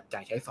เงินมาจับจ่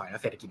ายใช้สอยแล้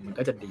วเศรษฐกิจมัน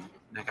ก็จะดี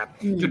นะครับ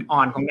จุดอ่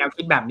อนของแนว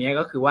คิดแบบนี้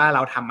ก็คือว่าเร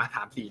าทำมา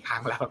 3-4 ครั้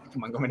งแล้ว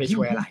มันก็ไม่ได้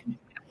ช่วยอะไร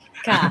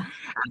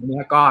อันนี้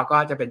ก็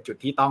จะเป็นจุด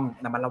ที่ต้อง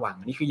ระมัดระวัง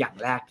นี่คืออย่าง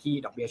แรกที่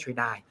ดอกเบี้ยช่วย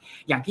ได้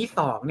อย่างที่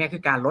2เนี่ยคื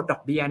อการลดดอ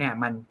กเบี้ยเนี่ย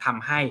มันท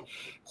ำให้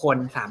คน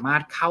สามาร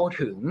ถเข้า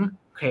ถึง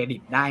เครดิ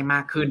ตได้มา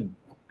กขึ้น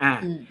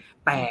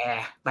แต่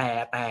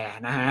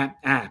นะฮะ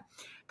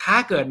ถ้า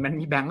เกิดมัน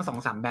มีแบงก์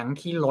 2-3 แบงก์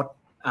ที่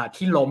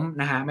ล้ม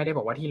นะฮะไม่ได้บ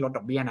อกว่าที่ลดด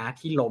อกเบี้ยนะ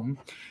ที่ล้ม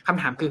ค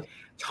ำถามคือ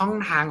ช่อง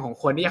ทางของ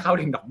คนที่จะเข้า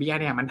ถึงดอกเบี้ย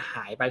เนี่ยมันห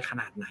ายไปข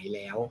นาดไหนแ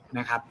ล้วน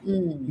ะครับ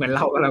เหมือนเร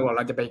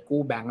าจะไป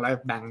กู้แบงก์แล้ว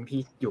แบงก์ที่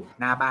อยู่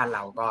หน้าบ้านเร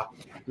าก็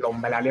ล้ม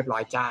ไปแล้วเรียบร้อ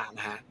ยจ้าน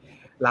ะฮะ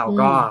เรา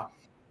ก็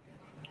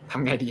ท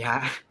ำไงดีฮะ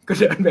ก็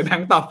เดินไปแบง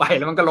ก์ต่อไปแ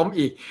ล้วมันก็ล้ม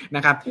อีกน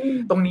ะครับ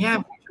ตรงนี้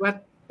ผมคิดว่า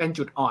เป็น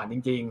จุดอ่อนจ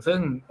ริงๆซึ่ง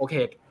โอเค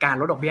การ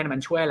ลดดอกเบี้ยมั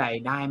นช่วยอะไร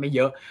ได้ไม่เ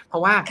ยอะเพรา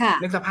ะว่า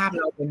นึกสภาพ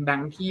เราเป็นแบง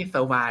ก์ที่เซ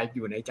อร์ไวฟ์อ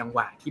ยู่ในจังหว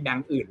ะที่แบง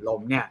ก์อื่นล้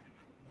มเนี่ย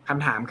ค ค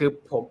ำถามคือ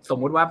ผมสม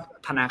มุติว่า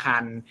ธนาคา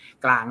ร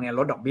กลางเนี่ยล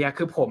ดดอกเบี้ย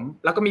คือผม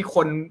แล้วก็มีค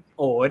น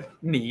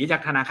หนีจา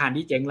กธนาคาร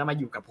ที่เจ๊งแล้วมา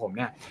อยู่กับผมเ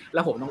นี่ยแล้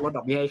วผมต้องลดด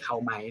อกเบี้ยให้เขา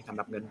ไหมสำห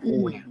รับเงิน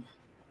กู้เนี่ย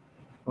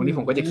ตรงนี้ผ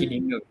มก็จะคิดนิ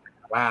ดนึง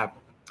ว่า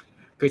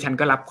คือฉัน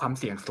ก็รับความ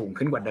เสี่ยงสูง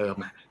ขึ้นกว่าเดิม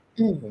อ่ะ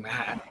ถูกไหมฮ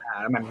ะ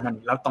มัน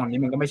แล้วตอนนี้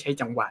มันก็ไม่ใช่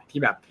จังหวะที่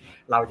แบบ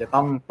เราจะ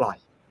ต้องปล่อย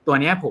ตัว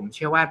นี้ผมเ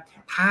ชื่อว่า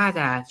ถ้าจ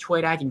ะช่วย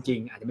ได้จริง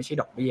ๆอาจจะไม่ใช่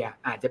ดอกเบี้ย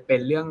อาจจะเป็น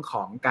เรื่องข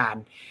องการ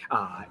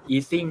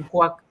easing พ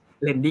วก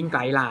lending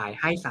guideline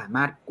ให้สาม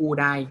ารถกู้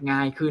ได้ง่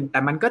ายขึ้นแต่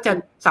มันก็จะ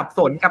สับส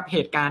นกับเห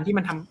ตุการณ์ที่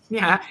มันทำเนี่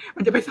ยฮะ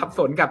มันจะไปสับส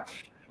นกับ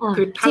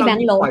คือถ้าเ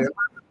ราปล่อย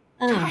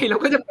ใช่เรา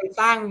ก็จะไป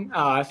สร้าง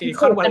ซิลิ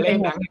คอนวัลเล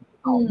ย์แบงก์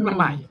ขึ้นมา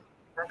ใหม่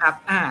นะครับ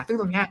ซึ่ง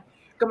ตรงเนี้ย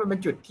ก็มันเป็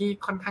นจุดที่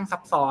ค่อนข้างซั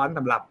บซ้อนส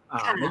ำหรับ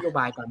นโยบ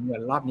ายการเงิ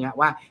นรอบนี้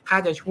ว่าถ้า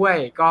จะช่วย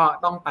ก็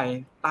ต้องไป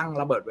ตั้ง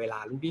ระเบิดเวลา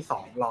ลูกที่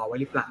2รอไว้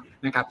หรือเปล่า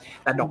นะครับ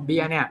แต่ดอกเบี้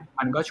ยเนี่ย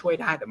มันก็ช่วย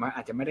ได้แต่มันอ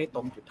าจจะไม่ได้ต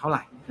รงจุดเท่าไห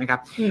ร่นะครับ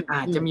อ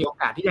าจจะมีโอ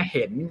กาสที่จะเ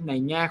ห็นใน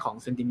แง่ของ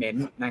sentiment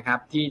นะครับ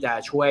ที่จะ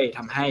ช่วยท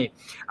ำให้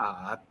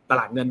ต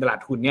ลาดเงินตลาด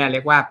ทุนเนี่ยเรี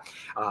ยกว่า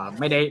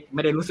ไม่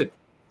ได้รู้สึก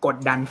กด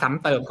ดันซ้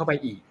ำเติมเข้าไป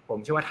อีกผม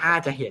เชื่อว่าถ้า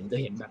จะเห็น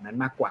แบบนั้น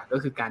มากกว่าก็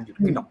คือการหยุด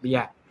ขึ้นดอกเบี้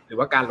ยหรือ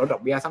ว่าการลดดอ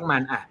กเบี้ยสักมั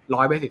น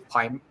100 basis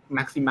point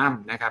maximum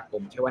นะครับผ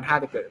มเชื่อว่าถ้า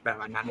จะเกิดแบบ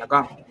นั้นแล้วก็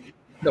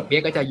ดอกเบี้ย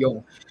ก็จะ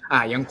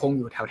ยังคง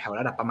อยู่แถวๆ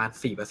ระดับประมาณ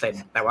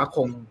 4% แต่ว่าค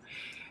ง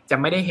จะ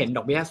ไม่ได้เห็นด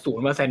อกเบี้ย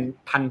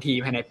 0% ทันที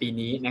ภายในปี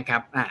นี้นะครั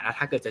บแล้ว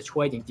ถ้าเกิดจะช่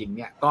วยจริงๆเ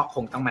นี่ยก็ค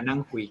งต้องมานั่ง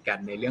คุยกัน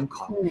ในเรื่องข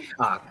อง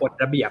กฎ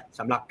ระเบียบ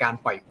สำหรับการ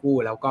ปล่อยกู้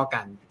แล้วก็ก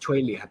ารช่วย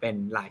เหลือเป็น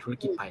รายธุร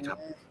กิจไปครับ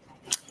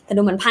แต่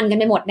ดูเหมือนพันกัน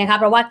ไปหมดนะคะ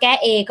เพราะว่าแก้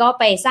A ก็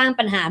ไปสร้าง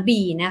ปัญหา B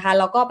นะคะ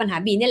แล้วก็ปัญหา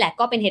B นี่แหละ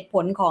ก็เป็นเหตุผ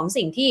ลของ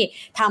สิ่งที่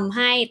ทำใ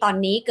ห้ตอน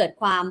นี้เกิด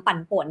ความปั่น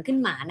ป่วนขึ้น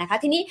มานะคะ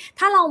ทีนี้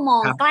ถ้าเรามอ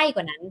งใกล้ก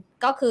ว่านั้น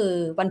ก็คือ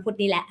วันพุธ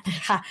นี้แหละน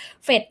ะคะ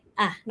เฟด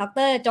ด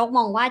ร.โจ๊กม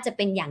องว่าจะเ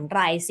ป็นอย่างไ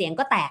รเสียง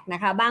ก็แตกนะ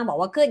คะบ้างบอก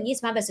ว่าขึ้น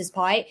25 basis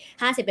point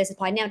 50 basis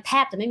point เนี่ยแท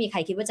บจะไม่มีใคร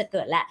คิดว่าจะเ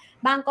กิดแล้ว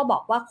บ้างก็บอ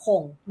กว่าค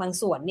งบาง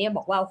ส่วนเนี่ยบ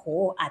อกว่าโอ้โห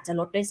อาจจะ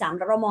ลดด้วยซ้ำแ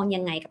ล้วเรามอง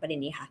ยังไงกับประเด็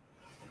นนี้คะ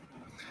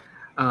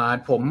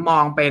ผมมอ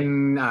งเป็น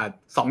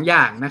2 อ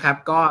ย่างนะครับ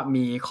ก็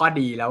มีข้อ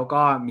ดีแล้ว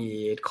ก็มี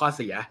ข้อเ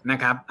สียนะ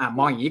ครับม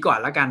องอย่างนี้ก่อน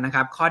แล้วกันนะค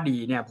รับข้อดี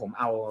เนี่ยผม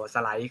เอาส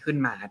ไลด์ขึ้น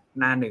มา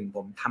หน้า1ผ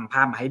มทำภ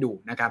าพมาให้ดู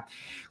นะครับ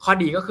ข้อ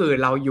ดีก็คือ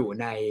เราอยู่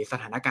ในส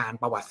ถานการณ์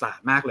ประวัติศาสต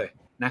ร์มากเลย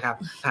นะครับ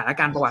สถาน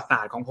การณ์ประวัติศา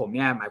สตร์ของผมเ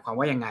นี่ยหมายความ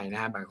ว่ายังไงน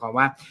ะหมายความ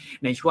ว่า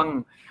ในช่วง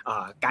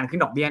การขึ้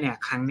นดอกเบี้ยเนี่ย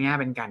ครั้งนี้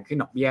เป็นการขึ้น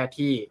ดอกเบี้ย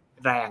ที่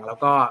แรงแล้ว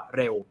ก็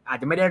เร็วอาจ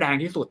จะไม่ได้แรง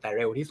ที่สุดแต่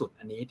เร็วที่สุด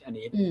อัน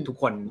นี้ทุก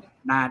คน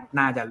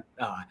น่าจะ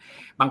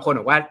บางคน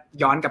บอกว่า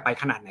ย้อนกลับไป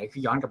ขนาดไหนคื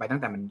อย้อนกลับไปตั้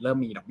งแต่มันเริ่ม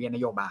มีดอกเบี้ยน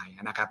โยบาย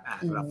นะครับ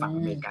สำหรับฝั่ง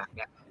อเมริกาเ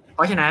นี่ยเพ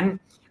ราะฉะนั้น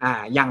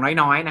อย่าง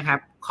น้อยๆนะครับ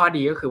ข้อ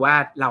ดีก็คือว่า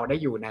เราได้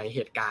อยู่ในเห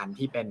ตุการณ์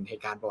ที่เป็นเห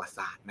ตุการณ์ประวัติ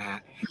ศาสตร์นะฮะ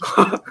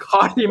ข้อ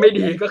ที่ไม่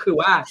ดีก็คือ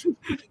ว่า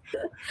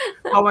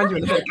พอมันอยู่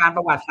ในเหตุการณ์ป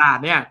ระวัติศาสต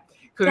ร์เนี่ย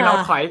คือเรา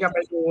ถอยกลับไป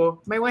ดู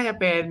ไม่ว่าจะ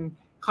เป็น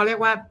เขาเรียก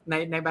ว่า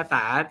ในภาษ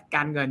าก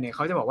ารเงินเนี่ยเข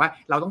าจะบอกว่า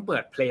เราต้องเปิ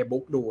ด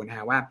playbook ดูนะฮ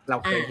ะว่าเรา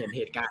เคยเห็นเ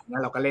หตุการณ์แล้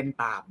วเราก็เล่น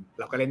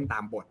ตา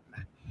มบทน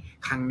ะ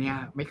ครั้งเนี้ย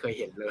ไม่เคย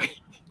เห็นเลย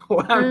เพราะ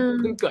ว่า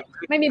เพิ่งเกิด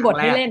ขึ้นไม่มีบท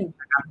ให้เล่น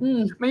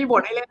ไม่มีบ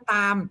ทให้เล่นต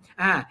าม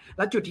แ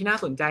ล้วจุดที่น่า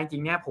สนใจจริ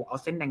งเนี่ยผมเอา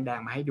เส้นแดง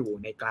ๆมาให้ดู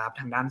ในกราฟ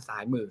ทางด้านซ้า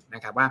ยมือน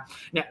ะครับว่า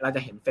เนี่ยเราจ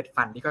ะเห็นเฟด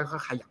ฟันที่ค่อ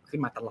ยๆขยับขึ้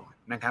นมาตลอด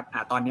นะครับ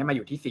ตอนนี้มาอ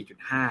ยู่ที่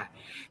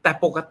 4.5 แต่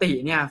ปกติ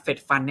เนี่ยเฟด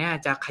ฟันเนี่ย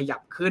จะขยั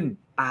บขึ้น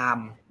ตาม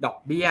ดอก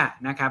เบี้ย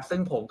นะครับซึ่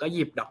งผมก็ห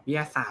ยิบดอกเบี้ย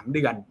3 เ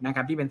ดือนนะค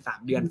รับที่เป็น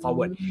3 เดือน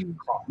forward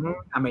ของ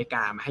อเมริก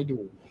ามาให้ดู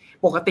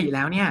ปกติแ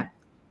ล้วเนี่ย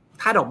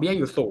ถ้าดอกเบี้ย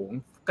อยู่สูง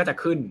ก็จะ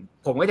ขึ้น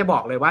ผมก็จะบอ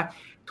กเลยว่า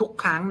ทุก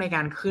ครั้งในก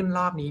ารขึ้นร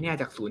อบนี้เนี่ย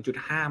จาก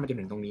 0.5 มาจน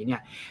ถึงตรงนี้เนี่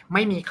ยไ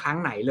ม่มีครั้ง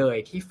ไหนเลย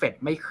ที่เฟด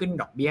ไม่ขึ้น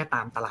ดอกเบี้ยต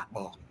ามตลาดบ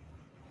อก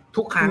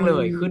ทุกครั้งเล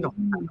ยขึ้นดอกเ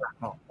บี้ยตามตลาด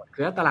บอกคื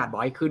อถ้าตลาดบอ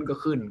กให้ขึ้นก็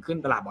ขึ้น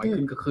ตลาดบอกให้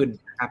ขึ้นก็ขึ้น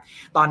นะครับ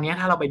ตอนนี้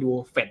ถ้าเราไปดู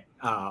เฟด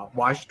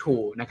watch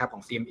 2 นะครับขอ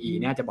ง CME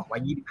เนี่ยจะบอกว่า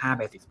25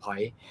 basis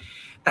point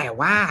แต่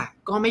ว่า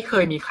ก็ไม่เค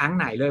ยมีครั้ง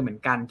ไหนเลยเหมือน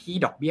กันที่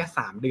ดอกเบี้ย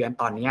3 เดือน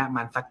ตอนนี้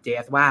มัน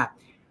suggest ว่า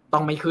ต้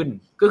องไม่ขึ้น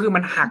ก็คือมั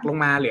นหักลง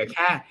มาเหลือแ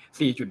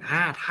ค่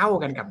 4.5 เท่า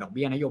กันกับดอกเ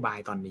บี้ยนโยบาย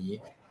ตอนนี้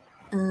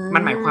มั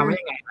นหมายความว่า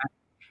ยังไงนะ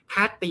ถ้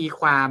าตี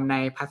ความใน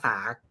ภาษา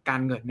กา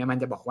รเงินเนี่ยมัน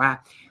จะบอกว่า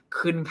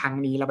ขึ้นครั้ง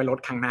นี้แล้วไปลด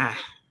ครั้งหน้า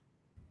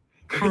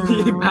ขึ้น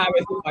25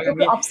 basis point ก็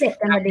คือ offset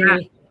กันมาดี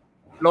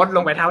ลดล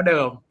งไปเท่าเดิ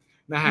ม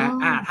นะฮะ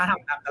ถ้าท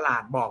ำตามตลา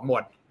ดบอกหม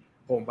ด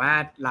ผมว่า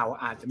เรา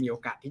อาจจะมีโอ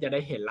กาสที่จะได้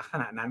เห็นลักษ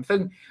ณะนั้นซึ่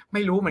งไ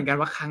ม่รู้เหมือนกัน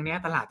ว่าครั้งนี้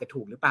ตลาดจะ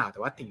ถูกหรือเปล่าแต่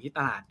ว่าสิ่งที่ต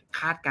ลาด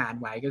คาดการ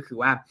ไว้ก็คือ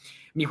ว่า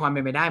มีความเป็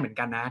นไปได้เหมือน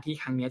กันนะที่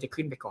ครั้งนี้จะ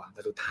ขึ้นไปก่อนแ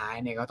ต่สุดท้าย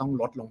เนี่ยก็ต้อง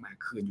ลดลงมา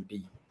คืนอยู่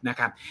ดีนะ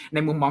ครับใน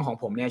มุมมองของ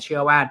ผมเนี่ยเชื่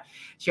อว่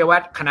า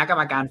คณะกรร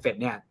มการเฟด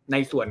เนี่ยใน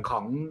ส่วนขอ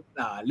ง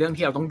เรื่อง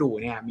ที่เราต้องดู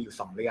เนี่ยมีอยู่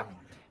2 เรื่อง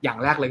อย่าง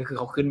แรกเลยก็คือ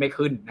เขาขึ้นไม่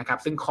ขึ้นนะครับ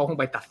ซึ่งเขาคง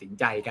ไปตัดสิน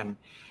ใจกัน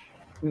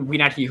วิ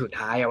นาทีสุด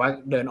ท้ายว่า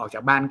เดินออกจา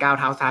กบ้านก้าว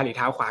เท้าซ้ายหรือเ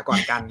ท้าขวาก่อ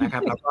นกันนะครั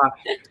บแล้วก็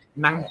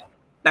นั่ง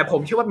แต่ผ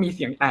มเชื่อว่ามีเ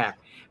สียงแตก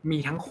มี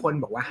ทั้งคน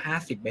บอกว่า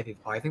50 basis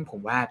point ซึ่งผ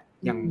มว่า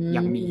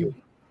ยังมีอยู่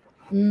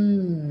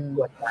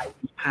ส่วนใหญ่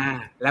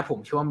25และผม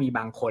เชื่อว่ามีบ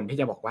างคนที่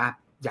จะบอกว่า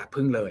อย่า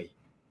พึ่งเลย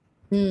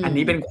อัน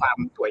นี้เป็นความ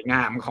สวยง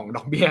ามของด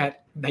อกเบี้ย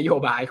นโย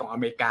บายของอ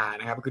เมริกา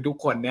นะครับคือทุก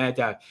คนเนี่ย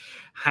จะ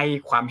ให้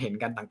ความเห็น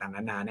กันต่างๆน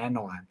านาแน่น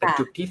อนแต่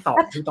จุดที่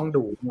2ที่ต้อง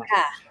ดูเนี่ย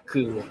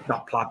คือดอ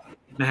ทพลอต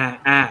นะฮะ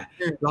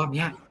รอบ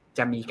นี้จ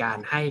ะมีการ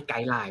ให้ไก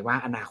ด์ไลน์ว่า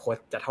อนาคต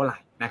จะเท่าไหร่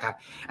นะครับ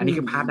อันนี้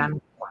คือภาพด้าน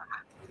ขวา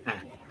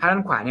ภาพด้า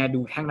นขวาเนี่ยดู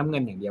แท่งน้ำเงิ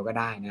นอย่างเดียวก็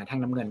ได้นะแท่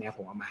งน้ำเงินเนี่ยผ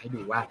มเอามาให้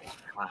ดูว่า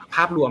ภ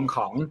าพรวมข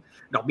อง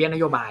ดอกเบี้ยน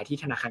โยบายที่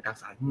ธนาคารกลาง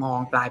สหรัฐมอง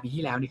ปลายปี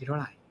ที่แล้วนี่คือเท่า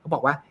ไหร่เขาบอ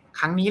กว่า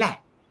ครั้งนี้แหละ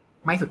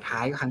ไม่สุดท้า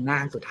ยก็ครั้งหน้า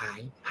สุดท้าย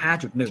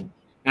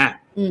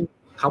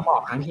 5.1 เขาบอ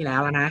กครั้งที่แล้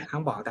วนะเขา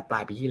บอกแต่ปลา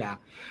ยปีที่แล้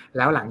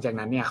วหลังจาก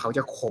นั้นเนี่ยเขาจ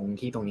ะคง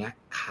ที่ตรงนี้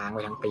ค้างไ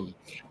ว้ทั้งปี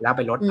แล้วไ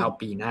ปลดเอา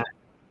ปีหน้า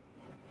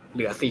เห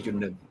ลือ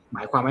 4.1 หม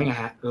ายความว่าไง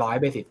ฮะ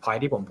100 basis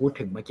point ที่ผมพูด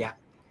ถึงเมื่อกี้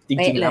จ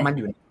ริงๆแล้วมันอ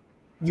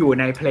ยู่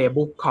ใน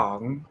playbook ของ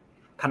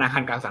ธนาคา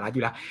รกลางสหรัฐอ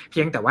ยู่แล้วเพี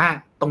ยงแต่ว่า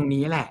ตรง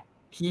นี้แหละ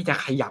ที่จะ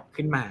ขยับ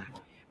ขึ้นมา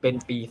เป็น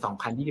ปี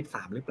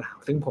 2023 หรือเปล่า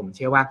ซึ่งผมเ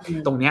ชื่อว่า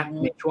ตรงเนี้ย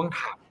ในช่วงถ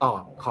ามตอ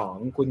บของ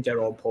คุณเจอโ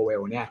รมโพเว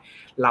ลเนี่ย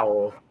เรา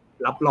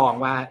รับรอง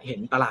ว่าเห็น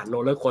ตลาดโร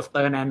ลเลอร์โคสเต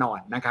อร์แน่นอน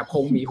นะครับค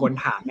งมีคน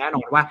ถามแน่น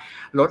อนว่า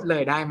ลดเล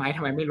ยได้ไหมท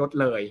ำไมไม่ลด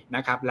เลยน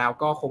ะครับแล้ว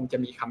ก็คงจะ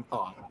มีคำต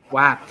อบ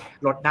ว่า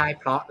ลดได้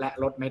เพราะและ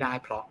ลดไม่ได้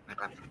เพราะนะ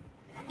ครับ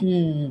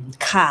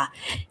ค่ะ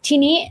ที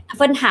นี้เ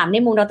ฟิร์นถามใน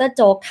มุมดร.โ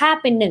จ๊กถ้า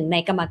เป็นหนึ่งใน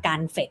กรรมกา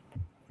รเฟด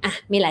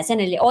มีหลายซี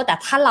นาริโอแต่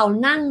ถ้าเรา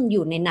นั่งอ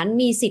ยู่ในนั้น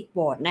มีสิทธิ์โหว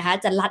ตนะคะ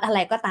จะรัฐอะไร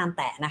ก็ตามแ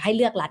ต่นะให้เ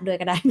ลือกรัฐด้วย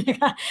ก็ได้นะ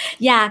คะ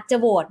อยากจะ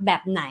โหวตแบ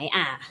บไหน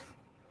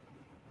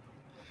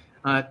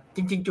จ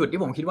ริงๆจุดที่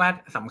ผมคิดว่า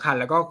สำคัญ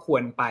แล้วก็คว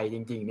รไปจ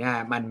ริงๆเนี่ย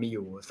มันมีอ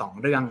ยู่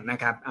2เรื่องนะ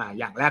ครับ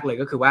อย่างแรกเลย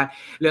ก็คือว่า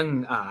เรื่อง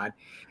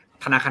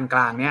ธนาคารก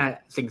ลางเนี่ย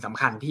สิ่งสำ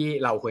คัญที่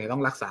เราควรจะต้อ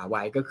งรักษาไ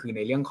ว้ก็คือใน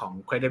เรื่องของ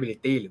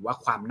credibility หรือว่า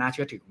ความน่าเ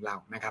ชื่อถือของเรา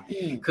นะครับ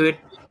คือ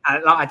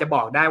เราอาจจะบ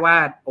อกได้ว่า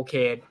โอเค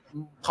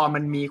พอมั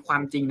นมีควา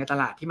มจริงในต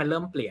ลาดที่มันเ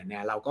ริ่มเปลี่ยนเนี่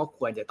ยเราก็ค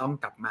วรจะต้อง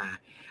กลับมา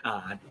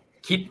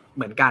คิดเ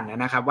หมือนกันน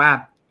ะครับว่า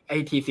ไอ้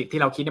ทีสิทธิ์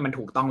ที่เราคิดเนี่ยมัน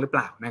ถูกต้องหรือเป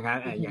ล่านะครับ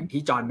อย่าง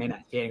ที่จอห์นเมนา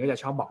ร์ดเคนก็จะ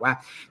ชอบบอกว่า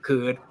คื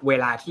อเว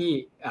ลาที่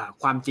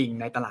ความจริง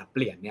ในตลาดเป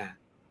ลี่ยนเนี่ย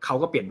เขา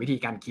ก็เปลี่ยนวิธี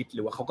การคิดห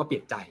รือว่าเขาก็เปลี่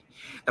ยนใจ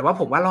แต่ว่า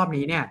ผมว่ารอบ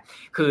นี้เนี่ย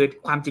คือ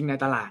ความจริงใน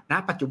ตลาดณ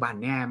ปัจจุบัน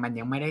เนี่ยมัน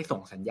ยังไม่ได้ส่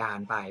งสัญญาณ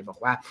ไปบอก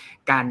ว่า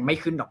การไม่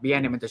ขึ้นดอกเบี้ย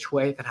เนี่ยมันจะช่ว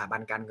ยสถาบั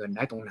นการเงินไ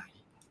ด้ตรงไหน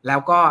แล้ว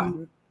ก็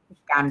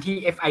การที่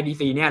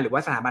FIDC เนี่ยหรือว่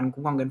าสถาบันคุ้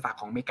มครองเงินฝาก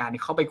ของอเมริกาเนี่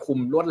ยเข้าไปคุม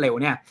รวดเร็ว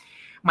เนี่ย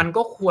มัน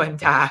ก็ควร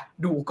จะ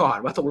ดูก่อน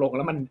ว่าตกลงแ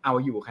ล้วมันเอา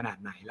อยู่ขนาด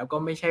ไหนแล้วก็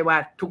ไม่ใช่ว่า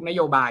ทุกนโ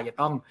ยบายจะ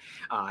ต้อง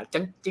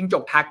จิ้งจ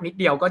กทักนิด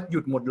เดียวก็หยุ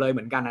ดหมดเลยเห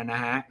มือนกันน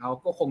ะฮะเขา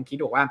ก็คงคิด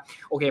ว่า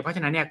โอเคเพราะฉ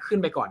ะนั้นเนี่ยขึ้น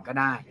ไปก่อนก็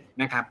ได้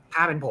นะครับถ้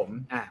าเป็นผม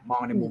มอ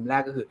งในมุมแร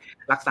กก็คือ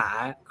รักษา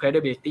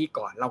credibility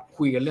ก่อนเรา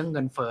คุยกันเรื่องเ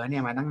งินเฟ้อเนี่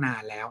ยมาตั้งนา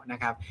นแล้วนะ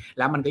ครับแ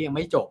ล้วมันก็ยังไ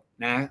ม่จบ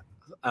นะ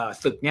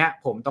ศึกเนี้ย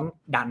ผมต้อง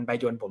ดันไป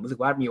จนผมรู้สึก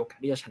ว่ามีโอกาส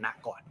ที่จะชนะ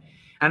ก่อน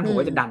อันผม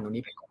ก็จะดันตรง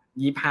นี้ไปก่อน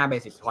25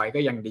 basis point ก็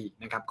ยังดี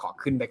นะครับขอ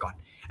ขึ้นไปก่อน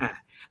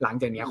หลัง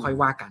จากนี้ค่อย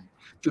ว่ากัน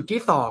จุด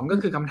ที่2ก็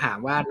คือคำถาม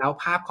ว่าแล้ว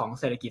ภาพของ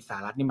เศรษฐกิจสห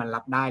รัฐนี่มัน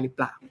รับได้หรือเป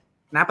ล่า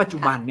ณปัจจุ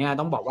บันเนี่ย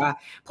ต้องบอกว่า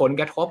ผล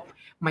กระทบ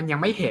มันยัง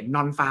ไม่เห็นน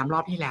อนฟาร์มรอ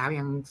บที่แล้ว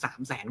ยัง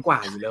 300,000 กว่า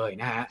อยู่เลย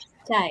นะฮะ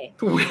ใช่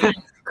ถูก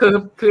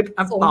คือ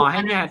ต่อใ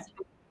ห้เนี่ย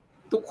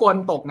ทุกคน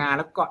ตกงานแ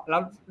ล้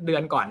วเดือ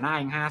นก่อนหน้า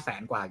ยัง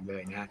 500,000 กว่าอยู่เล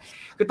ยนะ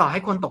คือต่อให้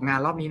คนตกงาน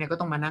รอบนี้เนี่ยก็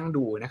ต้องมานั่ง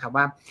ดูนะครับ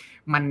ว่า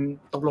มัน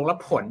ตกลงแล้ว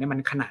ผลเนี่ยมัน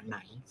ขนาดไหน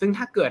ซึ่ง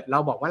ถ้าเกิดเรา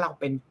บอกว่าเรา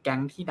เป็นแก๊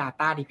งที่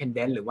data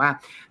dependent หรือว่า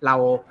เรา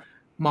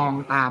มอง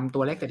ตามตั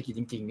วเลขเศรษฐกิจ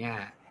จริงๆเนี่ย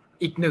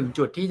อีก1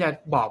จุดที่จะ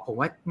บอกผม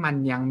ว่ามัน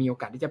ยังมีโอ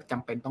กาสที่จะจ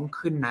ำเป็นต้อง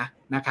ขึ้น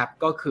นะครับ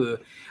ก็คือ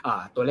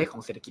ตัวเลขขอ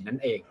งเศรษฐกิจนั่น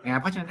เองนะครับ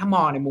เพราะฉะนั้นถ้าม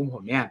องในมุมผ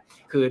มเนี่ย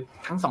คือ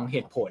ทั้ง2เห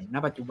ตุผลณ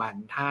ปัจจุบัน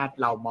ถ้า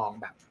เรามอง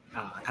แบบ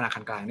ธนาคา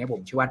รกลางเนี่ยผ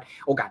มเชื่อว่า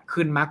โอกาส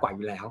ขึ้นมากกว่าอ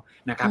ยู่แล้ว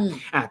นะครับ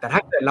แต่ถ้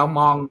าเกิดเรา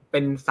มองเป็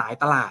นสาย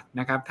ตลาด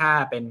นะครับถ้า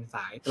เป็นส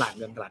ายตลาด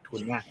เงินตลาดทุ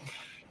นเนี่ย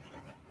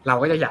เรา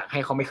ก็จะอยากให้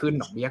เขาไม่ขึ้น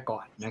ดอกเบี้ยก่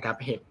อนนะครับ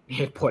เห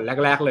ตุผล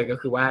แรกๆเลยก็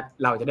คือว่า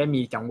เราจะได้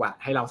มีจังหวะ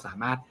ให้เราสา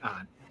มารถ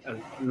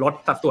ลด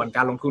สัดส่วนก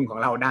ารลงทุนของ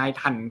เราได้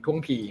ทันท่วง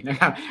ทีนะ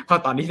ครับเพรา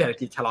ะตอนที่เศรษฐ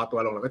กิจชะลอตัว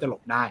ลงเราก็จะหล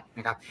บได้น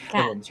ะครับแ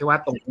ต่ผมเชื่อว่า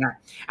ตรงนี้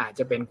อาจจ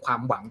ะเป็นควา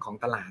มหวังของ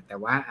ตลาดแต่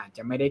ว่าอาจจ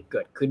ะไม่ได้เ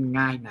กิดขึ้น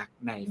ง่ายนัก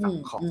ในฝั่ง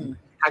ของ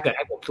ถ้าเกิดใ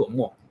ห้ผมสวมหม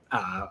วก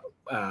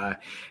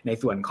ใน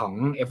ส่วนของ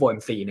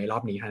FOMC ในรอ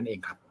บนี้เท่านั้นเอ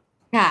งครับ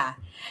ค่ะ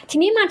ที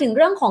นี้มาถึงเ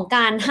รื่องของก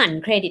ารหั่น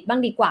เครดิตบ้า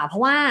งดีกว่าเพรา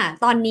ะว่า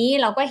ตอนนี้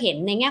เราก็เห็น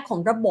ในแง่ของ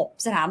ระบบ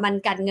สถาบัน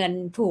การเงิน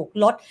ถูก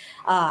ลด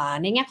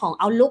ในแง่ของ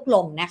เอาลุกล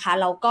งนะคะ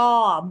แล้วก็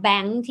แบ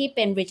งค์ที่เ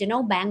ป็น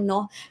regional bank เนา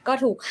ะก็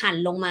ถูกหั่น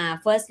ลงมา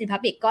First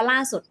Republic ก็ล่า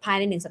สุดภาย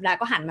ใน1สัปดาห์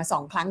ก็หั่นมา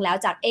2ครั้งแล้ว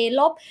จาก A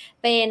ลบ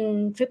เป็น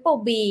Triple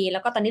B แล้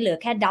วก็ตอนนี้เหลือ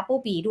แค่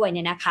Double B ด้วยเ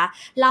นี่ยนะคะ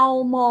เรา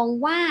มอง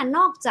ว่าน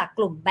อกจากก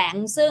ลุ่มแบง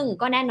ค์ซึ่ง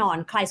ก็แน่นอน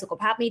ใครสุข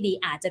ภาพไม่ดี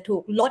อาจจะถู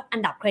กลดอั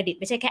นดับเครดิต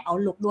ไม่ใช่แค่เอา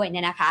ลุกด้วยเ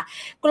นี่ยนะคะ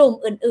กลุ่ม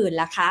อื่นๆ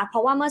เพรา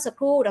ะว่าเมื่อสักค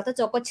รู่ดร.โ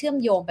จก็เชื่อม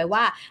โยงไป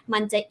ว่ามั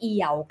นจะเ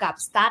อี่ยวกับ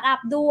สตาร์ทอัพ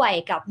ด้วย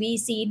กับ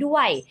VC ด้ว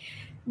ย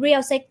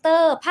Real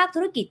Sector ภาคธุ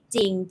รกิจจ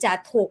ริงจะ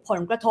ถูกผล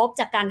กระทบ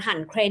จากการหั่น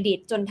เครดิต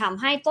จนทำ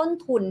ให้ต้น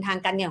ทุนทาง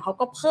การเงินเขา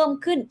ก็เพิ่ม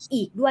ขึ้น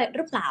อีกด้วยห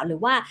รือเปล่าหรือ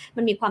ว่า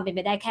มันมีความเป็นไป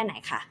ได้แค่ไหน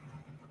คะ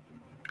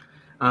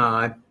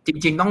จ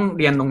ริงๆต้อง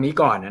เรียนตรงนี้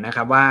ก่อนนะค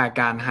รับว่า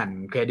การหั่น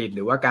เครดิตห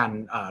รือว่าการ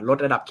ลด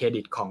ระดับเคร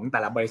ดิตของแต่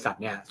ละบริษัท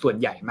เนี่ยส่วน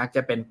ใหญ่มักจ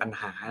ะเป็นปัญ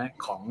หา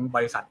ของบ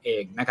ริษัทเอ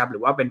งนะครับหรื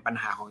อว่าเป็นปัญ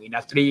หาของอิน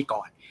ดัสทรี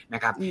ก่อนน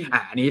ะครับ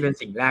อันนี้เป็น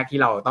สิ่งแรกที่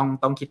เรา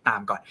ต้องคิดตา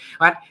มก่อน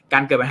ว่ากา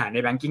รเกิดปัญหาใน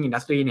banking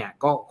industry เนี่ย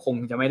ก็คง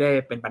จะไม่ได้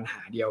เป็นปัญหา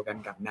เดียวกัน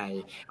กับใน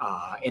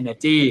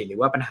energy หรือ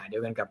ว่าปัญหาเดีย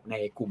วกันกับใน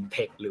กลุ่ม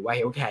tech หรือว่า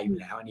healthcare อยู่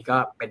แล้วอันนี้ก็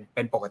เ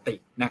ป็นปกติ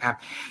นะครับ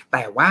แ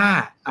ต่ว่า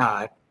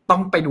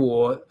ต้องไปดู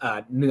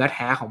เนื้อแ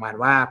ท้ของมัน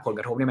ว่าผลก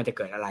ระทบเนี่ยมันจะเ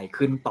กิดอะไร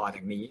ขึ้นต่อจ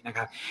ากนี้นะค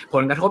รับผ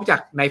ลกระทบจาก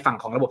ในฝั่ง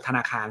ของระบบธน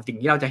าคารสิ่ง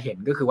ที่เราจะเห็น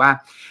ก็คือว่า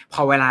พ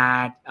อเวลา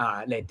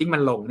เรตติ้งมั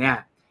นลงเนี่ย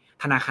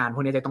ธนาคารพ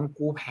วกนี้จะต้อง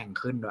กู้แพง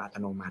ขึ้นโดยอัต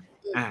โนมัติ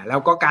แล้ว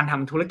ก็การท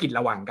ำธุรกิจ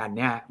ระหว่างกัน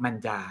เนี่ยมัน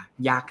จะ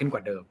ยากขึ้นกว่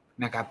าเดิม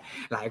นะครับ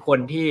หลายคน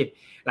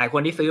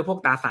ที่ซื้อพวก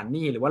ตราสารห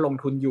นี้หรือว่าลง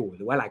ทุนอยู่ห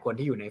รือว่าหลายคน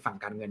ที่อยู่ในฝั่ง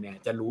การเงินเนี่ย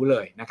จะรู้เล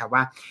ยนะครับว่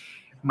า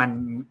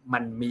มั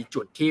นมี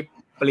จุดที่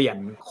เปลี่ยน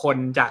คน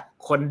จาก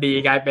คนดี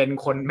กลายเป็น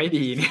คนไม่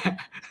ดีเนี่ย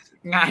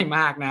ง่ายม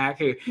ากนะ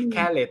คือแ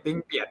ค่เรตติ้ง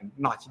เปลี่ยน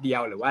นอตช์เดีย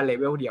วหรือว่าเล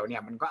เวลเดียวเนี่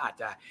ยมันก็อาจ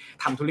จะ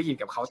ทำธุรกิจ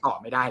กับเขาต่อ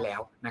ไม่ได้แล้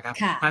วนะครับเ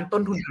พราะฉะนั้นต้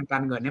นทุนทางกา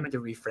รเงินเนี่ยมันจะ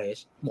refresh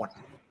หมด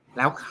แ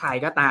ล้วใคร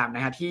ก็ตามน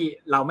ะฮะที่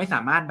เราไม่ส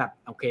ามารถแบบ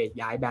โอเค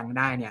ย้ายแบงค์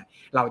ได้เนี่ย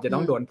เราจะต้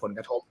องโดนผลก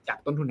ระทบจาก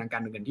ต้นทุนทางกา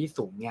รเงินที่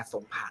สูงเนี่ย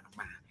ส่งผ่านออก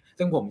มา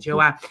ซึ่งผมเชื่อ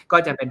ว่าก็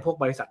จะเป็นพวก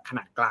บริษัทขน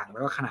าดกลางแล้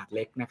วก็ขนาดเ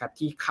ล็กนะครับ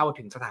ที่เข้า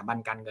ถึงสถาบัน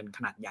การเงินข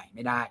นาดใหญ่ไ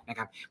ม่ได้นะค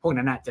รับพวก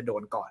นั้นจะโด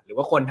นก่อนหรือ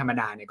ว่าคนธรรม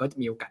ดาเนี่ยก็จะ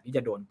มีโอกาสที่จ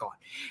ะโดนก่อน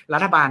รั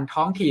ฐบาล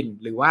ท้องถิ่น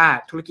หรือว่า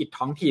ธุรกิจ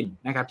ท้องถิ่น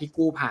นะครับที่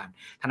กู้ผ่าน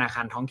ธนาค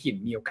ารท้องถิ่น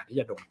มีโอกาสที่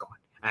จะโดนก่อน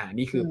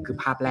นี่คือ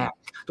ภาพแรก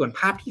ส่วน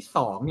ภาพที่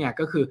2เนี่ย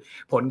ก็คือ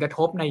ผลกระท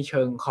บในเ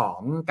ชิงของ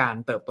การ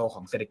เติบโตข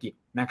องเศรษฐกิจ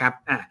นะครับ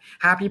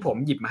ภาพที่ผม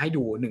หยิบมาให้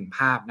ดู1ภ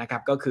าพนะครั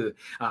บก็คือ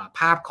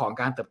ภาพของ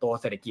การเติบโต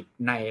เศรษฐกิจ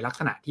ในลัก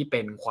ษณะที่เป็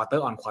น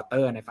quarter on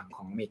quarter ในฝั่งข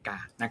องอเมริกา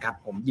นะครับ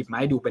ผมหยิบมา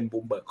ให้ดูเป็น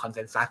Bloomberg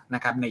Consensus น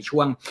ะครับในช่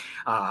วง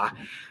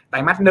ไตร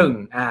มาส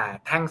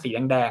1แท่งสี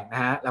แดงๆน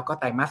ะฮะแล้วก็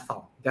ไตรมาส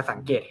2จะสัง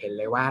เกตเห็น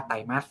เลยว่าไตร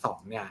มาส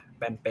2เนี่ย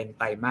เป็นไ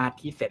ตรมาส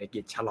ที่เศรษฐกิ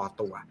จชะลอ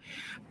ตัว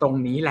ตรง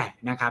นี้แหละ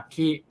นะครับ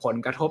ที่ผล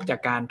กระทบจาก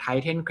การไท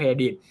เทนเคร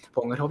ดิตผ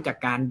ลกระทบจาก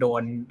การโด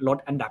นลด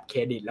อันดับเคร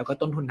ดิตแล้วก็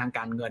ต้นทุนทางก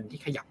ารเงินที่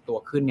ขยับตัว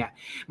ขึ้นเนี่ย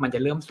มันจะ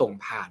เริ่มส่ง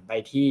ผ่านไป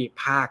ที่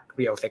ภาค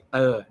real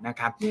sector นะ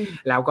ครับ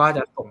แล้วก็จ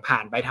ะส่งผ่า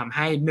นไปทำใ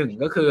ห้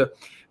1ก็คือ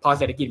พอเ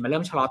ศรษฐกิจมันเ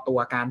ริ่มชะลอตัว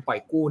การปล่อย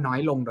กู้น้อย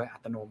ลงโดยอั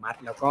ตโนมัติ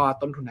แล้วก็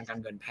ต้นทุนทางการ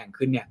เงินแพง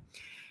ขึ้นเนี่ย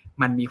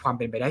มันมีความเ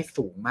ป็นไปได้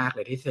สูงมากเล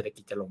ยที่เศรษฐ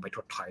กิจจะลงไปถ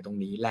ดถอยตรง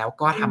นี้แล้ว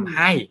ก็ทำใ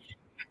ห้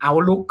เอา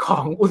ลุกขอ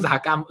งอุตสาห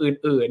กรรม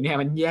อื่นๆเนี่ย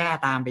มันแย่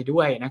ตามไปด้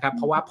วยนะครับเ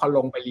พราะว่าพอล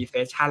งไป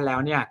recession แล้ว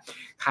เนี่ย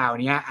ข่าว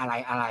นี้อ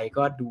ะไร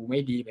ก็ดูไม่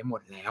ดีไปหม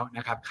ดแล้วน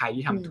ะครับใคร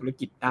ที่ทำธุร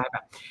กิจได้แบ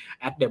บ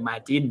at the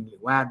margin หรื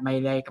อว่าไม่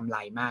ได้กำไร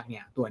มากเนี่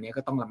ยตัวนี้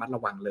ก็ต้องระมัดร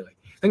ะวังเลย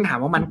ซึ่งถาม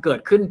ว่ามันเกิด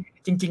ขึ้น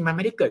จริงๆมันไ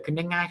ม่ได้เกิดขึ้นไ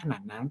ด้ง่ายขนา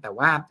ดนั้นแต่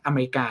ว่าอเม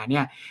ริกาเนี่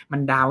ยมั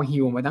นดาวฮิ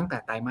ลมาตั้งแต่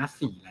ไตรมา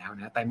ส4แล้วน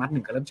ะไตรมาส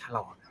1ก็เริ่มชะล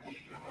อ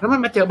แล้วมั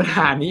นมาเจอปัญห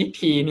านี้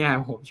ทีเนี่ย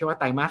ผมเชื่อว่า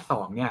ไตรมาส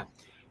2เนี่ย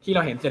ที่เร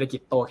าเห็นเศรษฐกิ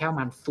จโตแค่ประ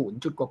มาณ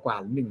 0. กว่า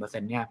หรือ 1%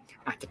 เนี่ย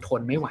อาจจะท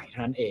นไม่ไหวเท่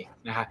านั้นเอง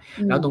นะครับ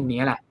แล้วตรง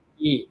นี้แหละ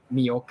ที่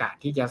มีโอกาส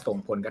ที่จะส่ง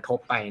ผลกระทบ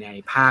ไปใน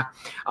ภาค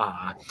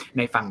ใ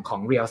นฝั่งขอ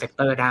ง real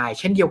sector ได้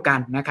เช่นเดียวกัน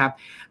นะครับ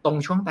ตรง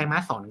ช่วงไตรมา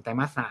ส2ถึงไตร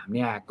มาส3เ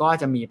นี่ยก็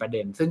จะมีประเ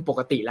ด็นซึ่งปก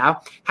ติแล้ว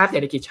ถ้าเศร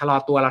ษฐกิจชะลอ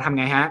ตัวเราทำ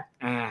ไงฮะ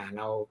เ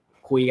รา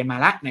คุยกันมา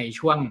ละใน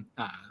ช่วง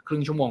ครึ่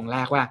งชั่วโมงแร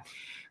กว่า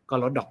ก็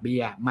ลดดอกเบี้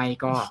ยไม่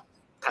ก็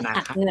ธนา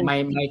คาร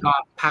ไม่ก็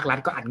ภาครัฐ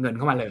ก็อัดเงินเ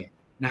ข้ามาเลย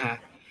นะฮะ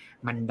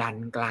มันดัน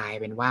กลาย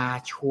เป็นว่า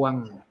ช่วง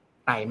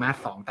ไตรมา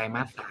ส2ไตรม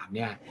าส3เ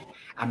นี่ย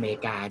อเมริ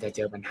กาจะเจ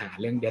อปัญหา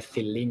เรื่อง debt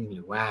ceiling ห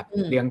รือว่า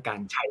เรื่องกา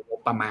รใช้งบ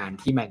ประมาณ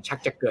ที่มันชัก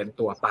จะเกิน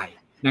ตัวไป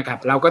นะครับ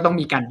เราก็ต้อง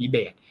มีการดีเบ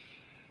ต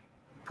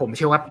ผมเ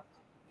ชื่อว่า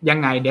ยัง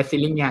ไง debt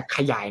ceiling เนี่ยข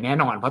ยายแน่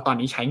นอนเพราะตอน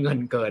นี้ใช้เงิน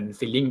เกิน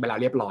ceiling ไปแล้ว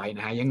เรียบร้อยน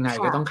ะฮะยังไง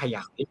ก็ต้องขย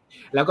าย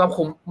แล้วก็ค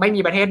งไม่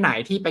มีประเทศไหน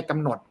ที่ไปก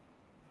ำหนด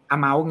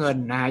amount เงิน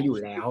นะฮะอยู่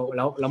แ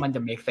ล้วมันจ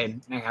ะ make sense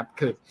นะครับ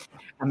คือ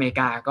อเมริ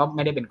กาก็ไ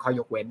ม่ได้เป็นข้อ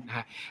ยกเว้นนะฮ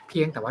ะเพี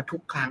ยงแต่ว่าทุ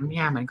กครั้งเ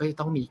นี่ยมันก็จะ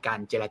ต้องมีการ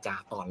เจรจา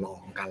ต่อรอ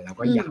งกันแล้ว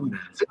ก็ยาวน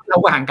านซึ่งร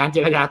ะหว่างการเจ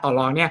รจาต่อ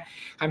รองเนี่ย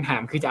คำถา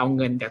มคือจะเอาเ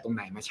งินจากตรงไ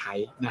หนมาใช้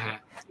นะฮะ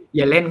เย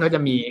เลนเขาจะ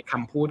มีค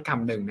ำพูดค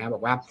ำหนึ่งนะบ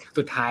อกว่า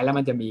สุดท้ายแล้ว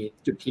มันจะมี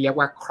จุดที่เรียก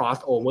ว่า cross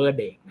over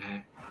date นะฮ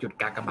ะจุด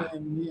กากบาท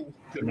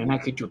จุดนั้น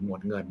คือจุดหมด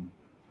เงิน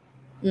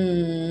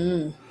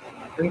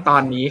ซึ่งตอ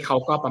นนี้เขา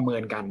ก็ประเมิ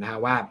นกันนะฮะ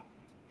ว่า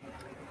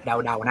เ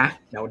ดาๆนะ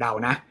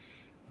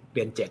เ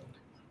ดือน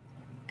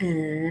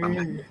7ประม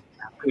าณ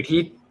คือที่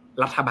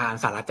รัฐบาล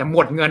สหรัฐจะหม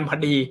ดเงินพอ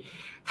ดี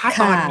ถ้า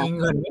ตอนมี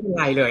เงินไม่เป็น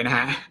ไรเลยนะฮ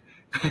ะ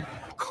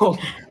ค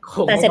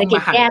งแต่เศรษฐกิจ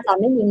แย่ตอน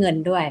ไม่มีเงิน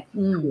ด้วย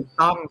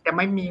ต้องจะไ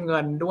ม่มีเงิ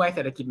นด้วยเศ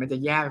รษฐกิจมันจะ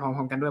แย่ไปพร้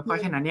อมๆกันด้วยเพรา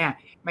ะฉะนั้นเนี่ย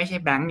ไม่ใช่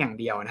แบงก์อย่าง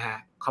เดียวนะฮะ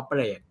คอร์ปอเ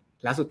รท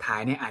แล้วสุดท้า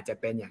ยเนี่ยอาจจะ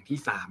เป็นอย่างที่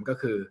3ก็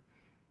คือ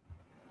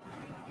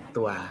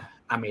ตัว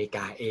อเมริก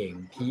าเอง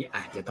ที่อ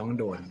าจจะต้อง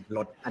โดนล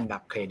ดอันดั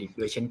บเครดิต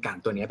ด้วยเช่นกัน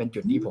ตัวนี้เป็น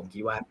จุดที่ผมคิ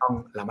ดว่าต้อง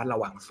ระมัดระ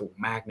วังสูง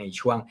มากใน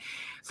ช่วง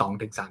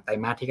 2-3 ไตร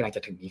มาสที่กำลังจ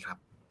ะถึงนี้ครับ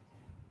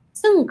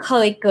ซึ่งเค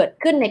ยเกิด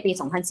ขึ้นในปี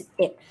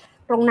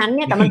 2011 ตรงนั้นเ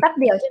นี่ยแต่มันแป๊บ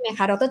เดียวใช่ไหมค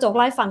ะดร.โจ๊กเ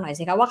ล่าให้ฟังหน่อย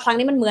สิคะว่าครั้ง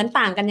นี้มันเหมือน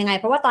ต่างกันยังไง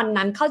เพราะว่าตอน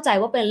นั้นเข้าใจ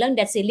ว่าเป็นเรื่อง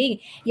debt ceiling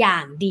อย่า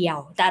งเดียว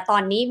แต่ตอ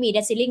นนี้มี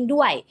debt ceiling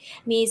ด้วย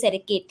มีเศรษฐ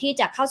กิจที่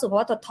จะเข้าสู่ภา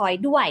วะถดถอย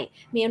ด้วย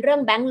มีเรื่อ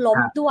งแบงก์ล้ม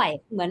ด้วย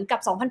เหมือนกับ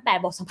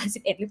2008บวก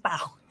2011หรือเปล่า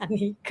อัน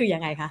นี้คือยั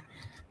งไงคะ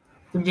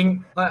จริง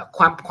ๆว่า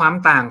ความ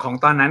ต่างของ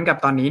ตอนนั้นกับ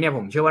ตอนนี้เนี่ยผ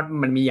มเชื่อว่า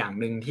มันมีอย่าง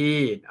นึงที่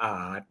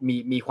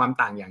มีความ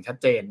ต่างอย่างชัด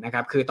เจนนะค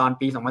รับคือตอน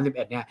ปี2011เ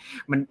นี่ย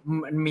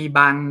มันมีบ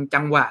าง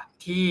จังหวะ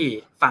ที่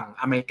ฝั่ง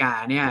อเมริกา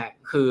เนี่ย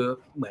คือ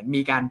เหมือน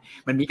มี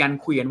การ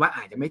คุยกันว่าอ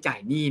าจจะไม่จ่าย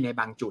หนี้ใน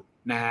บางจุด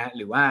นะฮะห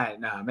รือว่า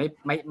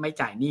ไม่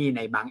จ่ายหนี้ใ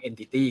นบาง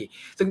entity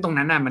ซึ่งตรง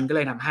นั้นน่ะมันก็เ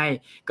ลยทำให้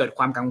เกิดค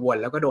วามกังวล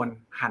แล้วก็โดน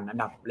หั่นอัน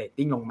ดับเรต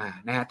ติ้งลงมา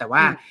นะฮะแต่ว่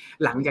า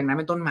หลังจากนั้นเ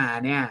ป็นต้นมา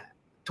เนี่ย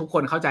ทุกค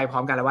นเข้าใจพร้อ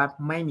มกันแล้วว่า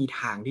ไม่มี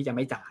ทางที่จะ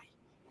ไม่จ่าย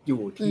อ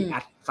ยู่ที่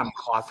at some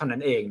cost เท่านั้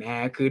นเองนะฮ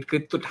ะคือ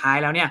สุดท้าย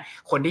แล้วเนี่ย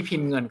คนที่พิ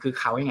มพ์เงินคือ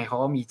เขายังไงเขา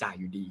ก็มีจ่าย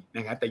อยู่ดีน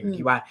ะครับแต่อยู่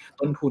ที่ว่า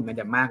ต้นทุนมัน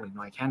จะมากหรือ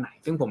น้อยแค่ไหน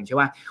ซึ่งผมเชื่อ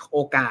ว่าโอ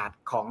กาส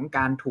ของก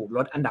ารถูกล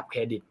ดอันดับเคร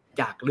ดิต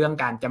จากเรื่อง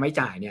การจะไม่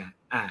จ่ายเนี่ย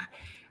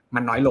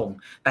มันน้อยลง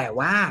แต่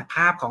ว่าภ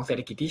าพของเศรษ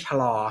ฐกิจที่ชะ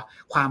ลอ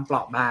ความเปร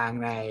าะบาง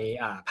ใน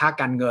ภาค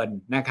การเงิน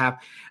นะครับ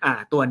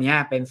ตัวนี้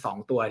เป็น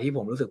2ตัวที่ผ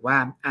มรู้สึกว่า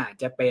อาจ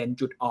จะเป็น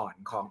จุดอ่อน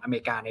ของอเม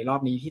ริกาในรอ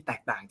บนี้ที่แต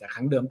กต่างจากค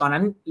รั้งเดิมตอน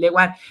นั้นเรียก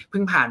ว่าเพิ่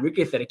งผ่านวิก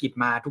ฤตเศรษฐกิจ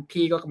มาทุก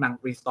ที่ก็กำลัง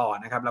รีสตอร์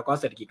นะครับแล้วก็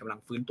เศรษฐกิจกำลัง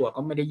ฟื้นตัวก็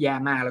ไม่ได้แย่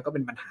มากแล้วก็เ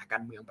ป็นปัญหากา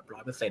รเมืองแบบ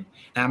 100% น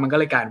ะมันก็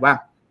เลยกลายว่า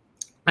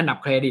อันดับ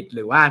เครดิตห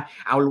รือว่า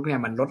เอาลุกเนี่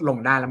ยมันลดลง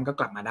ได้แล้วมันก็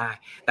กลับมาได้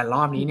แต่ร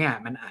อบนี้เนี่ย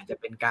มันอาจจะ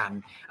เป็นการ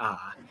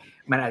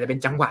มันอาจจะเป็น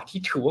จังหวะที่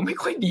ถือว่าไม่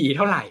ค่อยดีเ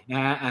ท่าไหร่น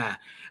ะฮะ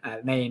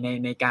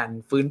ในการ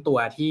ฟื้นตัว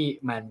ที่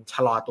มันช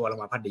ะลอตัวลง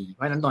มาพอดีเพ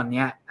ราะฉะนั้นตอน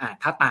นี้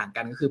ถ้าต่าง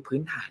กันก็คือพื้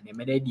นฐานเนี่ยไ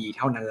ม่ได้ดีเ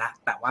ท่านั้นละ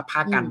แต่ว่าภ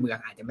าคการเมือง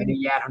อาจจะไม่ได้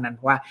แย่เท่านั้นเ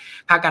พราะว่า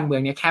ภาคการเมือ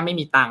งเนี่ยแค่ไม่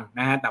มีตังค์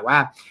นะฮะแต่ว่า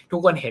ทุก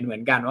คนเห็นเหมื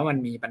อนกันว่ามัน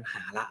มีปัญห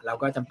าละแล้ว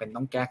ก็จำเป็น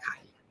ต้องแก้ไข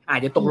อา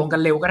จจะตกลงกั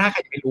นเร็วก็ได้ใคร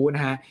จะไปรู้น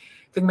ะฮะ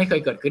ซึ่งไม่เคย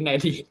เกิดขึ้นในอ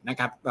ดีตนะ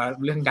ครับ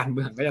เรื่องการเ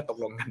มืองก็จะตก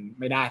ลงกัน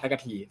ไม่ได้สัก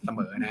ทีเสม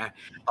อนะ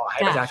ต่อให้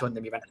ประชาชนจ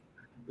ะมีปัญหา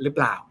หรือเป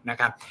ล่านะ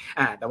ครับ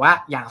แต่ว่า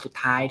อย่างสุด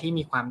ท้ายที่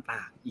มีความ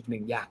ต่างอีกห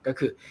นึ่งอย่างก็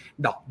คือ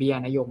ดอกเบี้ย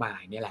นโยบาย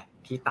นี่แหละ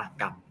ที่ต่าง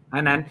กันเพรา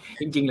ะนั้น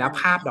จริงๆแล้ว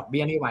ภาพดอกเ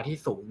บี้ยนโยบายที่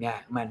สูงเนี่ย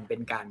มันเป็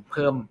นการเ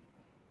พิ่ม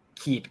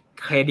ขีด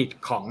เครดิต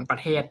ของประ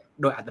เทศ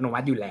โดยอัตโนมั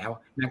ติอยู่แล้ว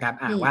นะครับ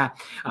ว่า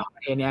ปร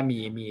ะเทศนี้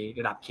มี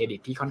ระดับเครดิต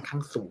ที่ค่อนข้า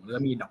งสูงแล้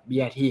วมีดอกเ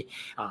บี้ยที่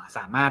ส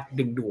ามารถ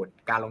ดึงดูด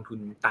การลงทุน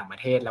ต่างประ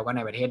เทศแล้วก็ใน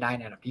ประเทศได้ใ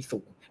นระดับที่สู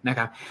งนะค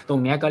รับตรง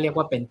นี้ก็เรียก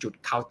ว่าเป็นจุด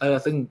เคาน์เตอ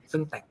ร์ซึ่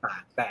งแตกต่า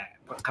งแต่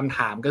คำถ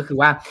ามก็คือ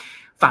ว่า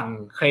ฝั่ง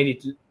เครดิต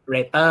เร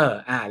เตอร์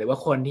หรือว่า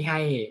คนที่ใ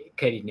ห้เ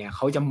ครดิตเนี่ยเข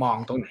าจะมอง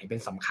ตรงไหนเป็น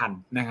สำคัญ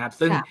นะครับ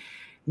ซึ่ง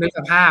ในส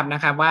ภาพน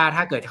ะครับว่าถ้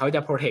าเกิดเขาจ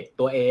ะ protect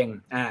ตัวเอง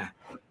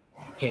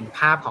เห็น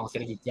ภาพของเศร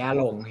ษฐกิจแย่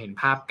ลงเห็น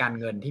ภาพการ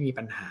เงินที่มี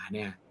ปัญหาเ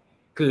นี่ย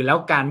คือแล้ว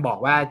การบอก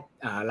ว่า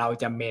เรา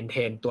จะเมนเท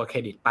นตัวเคร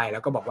ดิตไปแล้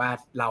วก็บอกว่า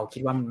เราคิ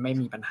ดว่ามันไม่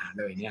มีปัญหา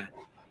เลยเนี่ย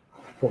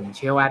ผมเ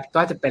ชื่อว่า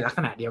ก็จะเป็นลักษ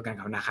ณะเดียวกัน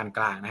กับธนาคารก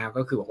ลางนะครับ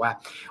ก็คือบอกว่า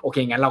โอเค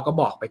งั้นเราก็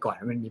บอกไปก่อน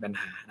ว่ามันมีปัญ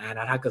หาน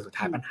ะถ้าเกิดสุด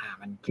ท้ายปัญหา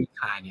มันคลี่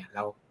คลายเนี่ยเร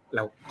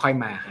าค่อย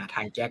มาหาท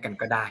างแก้กัน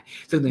ก็ได้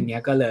ซึ่งตรงนี้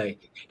ก็เลย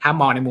ถ้า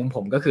มองในมุมผ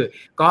มก็คือ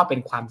ก็เป็น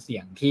ความเสี่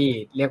ยงที่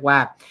เรียกว่า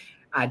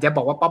อาจจะบ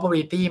อกว่า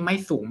probability ไม่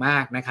สูงมา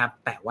กนะครับ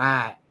แต่ว่า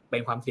เป็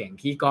นความเสี่ยง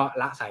ที่ก็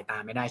ละสายตา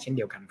ไม่ได้เช่นเ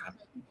ดียวกันครับ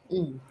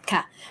ค่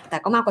ะแต่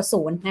ก็มากกว่า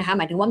ศูนย์นะคะห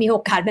มายถึงว่ามีโอ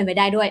กาสเป็นไป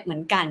ได้ด้วยเหมื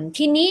อนกัน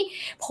ทีนี้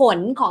ผล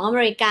ของอเม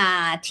ริกา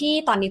ที่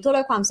ตอนนี้ทั่วโล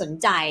กความสน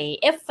ใจ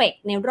เอฟเฟก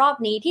ต์ในรอบ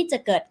นี้ที่จะ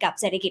เกิดกับ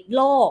เศรษฐกิจโ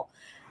ลก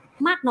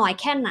มากน้อย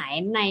แค่ไหน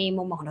ใน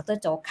มุมมองของดร.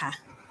โจ๊กค่ะ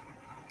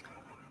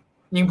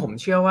ยิ่งผม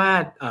เชื่อว่า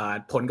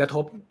ผลกระท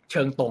บเ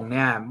ชิงตรงเ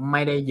นี่ยไ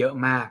ม่ได้เยอะ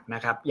มากน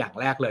ะครับอย่าง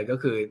แรกเลยก็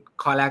คือ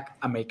ข้อแรก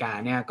อเมริกา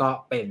เนี่ยก็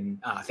เป็น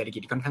เศรษฐกิ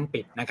จค่อนข้าง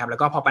ปิดนะครับแล้ว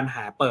ก็พอปัญห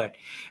า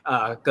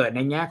เกิดใน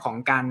แง่ของ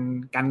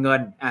การเงิ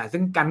นซึ่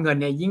งการเงิน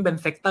เนี่ยยิ่งเป็น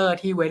เซกเตอร์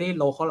ที่ very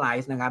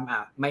localize นะครับ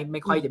ไ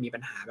ม่ค่อยจะมีปั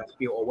ญหาแบบ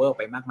spill over ไ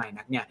ปมากมาย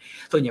นักเนี่ย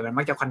ส่วนใหญ่มัน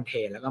มักจะคอนเท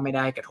นแล้วก็ไม่ไ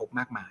ด้กระทบ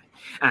มากมาย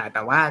แ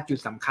ต่ว่าจุด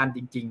สำคัญจ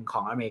ริงๆข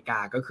องอเมริกา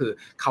ก็คือ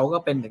เขาก็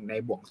เป็นหนึ่งใน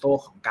บ่วงโซ่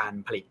ของการ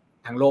ผลิต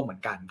ทั้งโลกเหมือ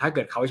นกันถ้าเ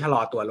กิดเขาชะล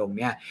อตัวลง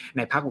เนี่ยใ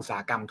นภาคอุตสา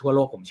หกรรมทั่วโล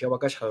กผมเชื่อว่า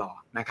ก็ชะลอ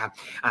นะครับ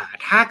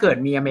ถ้าเกิด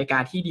มีอเมริกา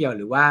ที่เดียวห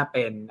รือว่าเ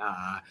ป็น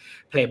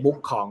playbook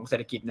ของเศรษ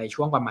ฐกิจใน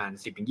ช่วงประมาณ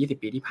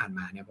 10-20 ปีที่ผ่านม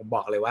าเนี่ยผมบ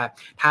อกเลยว่า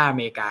ถ้าอเ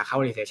มริกาเข้า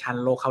recession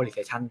โลกเข้า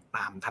recession ต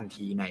ามทัน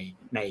ทีใน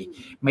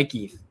ไม่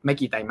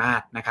กี่ไตรมา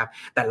สนะครับ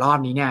แต่รอบ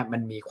นี้เนี่ยมั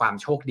นมีความ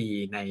โชคดี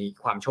ใน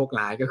ความโชค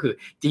ร้ายก็คือ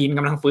จีนก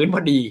ำลังฟื้นพ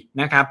อดี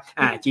นะครับ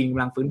จีนก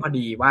ำลังฟื้นพอ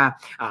ดีว่า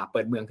เ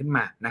ปิดเมืองขึ้นม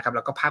านะครับแ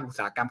ล้วก็ภาคอุต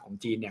สาหกรรมของ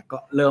จีนเนี่ยก็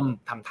เริ่ม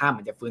ทำท่าเห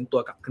มือนจะฟื้น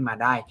ตัวกลับขึ้นมา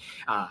ได้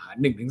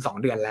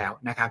 1-2 เดือนแล้ว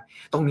นะครับ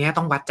ตรงนี้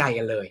ต้องวัดใจ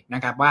กันเลยน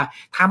ะครับว่า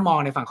ถ้ามอง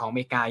ในฝั่งของอเม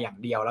ริกาอย่าง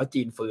เดียวแล้ว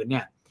จีนฟื้นเ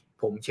นี่ย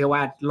ผมเชื่อว่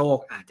าโลก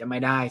อาจจะไม่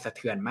ได้สะเ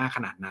ทือนมากข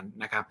นาดนั้น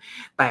นะครับ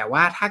แต่ว่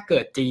าถ้าเกิ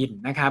ดจีน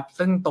นะครับ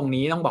ซึ่งตรง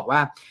นี้ต้องบอกว่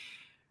า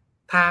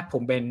ถ้าผ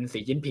มเป็นสี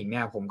จิ้นผิงเ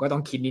นี่ยผมก็ต้อ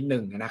งคิดนิดนึ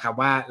งนะครับ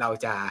ว่าเรา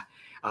จะ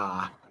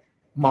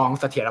มอง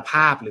เสถียรภ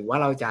าพหรือว่า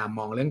เราจะม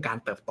องเรื่องการ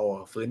เติบโต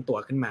ฟื้นตัว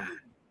ขึ้นมา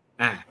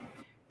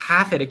ถ้า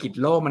เศรษฐกิจ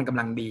โลกมันกำ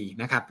ลังดี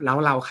นะครับแล้ว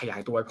เราขยา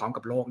ยตัวไปพร้อม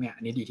กับโลกเนี่ย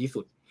อันนี้ดีที่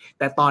สุด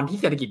แต่ตอนที่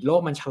เศรษฐกิจโล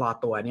กมันชะลอ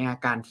ตัวเนี่ย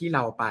การที่เร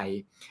าไป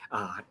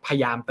พย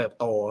ายามเติบ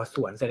โตส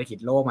วนเศรษฐกิจ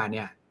โลกมาเ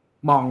นี่ย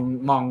ม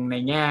องใน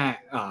แง่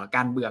ก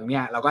ารเมืองเนี่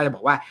ยเราก็จะบ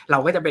อกว่าเรา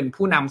ก็จะเป็น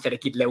ผู้นำเศรษฐ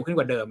กิจเร็วขึ้น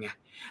กว่าเดิมไง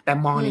แต่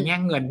มองในแง่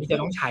เงินที่จะ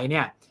ต้องใช้เ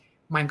นี่ย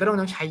มันก็ต้อ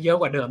งใช้เยอะ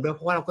กว่าเดิมด้วยเพ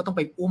ราะว่าเราก็ต้องไ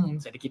ปอุ้ม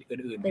เศรษฐกิจ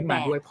อื่นๆขึ้นมา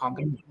ด้วยพร้อม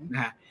กันน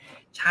ะฮะ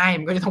ใช่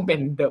มันก็จะต้องเป็น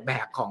เดอะแบ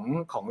ก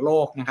ของโล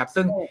กนะครับ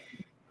ซึ่ง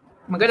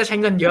มันก็จะใช้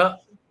เงินเยอะ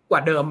กว่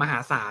าเดิมมหา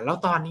ศาลแล้ว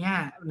ตอนนี้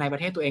ในประ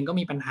เทศตัวเองก็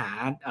มีปัญหา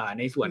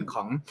ในส่วนข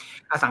อง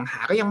อสังหา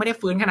ก็ยังไม่ได้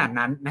ฟื้นขนาด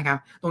นั้นนะครับ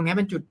ตรงนี้เ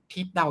ป็นจุด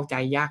ที่เดาใจ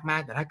ยากมา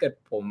กแต่ถ้าเกิด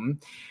ผม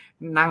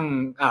นั่ง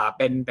เ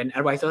ป็น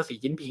advisor สี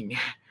จิ้นผิงเ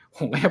นี่ยผ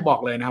มก็จะบอก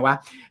เลยนะว่า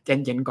เ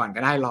จนก่อนก็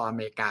ได้รออเ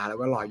มริกาแล้ว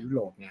ก็รอยุโร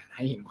ปเนี่ยใ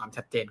ห้เห็นความ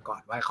ชัดเจนก่อ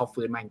นว่าเขา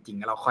ฟื้นมาจริงๆ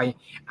แล้วเราค่อย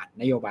อัด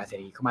นโยบายเศรษ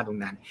ฐกิจเข้ามาตรง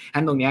นั้น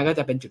ตรงนี้ก็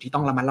จะเป็นจุดที่ต้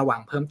องระมัดระวั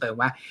งเพิ่มเติม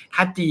ว่าถ้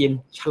าจีน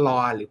ชะลอ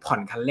หรือผ่อ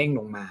นคันเร่ง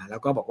ลงมาแล้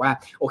วก็บอกว่า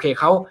โอเค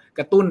เขาก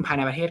ระตุ้นภายใ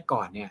นประเทศ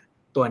ก่อนเนี่ย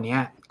ตัวนี้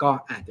ก็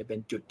อาจจะเป็น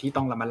จุดที่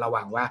ต้องระมัดระ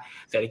วังว่า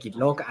เศรษฐกิจ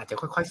โลกก็อาจจะ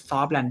ค่อยๆซอ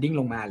ฟต์แลนดิ้ง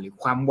ลงมาหรือ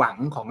ความหวัง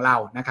ของเรา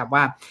นะครับ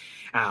ว่า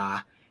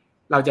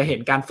เราจะเห็น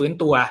การฟื้น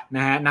ตัวน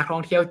ะฮะนักท่อ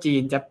งเที่ยวจี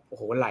นจะโอ้โ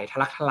หไหลทะ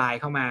ลักทลาย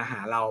เข้ามาหา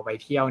เราไป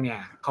เที่ยวเนี่ย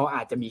เขาอ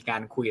าจจะมีกา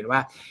รคุยกันว่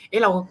า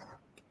เรา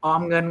ออ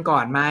มเงินก่อ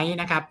นไหม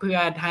นะครับเพื่อ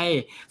ให้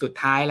สุด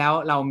ท้ายแล้ว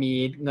เรามี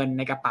เงินใ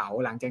นกระเป๋า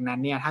หลังจากนั้น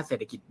เนี่ยถ้าเศรษ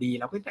ฐกิจดี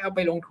เราก็จะเอาไป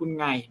ลงทุน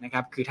ไงนะค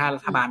รับคือถ้ารั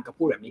ฐบาลก็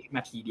พูดแบบนี้ขึ้นม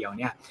าทีเดียว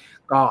เนี่ย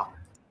ก็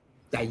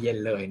ใจเย็น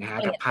เลยนะฮะ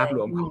กับภาพร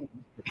วมของ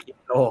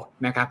โลก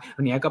นะครับ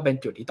อันนี้ก็เป็น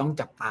จุดที่ต้อง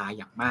จับตา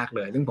อย่างมากเล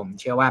ยซึ่งผม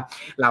เชื่อว่า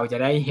เราจะ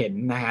ได้เห็น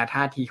นะฮะ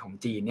ท่าทีของ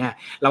จีนเนี่ย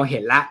เราเห็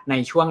นละใน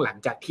ช่วงหลัง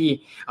จากที่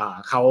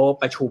เขา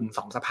ประชุม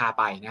2สภา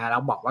ไปนะฮะแล้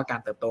วบอกว่ากา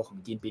รเติบโตของ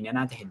จีนปีนี้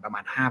น่าจะเห็นประมา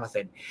ณ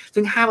 5%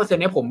 ซึ่ง 5% เ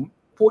นี่ยผม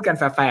พูดกัน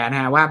แฟร์ๆน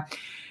ะฮะว่า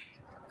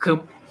คือ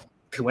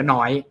ถือว่า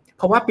น้อยเ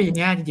พราะว่าปี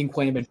นี้จริงๆค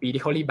วรจะเป็นปี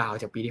ที่เขารีบาว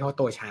จากปีที่เขาโ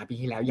ตช้าปี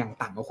ที่แล้วอย่าง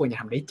ต่ำก็ควรจะ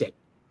ทำได้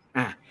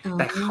7แ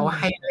ต่เขา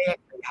ให้เลข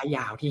ระยะย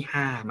าวที่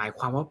5หมายค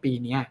วามว่าปี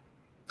นี้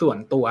ส่วน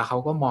ตัวเขา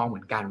ก็มองเห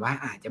มือนกันว่า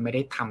อาจจะไม่ไ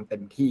ด้ทำเต็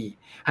มที่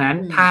เพราะฉะนั้น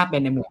ถ้าเป็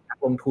นในมุมนัก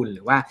ลงทุนห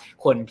รือว่า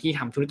คนที่ท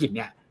ำธุรกิจเ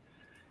นี่ย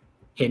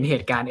เห็นเห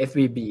ตุการณ์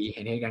SVB เ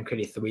ห็นเหตุการณ์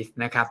Credit Suisse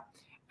นะครับ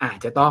อาจ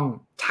จะต้อง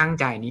ชั่ง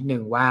ใจนิดนึ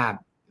งว่า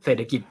เศรษ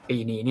ฐกิจปี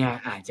นี้เนี่ย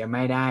อาจจะไ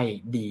ม่ได้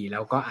ดีแล้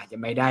วก็อาจจะ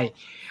ไม่ได้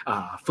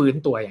ฟื้น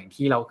ตัวอย่าง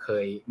ที่เราเค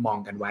ยมอง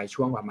กันไว้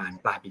ช่วงประมาณ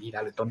ปลายปีที่แล้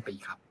วหรือต้นปี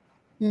ครับ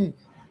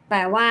แปล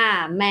ว่า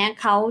แม้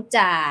เขาจ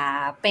ะ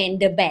เป็น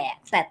The Bag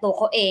แต่ตัวเ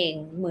ขาเอง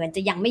เหมือนจ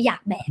ะยังไม่อยา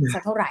กแบกสั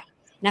กเท่าไหร่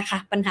นะคะ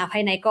ปัญหาภา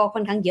ยในก็ค่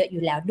อนข้างเยอะอ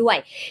ยู่แล้วด้วย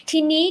ที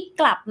นี้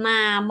กลับมา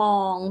มอ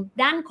ง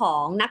ด้านขอ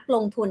งนักล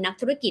งทุนนัก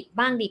ธุรกิจ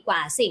บ้างดีกว่า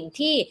สิ่ง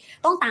ที่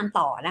ต้องตาม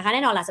ต่อนะคะแ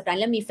น่นอนหลังสัปดาห์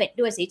นี้มีเฟด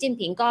ด้วยสีจิ้น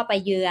ผิงก็ไป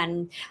เยือน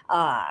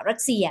รัส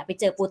เซียไป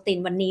เจอปูติน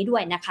วันนี้ด้ว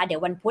ยนะคะเดี๋ย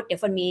ววันพุธเดี๋ยว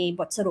ฝนมี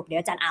บทสรุปเดี๋ยว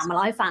อาจารย์อาร์มมาเ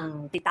ล่าให้ฟัง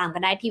ติดตามกั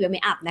นได้ที่เว็บไ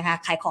ม่อัพนะคะ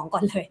ขายของก่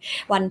อนเลย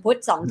วันพุธ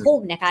 20:00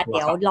 นนะคะเ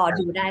ดี๋ยวรอ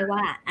ดูได้ว่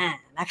า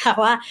นะคะ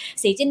ว่า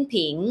สีจิ้น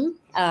ผิง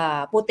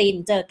ปูติน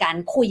เจอกัน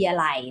คุยอะ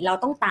ไรเรา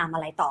ต้องตามอะ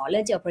ไรต่อเรื่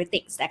อง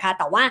geopolitics นะคะ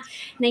แต่ว่า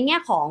ในแง่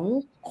ของ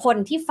คน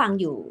ที่ฟัง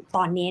อยู่ต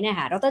อนนี้เนี่ย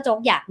ค่ะดร.โจ๊ก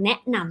อยากแนะ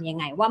นำยัง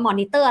ไงว่ามอ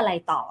นิเตอร์อะไร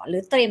ต่อหรื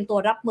อเตรียมตัว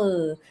รับมือ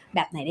แบ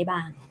บไหนได้บ้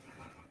าง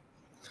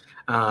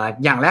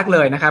อย่างแรกเล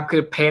ยนะครับคื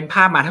อเพนภ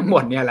าพมาทั้งหม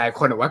ดเนี่ยหลายค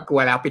นบอกว่ากลั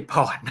วแล้วปิดพ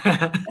อร์ต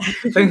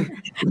ซึ่ง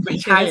ไม่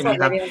ใช่นะ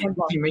ครับ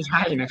จริงไม่ใ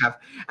ช่นะครับ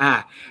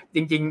จ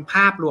ริงๆภ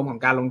าพรวมของ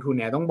การลงทุน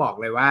เนี่ยต้องบอก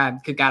เลยว่า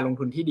คือการลง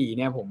ทุนที่ดีเ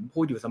นี่ยผม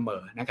พูดอยู่เสม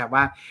อนะครับ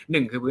ว่า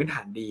1คือพื้นฐ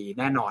านดี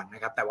แน่นอนน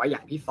ะครับแต่ว่าอย่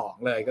างที่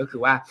2เลยก็คื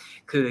อว่า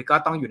คือก็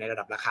ต้องอยู่ในระ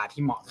ดับราคา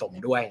ที่เหมาะสม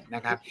ด้วยน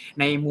ะครับ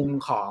ในมุม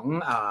ของ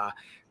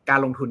การ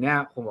ลงทุนเนี่ย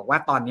ผมบอกว่า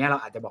ตอนนี้เรา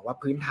อาจจะบอกว่า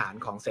พื้นฐาน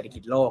ของเศรษฐกิ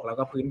จโลกแล้ว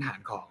ก็พื้นฐาน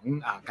ของ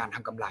การท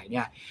ำกำไรเ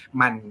นี่ย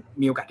มัน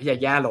มีโอกาสที่จะ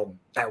แย่ลง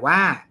แต่ว่า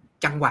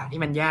จังหวะ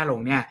ที่มันแย่ลง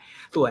เนี่ย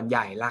ส่วนให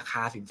ญ่ราค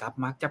าสินทรัพย์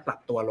มักจะปรับ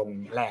ตัวลง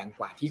แรง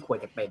กว่าที่ควร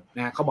จะเป็นน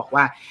ะเขาบอก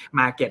ว่า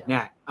market เนี่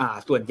ย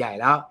ส่วนใหญ่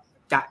แล้ว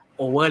จะ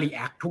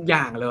overreact ทุกอ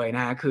ย่างเลยน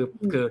ะฮะ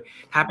คือ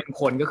ถ้าเป็น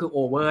คนก็คือ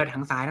over ทั้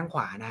งซ้ายทั้งข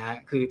วานะฮะ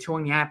คือช่วง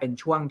นี้เป็น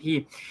ช่วงที่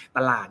ต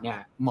ลาดเนี่ย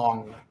มอง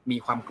มี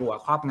ความกลัว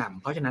ครอบง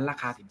ำเพราะฉะนั้นรา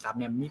คาสินทรัพย์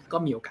เนี่ยก็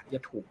มีโอกาสที่จ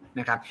ะถูก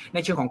นะครับใน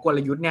เชิงของกล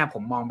ยุทธ์เนี่ยผ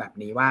มมองแบบ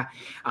นี้ว่า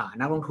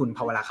นักลงทุนพ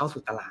อเวลาเข้า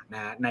สู่ตลาดน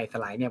ะในส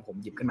ไลด์เนี่ยผม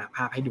หยิบขึ้นมาภ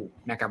าพให้ดู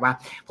นะครับว่า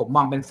ผมม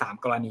องเป็น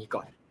3กรณี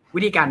ก่อน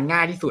วิธีการง่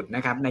ายที่สุดน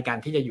ะครับในการ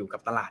ที่จะอยู่กั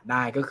บตลาดไ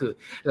ด้ก็คือ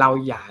เรา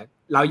อ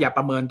ย่าป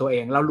ระเมินตัวเอ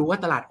งเรารู้ว่า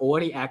ตลาด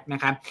overreact น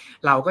ะครับ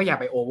เราก็อย่า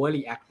ไป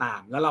overreact ตา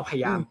มแล้วเราพย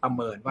ายามประเ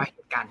มินว่าเห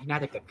ตุการณ์ที่น่า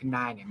จะเกิดขึ้นไ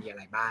ด้เนี่ยมีอะไ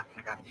รบ้างน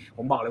ะครับผ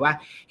มบอกเลยว่า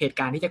เหตุ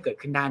การณ์ที่จะเกิด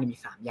ขึ้นได้มี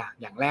3อ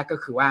ย่างแรกก็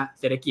คือว่า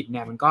เศรษฐกิจเ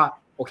นี่ยมันก็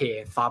โอเค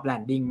soft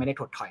landing ไม่ได้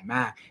ถดถอยม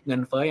ากเงิ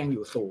นเฟ้อยังอ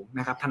ยู่สูง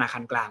นะครับธนาคา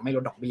รกลางไม่ล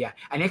ดดอกเบี้ย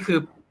อันนี้คือ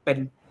เป็น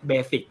เบ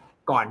สิก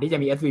ก่อนที่จะ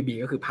มี SVB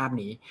ก็คือภาพ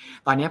นี้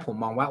ตอนนี้ผม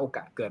มองว่าโอก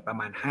าสเกิดประ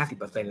มาณ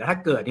 50% แล้วถ้า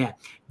เกิดเนี่ย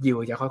ยิว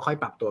จะค่อย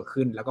ๆปรับตัว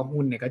ขึ้นแล้วก็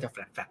หุ้นเนี่ยก็จะแฟ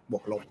ลตบว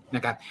กลบน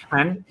ะครับเพราะฉ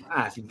ะนั้น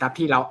สินทรัพย์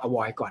ที่เรา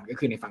avoid ก่อนก็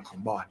คือในฝั่งของ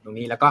บอนด์ตรง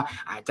นี้แล้วก็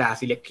อาจจะ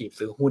selective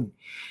ซื้อหุ้น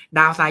ด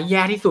าวไซด์แ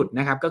ย่ที่สุด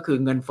นะครับก็คือ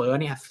เงินเฟ้อ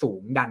เนี่ยสู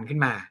งดันขึ้น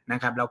มานะ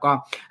ครับแล้วก็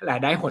ราย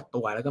ได้หด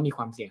ตัวแล้วก็มีค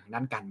วามเสี่ยงทางด้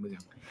านการเมือง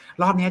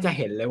รอบนี้จะเ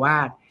ห็นเลยว่า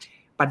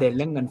ประเด็นเ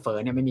รื่องเงินเฟ้อ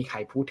เนี่ยไม่มีใคร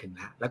พูดถึง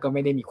แล้วก็ไ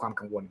ม่ได้มีความ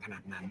กังวลขนา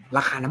ดนั้นร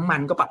าคาน้ำมั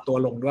นก็ปรับตัว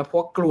ลงด้วยเพรา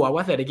ะกลัวว่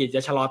าเศรษฐกิจจ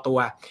ะชะลอตัว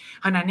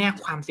เพราะนั้นเนี่ย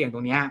ความเสี่ยงตร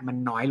งนี้มัน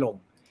น้อยลง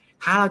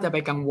ถ้าเราจะไป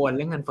กังวลเ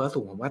รื่องเงินเฟ้อสู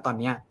งผมว่าตอน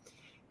นี้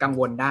กัง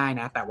วลได้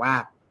นะแต่ว่า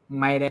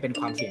ไม่ได้เป็น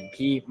ความเสี่ยง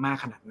ที่มาก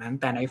ขนาดนั้น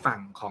แต่ในฝั่ง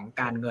ของ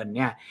การเงินเ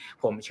นี่ย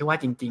ผมเชื่อว่า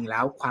จริงๆแล้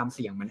วความเ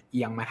สี่ยงมันเ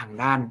อียงมาทาง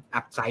ด้าน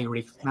upside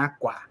risk มาก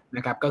กว่าน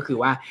ะครับก็คือ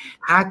ว่า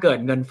ถ้าเกิด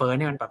เงินเฟ้อเ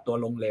นี่ยมันปรับตัว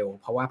ลงเร็ว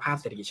เพราะว่าภาพ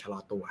เศรษฐกิจชะลอ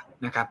ตัว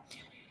นะครับ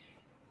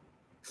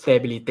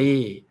stability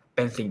เ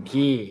ป็นสิ่ง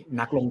ที่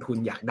นักลงทุน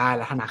อยากได้แ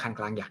ละธนาคาร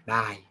กลางอยากไ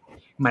ด้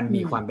มัน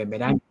มีความเป็นไป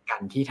ได้กั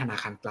นที่ธนา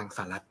คารกลางส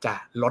หรัฐจะ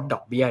ลดด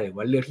อกเบี้ยหรือ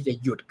ว่าเลือกที่จะ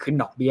หยุดขึ้น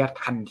ดอกเบี้ย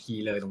ทันที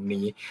เลยตรง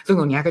นี้ซึ่ง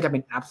ตรงนี้ก็จะเป็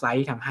นอัพไซด์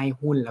ที่ทำให้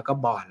หุ้นแล้วก็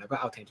บอนด์แล้วก็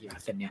อัลเทอร์เนทีฟแอ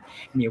สเซทเนี่ย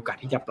มีโอกาส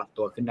ที่จะปรับ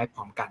ตัวขึ้นได้พ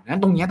ร้อมกันงั้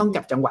นตรงนี้ต้อง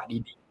จับจังหวะ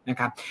ดีๆนะ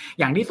ครับ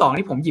อย่างที่2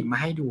ที่ผมหยิบมา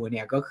ให้ดูเ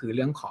นี่ยก็คือเ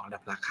รื่องของระดั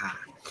บราคา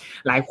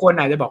หลายคน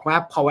อาจจะบอกว่า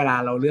พอเวลา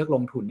เราเลือกล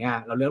งทุนเนี่ย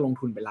เราเลือกลง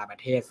ทุนเป็นรายประ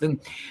เทศซึ่ง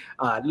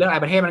เลือกรา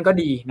ยประเทศมันก็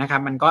ดีนะครั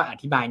บมันก็อ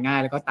ธิบายง่าย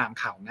แล้วก็ตาม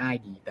ข่าวง่าย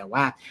ดีแต่ว่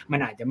ามัน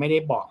อาจจะไม่ได้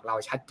บอกเรา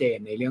ชัดเจน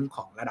ในเรื่องข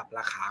องระดับร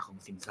าคาของ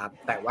สินทรัพย์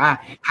แต่ว่า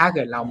ถ้าเ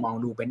กิดเรามอง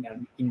ดูเป็น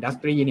อินดัส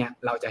ทรีเนี่ย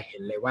เราจะเห็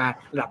นเลยว่า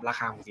ระดับรา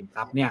คาของสินท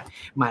รัพย์เนี่ย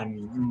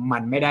มั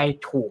นไม่ได้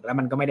ถูกแล้ว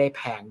มันก็ไม่ได้แ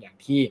พงอย่าง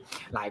ที่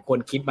หลายคน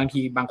คิด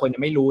บางคนยั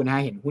งไม่รู้นะ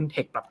เห็นหุ้นเท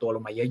คปรับตัวล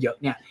งมาเยอะ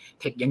ๆเนี่ย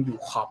เทคยังอยู่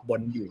ขอบบ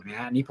นอยู่นะ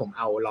ฮะนี่ผมเ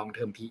อา long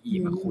term PE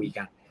มาคุย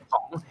กันข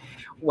อง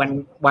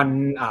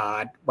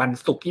วัน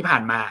ศุกร์ที่ผ่า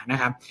นมานะ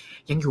ครับ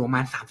ยังอยู่ประม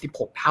าณ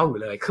36เท่าอยู่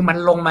เลยคือมัน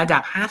ลงมาจา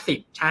ก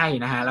50ใช่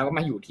นะฮะแล้วก็ม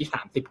าอยู่ที่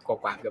30ก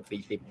ว่าเกือ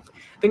บ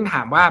40ซึ่งถ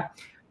ามว่า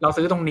เรา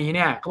ซื้อตรงนี้เ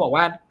นี่ยเขาบอก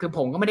ว่าคือผ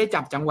มก็ไม่ได้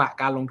จับจังหวะ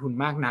การลงทุน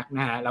มากนักน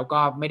ะฮะแล้วก็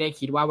ไม่ได้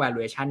คิดว่า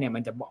valuation เนี่ยมั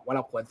นจะบอกว่าเร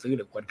าควรซื้อห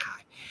รือควรขา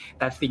ย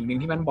แต่สิ่งนึง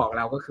ที่มันบอกเ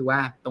ราก็คือว่า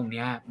ตรงเ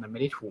นี้ยมันไม่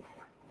ได้ถูก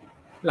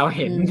เราเ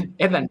ห็น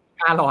S&P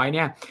 500เ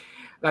นี่ย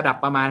ระดับ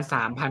ประมาณ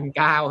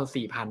 3,900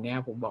 4,000 เนี่ย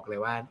ผมบอกเลย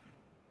ว่า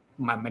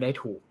มันไม่ได้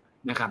ถูก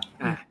นะครับ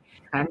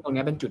ฉะนั้นตรง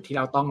นี้เป็นจุดที่เ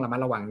ราต้องระมัด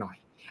ระวังหน่อย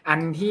อัน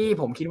ที่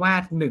ผมคิดว่า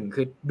1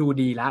คือดู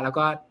ดีแล้ว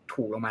ก็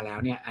ถูกลงมาแล้ว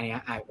เนี่ยอันนี้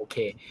โอเค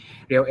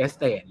real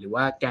estate หรือ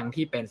ว่าแกง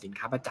ที่เป็นสิน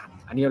ค้าประจ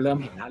ำอันนี้เราเริ่ม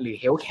เห็นแล้วหรือ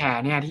healthcare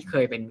เนี่ยที่เค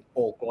ยเป็น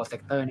growth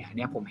sector เนี่ยอัน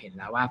นี้ผมเห็น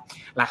แล้วว่า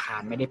ราคา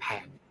ไม่ได้แพ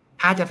ง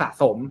ถ้าจะสะ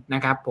สมน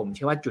ะครับผมเ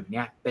ชื่อว่าจุดเ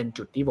นี้ยเป็น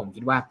จุดที่ผม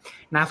คิดว่า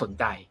น่าสน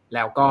ใจแ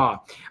ล้วก็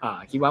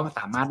คิดว่า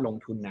สามารถลง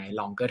ทุนใน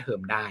longer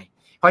term ได้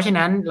เพราะฉะ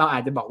นั้นเราอา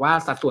จจะบอกว่า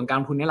สัดส่วนการ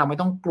ลงทุนนี้เราไม่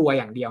ต้องกลัว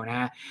อย่างเดียวนะ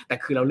ฮะแต่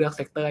คือเราเลือกเ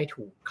ซกเตอร์ให้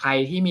ถูกใคร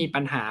ที่มี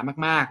ปัญหา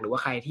มากๆหรือว่า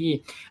ใครที่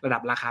ระดั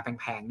บราคาแ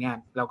พงๆเนี่ย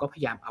เราก็พ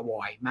ยายาม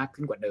avoid มาก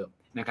ขึ้นกว่าเดิม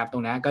นะครับตร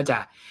งนั้นก็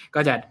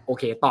จะโอ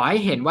เคต่อให้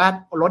เห็นว่า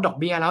ลดดอก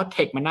เบี้ยแล้วเท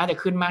คมันน่าจะ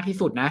ขึ้นมากที่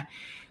สุดนะ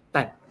แ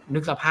ต่นึ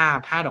กสภาพ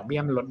ถ้าดอกเบี้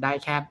ยมันลดได้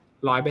แค่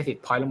100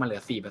 basis point ลงมาเหลื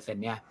อ 4% เ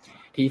นี่ย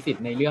ทีสิท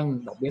ธิ์ในเรื่อง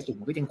ดอกเบี้ยสูง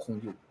มันก็ยังคง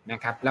อยู่นะ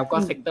ครับแล้วก็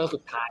เซกเตอร์สุ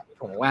ดท้าย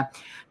ผมว่า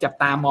จับ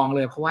ตามองเ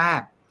ลยเพราะว่า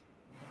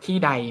ที่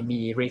ใด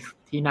มี risk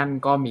ที่นั่น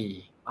ก็มี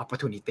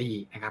opportunity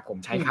นะครับผม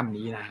ใช้คำ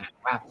นี้นะฮะ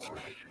ว่า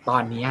ตอ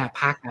นนี้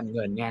ภาคการเ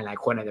งินเนี่ยหลาย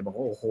คนอาจจะบอก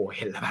ว่าโอ้โหเ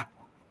ห็นแล้วแบบ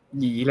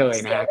หยีเลย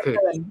นะฮะคือ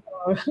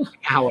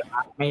เอา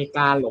ไม่ก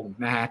ล้าลง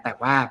นะฮะแต่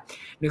ว่า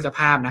นึกสภ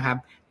าพนะครับ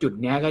จุด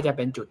นี้ก็จะเ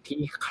ป็นจุดที่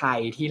ใคร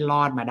ที่ร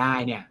อดมาได้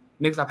เนี่ย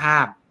นึกสภา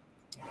พ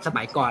ส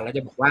มัยก่อนเราจ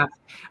ะบอกว่า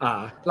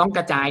ต้องก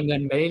ระจายเงิ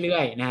นไปเรื่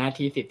อยๆนะฮะ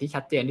ทีสิทธิ์ที่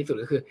ชัดเจนที่สุด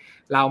ก็คือ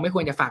เราไม่ค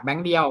วรจะฝากแบง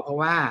ก์เดียวเพราะ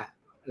ว่า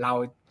เรา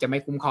จะไม่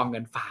คุ้มครองเงิ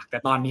นฝากแต่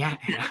ตอนนี้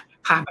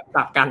ภาพก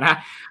ลับกันนะ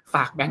ฝ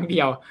ากแบงก์เดี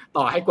ยว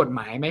ต่อให้กฎห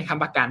มายไม่ค้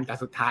ำประกันแต่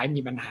สุดท้าย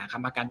มีปัญหาค้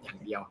ำประกันอย่าง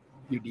เดียว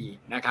อยู่ดี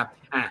นะครับ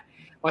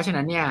เพราะฉะ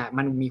นั้นเนี่ย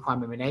มันมีความเ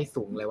ป็นไปได้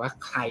สูงเลยว่า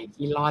ใคร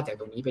ที่รอดจาก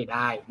ตรงนี้ไปไ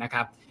ด้นะค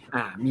รับ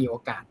มีโอ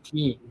กาส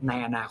ที่ใน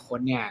อนาคต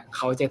เนี่ยเข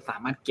าจะสา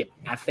มารถเก็บ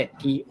แอสเซท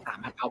ที่สา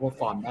มารถเอาท์เพอร์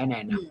ฟอร์มได้ใน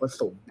อนาคต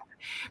สูง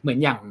เหมือน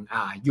อย่าง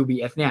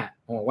UBS เนี่ย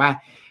ผมบอกว่า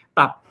ป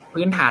รับ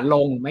พื้นฐานล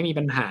งไม่มี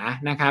ปัญหา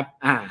นะครับ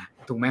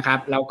ถูกไหมครับ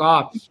แล้วก็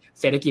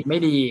เศรษฐกิจไม่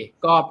ดี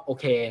ก็โอ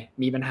เค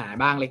มีปัญหา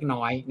บ้างเล็ก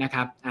น้อยนะค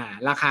รับ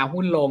ราคา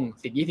หุ้นลง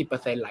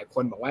 10-20% หลายค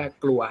นบอกว่า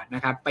กลัวน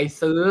ะครับไป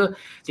ซื้อ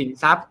สิน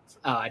ทรัพย์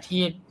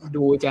ที่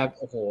ดูจะ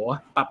โอ้โห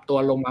ปรับตัว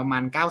ลงประมา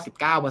ณ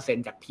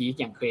 99% จากพีค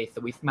อย่าง Credit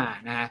Suisse มา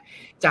นะฮะ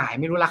จ่าย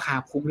ไม่รู้ราคา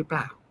คุ้มหรือเป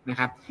ล่านะ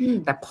ครับ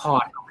แต่พอ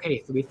ร์ตของ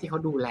Credit Suisse ที่เขา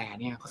ดูแล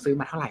เนี่ยเขาซื้อ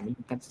มาเท่าไหร่มัน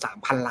กัน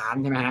 3,000 ล้าน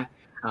ใช่ไหมฮะ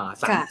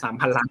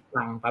3,000 ล้านฟ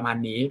รังประมาณ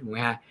นี้ถูกไหม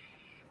ฮะ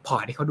พอ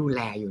ร์ตที่เขาดูแ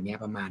ลอยู่เนี่ย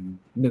ประมาณ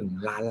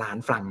1 ล้าน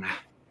ฟรังนะ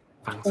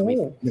ฟังสวิส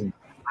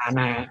1 ล้าน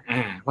นะ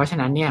เพราะฉะ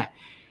นั้นเนี่ย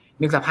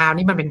นึกสภาพ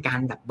นี่มันเป็นการ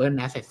ดับเบิลแ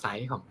อสเซทไซ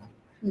ส์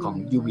ของ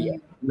UBS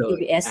เลย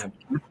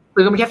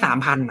ซื้อมาแค่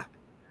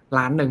 3,000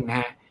 ล้านหนึ่งนะ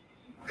ฮะ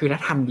คือถ้า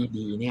ทำ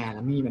ดีๆเนี่ยแ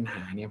ล้วมีปัญห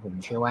าเนี่ยผม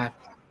เชื่อว่า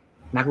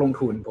นักลง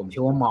ทุนผมเ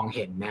ชื่อว่ามองเ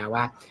ห็นนะ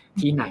ว่า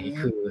ที่ไหน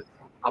คือ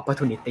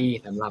opportunity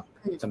สำห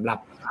รับ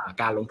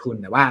การลงทุน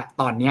แต่ว่า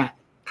ตอนเนี้ย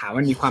ถามว่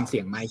ามีความเสี่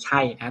ยงไหมใ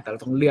ช่นะแต่เรา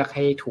ต้องเลือกใ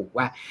ห้ถูก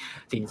ว่า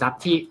สินทรัพ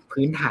ย์ที่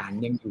พื้นฐาน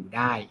ยังอยู่ไ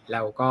ด้แ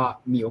ล้วก็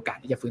มีโอกาส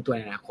ที่จะฟื้นตัวใ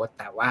นอนาคต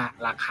แต่ว่า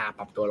ราคาป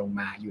รับตัวลง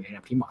มาอยู่ในระ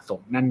ดับที่เหมาะสม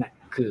นั่นแหละ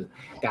คือ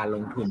การล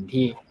งทุน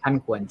ที่ท่าน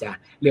ควรจะ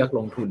เลือกล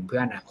งทุนเพื่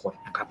ออนาคต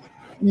นะครับ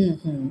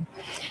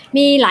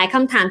มีหลายค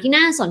ำถามที่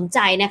น่าสนใจ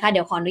นะคะเ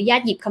ดี๋ยวขออนุญา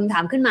ตหยิบคำถา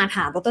มขึ้นมาถ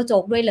ามดร.โ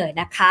จ๊กด้วยเลย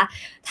นะคะ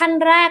ท่าน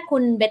แรกคุ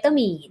ณเบเตอร์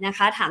มีนะค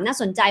ะถามน่า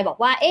สนใจบอก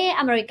ว่า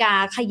อเมริกา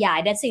ขยาย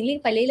debt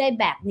ceiling ไปเรื่อยๆ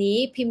แบบนี้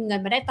พิมพ์เงิ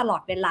นมาได้ตลอ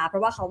ดเวลาเพรา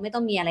ะว่าเขาไม่ต้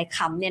องมีอะไร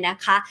ค้ำเนี่ยนะ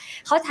คะ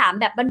เขาถาม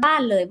แบบบ้า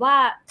นๆเลยว่า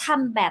ท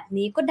ำแบบ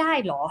นี้ก็ได้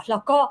หรอแล้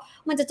วก็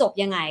มันจะจบ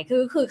ยังไง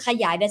คือข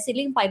ยาย debt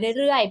ceiling ไป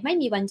เรื่อยๆไม่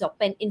มีวันจบ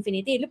เป็น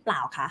infinity หรือเปล่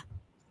าคะ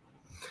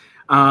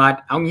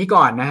เอางี้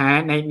ก่อนนะฮะ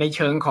ในเ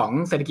ชิงของ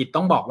เศรษฐกิจ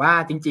ต้องบอกว่า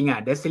จริง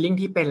ๆdebt ceiling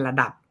ที่เป็นระ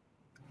ดับ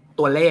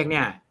ตัวเลขเ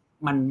นี่ย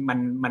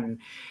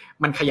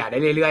มันขยายได้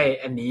เรื่อย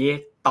ๆอันนี้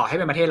ต่อให้เ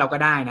ป็นประเทศเราก็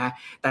ได้นะ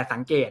แต่สั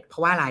งเกตเพรา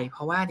ะว่าอะไรเพ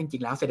ราะว่าจริ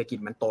งๆแล้วเศรษฐกิจ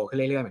มันโตขึ้น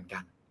เรื่อยๆเหมือนกั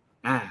น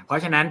เพรา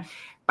ะฉะนั้น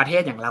ประเท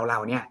ศอย่างเรา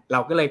เนี่ยเรา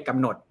ก็เลยกำ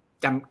หนด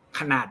จำ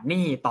ขนาดห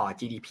นี้ต่อ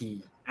GDP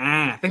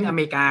ซึ่งอเม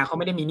ริกาเขาไ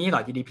ม่ได้มีหนี้ต่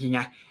อ GDP ไ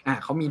ง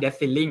เขามี debt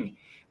ceiling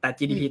แต่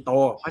GDP โต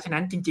เพราะฉะนั้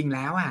นจริงๆแ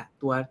ล้ว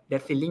ตัว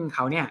debt ceiling เข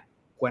าเนี่ย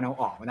ควรเอา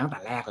ออกมาตั้งแต่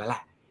แรกแล้วแหล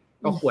ะ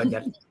ก็ควรจะ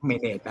เม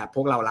เนจแบบพ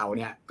วกเรา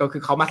เนี่ยก็คื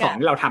อเขามาสอนใ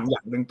ห้เราทำอย่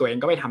างนึงตัวเอง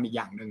ก็ไปทำอีกอ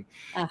ย่างนึง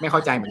ไม่เข้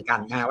าใจเหมือนกัน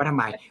นะว่าทำ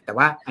ไมแต่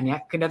ว่าอันนี้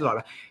ขึ้นได้ตลอดแ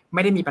ล้วไ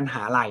ม่ได้มีปัญห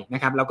าอะไรน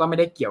ะครับแล้วก็ไม่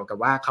ได้เกี่ยวกับ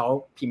ว่าเขา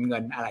พิมพ์เงิ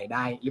นอะไรไ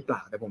ด้หรือเปล่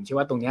าแต่ผมเชื่อ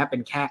ว่าตรงนี้เป็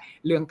นแค่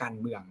เรื่องการ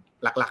เมือง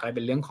หลักๆเลยเ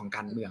ป็นเรื่องของก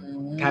ารเมือง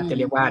แทบจะ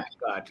เรียกว่า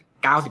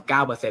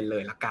99% เล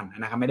ยละกัน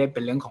นะครับไม่ได้เป็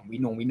นเรื่องของ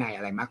วินัยอ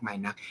ะไรมากมาย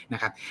น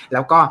ะครับแ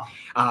ล้วก็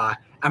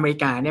อเมริ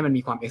กาเนี่ยมัน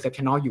มีความ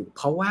exceptional อยู่เ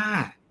พราะว่า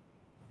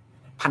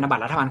พันธบัต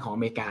รรัฐบาลของอ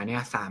เมริกาเนี่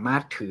ยสามาร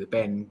ถถือเ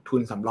ป็นทุ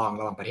นสำรอง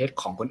ระหว่างประเทศ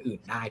ของคนอื่น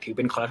ได้ถือเ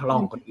ป็น collateral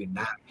ของคนอื่น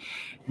ได้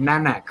นั่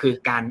นน่ะคือ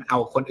การเอา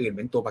คนอื่นเ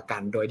ป็นตัวประกั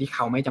นโดยที่เข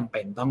าไม่จำเป็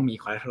นต้องมี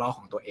collateral ข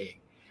องตัวเอง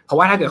เพราะ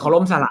ว่าถ้าเกิดเขา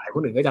ล่มสลายค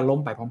นอื่นก็จะล่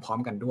มไปพร้อม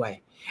ๆกันด้วย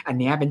อัน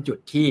นี้เป็นจุด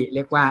ที่เ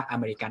รียกว่า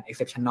American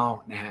exceptional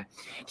นะฮะ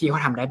ที่เขา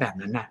ทำได้แบบ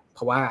นั้นน่ะเพ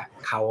ราะว่า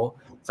เขา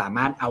สาม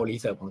ารถเอา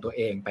reserve ของตัวเ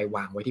องไปว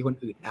างไว้ที่คน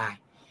อื่นได้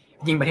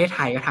ยิ่งประเทศไท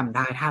ยก็ทำไ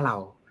ด้ถ้าเรา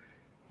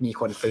มี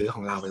คนซื้อข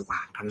องเราไปว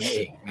างเท่านั้นเอ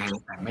งนะ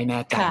แต่ไม่แน่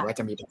ใจว่า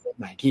จะมีประเทศ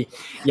ไหนที่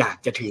อยาก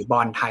จะถือบอ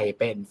นด์ไทย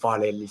เป็น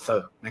foreign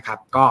reserve นะครับ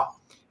ก็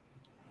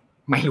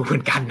ไม่รู้เหมื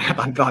อนกันนะ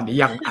ตอนนี้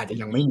อาจจะ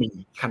ยังไม่มี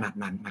ขนาด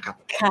นั้นนะครับ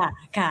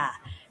ค่ะ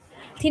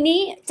ทีนี้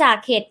จาก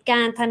เหตุกา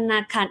รณ์ธนา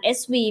คาร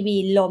SVB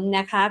ล้ม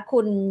นะคะคุ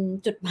ณ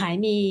จุดหมาย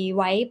มี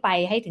ไว้ไป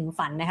ให้ถึง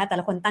ฝันนะคะแต่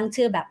ละคนตั้ง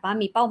ชื่อแบบว่า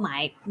มีเป้าหมา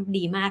ย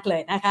ดีมากเล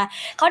ยนะคะ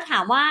เขาถา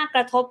มว่าก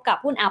ระทบกับ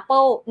หุ้น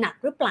Apple หนัก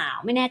หรือเปล่า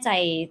ไม่แน่ใจ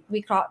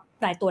วิเคราะห์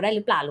รายตัวได้ห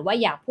รือเปล่าหรือว่า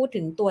อยากพูด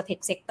ถึงตัว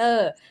Tech Sector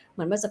เห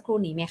มือนเมื่อสักครู่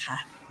นี้ไหมคะ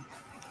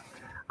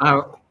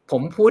ผ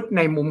มพูดใ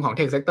นมุมของ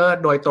Tech Sector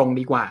โดยตรง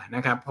ดีกว่าน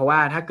ะครับเพราะว่า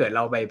ถ้าเกิดเ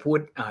ราไปพูด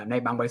ใน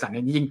บางบริษัทเ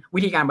นี่ยจริงๆ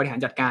วิธีการบริหาร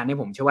จัดการเนี่ย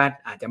ผมเชื่อว่า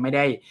อาจจะไม่ไ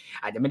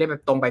ด้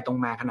ตรงไปตรง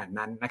มาขนาด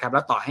นั้นนะครับแล้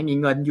วต่อให้มี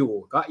เงินอยู่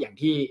ก็อย่าง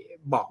ที่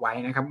บอกไว้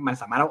นะครับมัน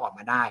สามารถเอาออก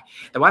มาได้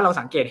แต่ว่าเรา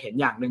สังเกตเห็น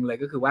อย่างนึงเลย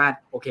ก็คือว่า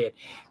โอเค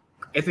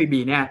SVB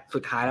เนี่ยสุ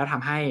ดท้ายแล้วท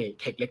ำให้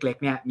เทคเล็ก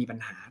ๆเนี่ยมีปัญ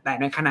หาแต่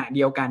ในขณะเ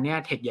ดียวกันเนี่ย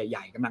เทคให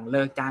ญ่ๆกำลังเ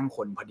ลิกจ้างค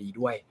นพอดี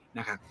ด้วย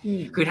นะครับ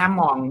คือถ้า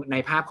มองใน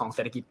ภาพของเศ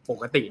รษฐกิจป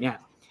กติเนี่ย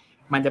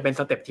มันจะเป็น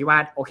สเต็ปที่ว่า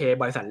โอเค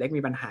บริษัทเล็ก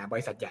มีปัญหาบ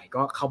ริษัทใหญ่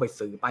ก็เข้าไป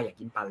ซื้อไปอยาก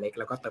กินปลาเล็ก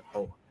แล้วก็เติบโต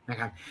นะ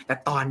ครับแต่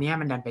ตอนนี้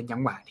มันดันเป็นจั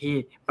งหวะที่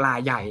ปลา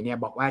ใหญ่เนี่ย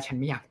บอกว่าฉัน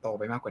ไม่อยากโต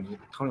ไปมากกว่านี้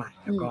เท่าไหร่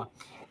แล้วก็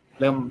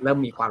เริ่ม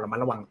มีความระมัด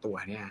ระวังตัว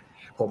เนี่ย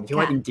ผมเชื่อ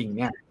ว่าจริงๆเ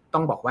นี่ยต้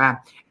องบอกว่า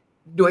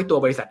ด้วยตัว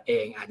บริษัทเอ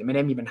งอาจจะไม่ไ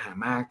ด้มีปัญหา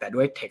มากแต่ด้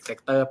วย Tech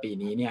Sector ปี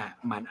นี้เนี่ย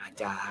มันอาจ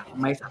จะ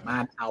ไม่สามา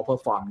รถเอาเพอ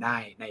ร์ฟอร์มได้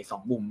ใน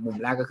2มุม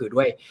แรกก็คือ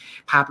ด้วย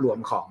ภาพรวม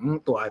ของ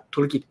ตัวธุ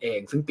รกิจเอง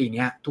ซึ่งปี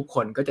นี้ทุกค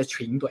นก็จะ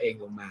ชิงตัวเอง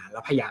ลงมาแล้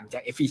วพยายามจะ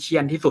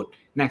efficient ที่สุด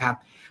นะครับ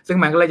ซึ่ง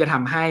มันก็เลยจะท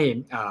ำให้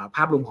ภ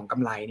าพรวมของกำ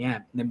ไรเนี่ย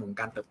ในมุม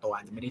การเติบโตอ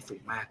าจจะไม่ได้สู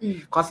งมาก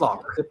ข้อ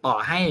2ก็คือต่อ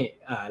ให้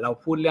เรา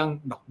พูดเรื่อง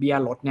ดอกเบี้ย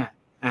ลดเนี่ย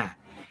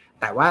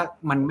แต่ว่า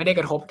มันไม่ได้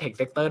กระทบ Tech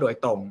Sector โดย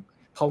ตรง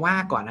เพราะว่า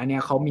ก่อนหน้านี้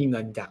เขามีเ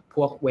งินจากพ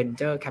วก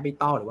venture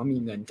capital หรือว่ามี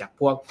เงินจาก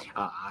พวก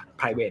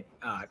private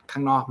ข้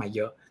างนอกมาเย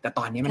อะแต่ต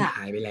อนนี้มันห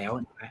ายไปแล้ว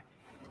นะ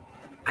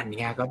อัน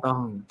นี้ก็ต้อง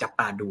จับ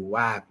ตาดู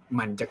ว่า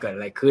มันจะเกิดอ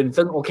ะไรขึ้น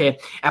ซึ่งโอเค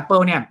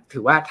Apple เนี่ยถื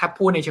อว่าถ้า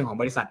พูดในเชิงของ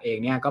บริษัทเอง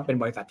เนี่ยก็เป็น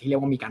บริษัทที่เรีย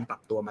กว่ามีการปรั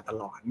บตัวมาต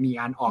ลอดมี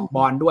การออกบ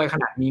อนด์ด้วยข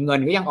นาดมีเงิน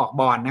ก็ยังออก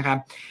บอนด์นะครับ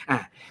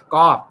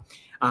ก็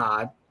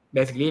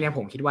basically เนี่ยผ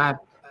มคิดว่า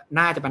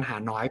น่าจะปัญหา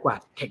น้อยกว่า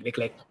เทคเ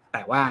ล็กแ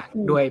ต่ว่า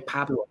ด้วยภ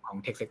าพรวมของ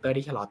Tech Sector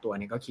ที่ชะลอตัว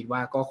เนี่ยก็คิดว่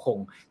า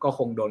ก็ค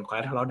งโดน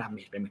collateral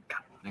damage ไปเหมือนกั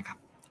นนะครับ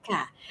ค่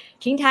ะ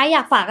ทิ้งท้ายอย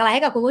ากฝากอะไรใ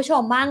ห้กับคุณผู้ช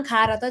มบ้างคะ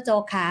ดร.โจ๊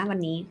กคะวัน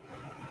นี้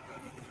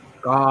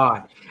ก็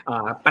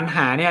ปัญห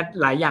าเนี่ย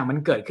หลายอย่างมัน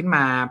เกิดขึ้นม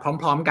า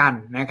พร้อมๆกัน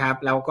นะครับ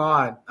แล้วก็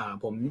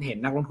ผมเห็น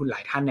นักลงทุนหล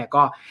ายท่านเนี่ย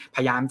ก็พ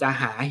ยายามจะ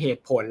หาเห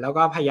ตุผลแล้ว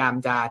ก็พยายาม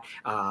จะ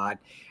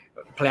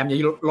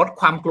ลด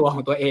ความกลัวข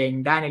องตัวเอง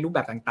ได้ในรูปแบ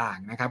บต่าง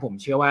ๆนะครับผม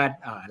เชื่อว่า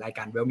รายก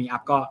าร Well Me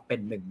Up ก็เป็น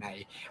หนึ่งใน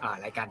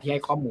รายการที่ให้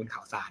ข้อมูลข่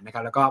าวสารนะครั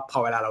บแล้วก็พอ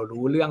เวลาเรา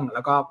รู้เรื่องแ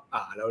ล้วก็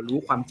เรารู้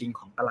ความจริง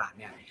ของตลาด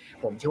เนี่ย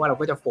ผมเชื่อว่าเรา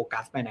ก็จะโฟกั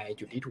สไปใน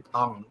จุดที่ถูก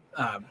ต้อง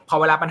พอ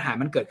เวลาปัญหา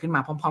มันเกิดขึ้นม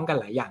าพร้อมๆกัน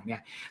หลายอย่างเนี่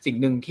ยสิ่ง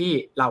หนึ่งที่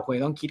เราควร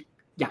ต้องคิด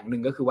อย่างหนึ่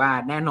งก็คือว่า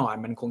แน่นอน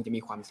มันคงจะ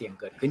มีความเสี่ยง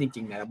เกิดขึ้นจ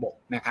ริงๆในระบบ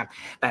นะครับ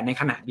แต่ใน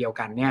ขณะเดียว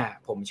กันเนี่ย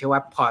ผมเชื่อว่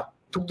าพอ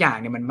ทุกอย่าง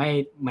เนี่ยมัน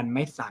ไ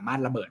ม่สามารถ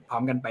ระเบิดพร้อ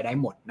มกันไปได้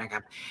หมดนะครั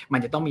บมัน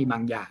จะต้องมีบา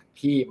งอย่าง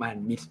ที่มัน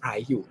มิสไพร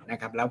ซ์อยู่นะ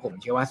ครับแล้วผม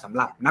เชื่อว่าสำห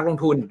รับนักลง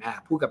ทุน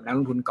พูดกับนักล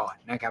งทุนก่อน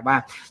นะครับว่า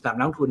สำหรับ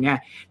นักลงทุนเนี่ย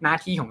หน้า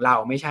ที่ของเรา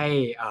ไม่ใช่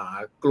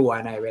กลัว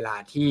ในเวลา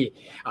ที่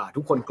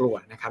ทุกคนกลัว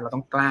นะครับเราต้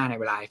องกล้าใน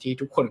เวลาที่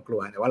ทุกคนกลั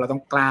วแต่ว่าเราต้อ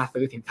งกล้า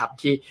ซื้อสินทรัพย์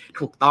ที่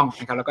ถูกต้อง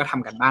นะครับแล้วก็ท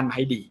ำกันบ้านมาใ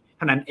ห้ดี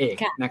เท่านั้นเอง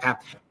นะครับ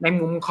ใน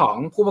มุมของ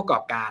ผู้ประกอ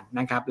บการ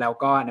นะครับแล้ว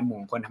ก็ในมุ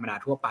มคนธรรมดา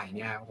ทั่วไปเ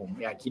นี่ยผม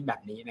อยากคิดแบ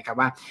บนี้นะครับ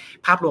ว่า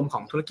ภาพรวมข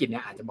องธุรกิจเนี่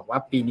ยอาจจะบอกว่า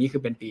ปีนี้คื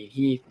อเป็นปี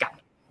ที่กัด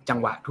จัง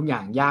หวะทุกอย่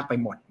างยากไป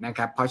หมดนะค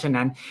รับเพราะฉะ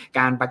นั้นก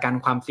ารประกัน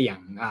ความเสี่ยง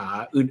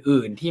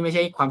อื่นๆที่ไม่ใ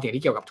ช่ความเสี่ยง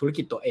ที่เกี่ยวกับธุร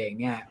กิจตัวเอง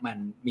เนี่ยมัน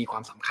มีควา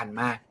มสำคัญ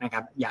มากนะครั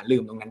บอย่าลื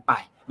มตรงนั้นไป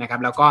นะครั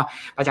บแล้วก็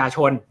ประชาช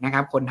นนะค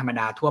รับคนธรรม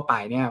ดาทั่วไป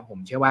เนี่ยผม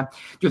เชื่อว่า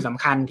จุดส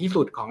ำคัญที่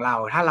สุดของเรา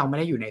ถ้าเราไม่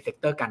ได้อยู่ในเซก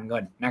เตอร์การเงิ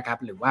นนะครับ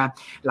หรือว่า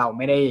เราไ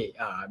ม่ได้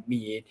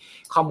มี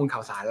ข้อมูลข่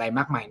าวสารอะไรม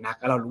ากมายนัก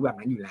แล้วเรารู้แบบ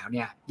นั้นอยู่แล้วเ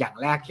นี่ยอย่าง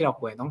แรกที่เรา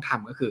ควรต้องท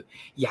ำก็คือ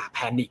อย่าแพ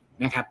นิค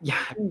นะครับอย่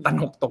าตระห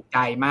นกตกใจ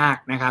มาก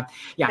นะครับ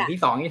อย่างที่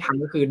2ที่ท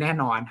ำก็คือแน่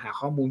นอนหา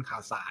ข้อมูลข่า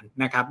วสาร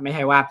นะครับไม่ใ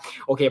ช่ว่า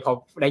โอเคพอ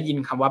ได้ยิน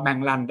คำว่าแบง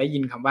ก์รันได้ยิ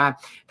นคำว่า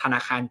ธนา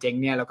คารเจ๊ง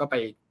เนี่ยแล้วก็ไป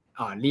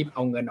รีบเอ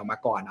าเงินออกมา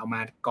ก่อนเอาม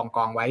าก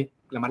องไว้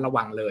ระมัดระ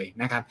วังเลย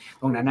นะครับ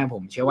ตรงนั้นนะผ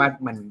มเชื่อว่า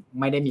มัน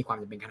ไม่ได้มีความ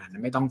จำเป็นขนาดนั้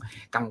นไม่ต้อง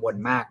กังวล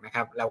มากนะค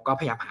รับแล้วก็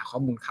พยายามหาข้อ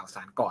มูลข่าวส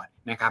ารก่อน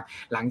นะครับ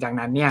หลังจาก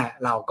นั้นเนี่ย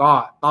เราก็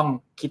ต้อง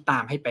คิดตา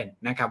มให้เป็น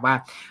นะครับว่า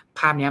ภ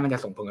าพนี้มันจะ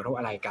ส่งผลกระทบ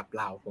อะไรกับ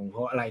เราส่งผลกระ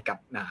ทบอะไรกับ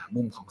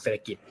มุมของเศรษฐ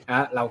กิจ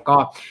แล้วก็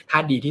ถ้า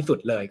ดีที่สุด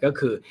เลยก็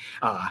คือ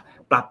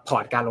ปรับพอ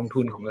ร์ตการลง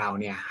ทุนของเรา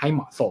เนี่ยให้เห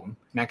มาะสม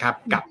นะครับ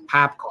กับภ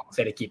าพของเศ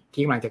รษฐกิจ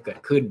ที่กำลังจะเกิด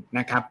ขึ้น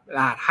นะครับ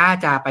ถ้า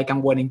จะไปกัง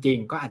วลจริง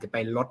ๆก็อาจจะไป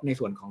ลดใน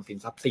ส่วนของสิน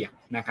ทรัพย์เสี่ยง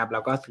นะครับแล้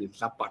วก็สิน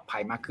ทรัพย์ปลอดภั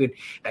ยมากขึ้น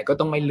แต่ก็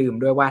ต้องไม่ลืม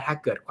ด้วยว่าถ้า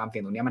เกิดความเสี่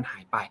ยงตรงนี้มันหา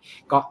ยไป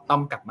ก็ต้อ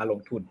งกลับมาลง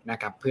ทุนนะ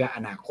ครับเพื่ออ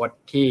นาคต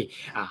ที่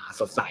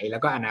สดใสแล้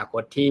วก็อนาค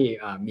ตที่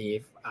มี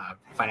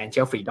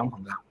financial freedom ข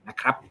องเรานะ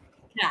ครับ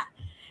ค่ะ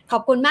ขอ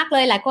บคุณมากเล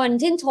ยหลายคน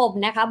ชื่นชม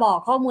นะคะบอก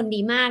ข้อมูล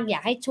ดีมากอยา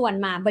กให้ชวน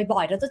มาบ่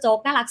อยๆดร.โจ๊ก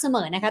น่ารักเสม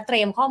อนะคะเต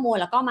รียมข้อมูล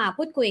แล้วก็มา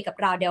พูดคุยกับ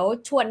เราเดี๋ยว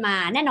ชวนมา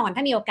แน่นอนถ้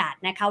ามีโอกาส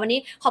นะคะวันนี้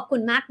ขอบคุ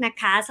ณมากนะ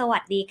คะสวั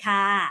สดีค่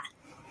ะ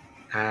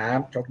ครับ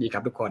โชคดีครั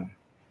บทุกคน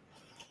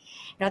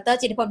ดร.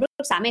จิตรพล ป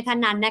รึกษาเมธา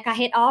นันท์นะคะ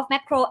Head of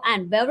Macro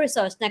and Wealth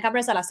Research นะคะบ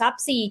ริษัทหลักทรัพ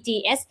ย์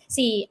CGS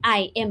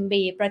CIMB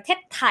ประเทศ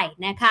ไทย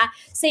นะคะ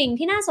สิ่ง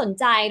ที่น่าสน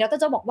ใจดร.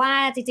โจบอกว่า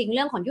จริงๆเ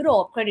รื่องของยุโร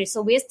ป Credit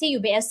Suisse ที่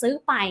UBS ซื้อ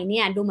ไปเ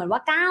นี่ยดูเหมือนว่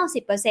า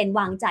 90%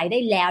 วางใจได้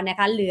แล้วนะ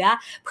คะเหลือ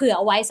เผื่อเ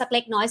อาไว้สักเ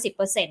ล็กน้อย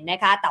 10% นะ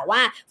คะแต่ว่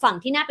าฝั่ง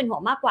ที่น่าเป็นห่ว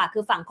งมากกว่าคื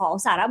อฝั่งของ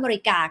สหรัฐอเม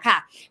ริกาค่ะ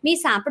มี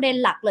3ประเด็น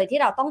หลักเลยที่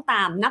เราต้องต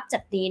ามนับจา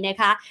กนี้นะ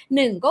คะ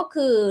1ก็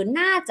คือ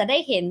น่าจะได้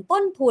เห็น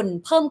ต้นทุน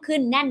เพิ่มขึ้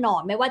นแน่นอ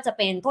นไม่ว่าจะเ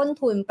ป็นต้น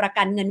ทุนประ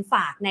กันเงินฝ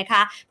ากนะค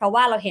ะเพราะ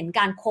ว่าเราเห็นก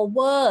าร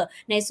cover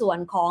ในส่วน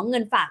ของเงิ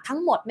นฝากทั้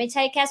งหมดไม่ใ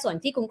ช่แค่ส่วน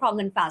ที่คุ้มครอง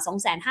เงินฝาก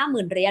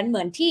 250,000 เหรียญเห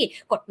มือนที่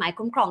กฎหมาย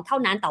คุ้มครองเท่า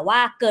นั้นแต่ว่า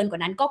เกินกว่า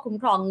นั้นก็คุ้ม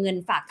ครองเงิน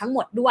ฝากทั้งหม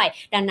ดด้วย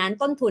ดังนั้น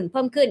ต้นทุนเ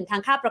พิ่มขึ้นทั้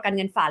งค่าประกันเ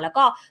งินฝากแล้ว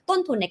ก็ต้น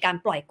ทุนในการ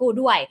ปล่อยกู้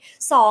ด้วย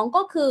2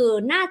ก็คือ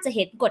น่าจะเ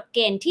ห็นกฎเก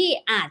ณฑ์ที่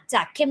อาจจ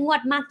ะเข้มงว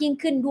ดมากยิ่ง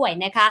ขึ้นด้วย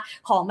นะคะ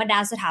ของบรรดา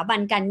สถาบัน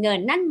การเงิน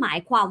นั่นหมาย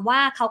ความว่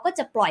าเขาก็จ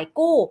ะปล่อย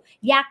กู้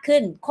ยากขึ้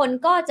นคน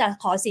ก็จะ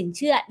ขอสินเ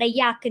ชื่อได้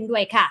ยากขึ้นด้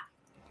วยค่ะ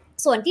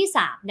ส่วนที่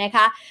3นะค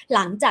ะห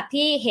ลังจาก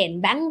ที่เห็น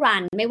แบงก์รั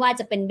นไม่ว่า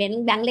จะเป็นแ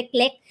บงก์เ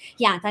ล็ก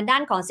ๆอย่างทางด้า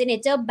นของ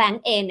Signature Bank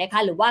เองนะคะ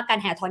หรือว่าการ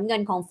แห่ถอนเงิ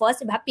นของ First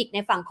Republic ใน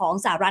ฝั่งของ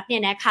สหรัฐเนี่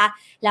ยนะคะ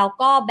แล้ว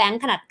ก็แบง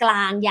ก์ขนาดกล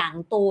างอย่าง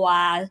ตัว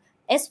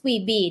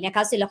SVB นะค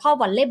ะ Silicon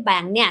Valley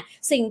Bank เนี่ย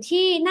สิ่ง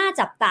ที่น่า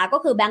จับตาก็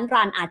คือแบงก์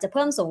รันอาจจะเ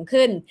พิ่มสูง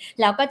ขึ้น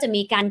แล้วก็จะ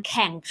มีการแ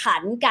ข่งขั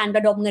นการร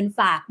ะดมเงิน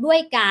ฝากด้วย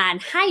การ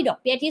ให้ดอก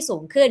เบี้ยที่สู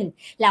งขึ้น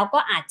แล้วก็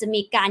อาจจะ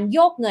มีการโย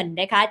กเงิน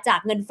นะคะจาก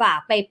เงินฝาก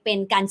ไปเป็น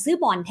การซื้อ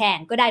บอนด์แทน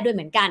ก็ได้ด้วยเห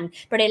มือนกัน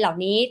ประเด็นเหล่า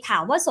นี้ถา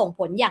มว่าส่งผ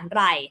ลอย่างไ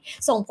ร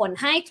ส่งผล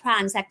ให้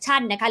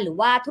transaction นะคะหรือ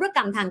ว่าธุรกร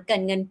รมทางกา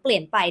รเงินเปลี่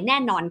ยนไปแน่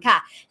นอนค่ะ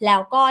แล้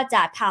วก็จ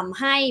ะทำ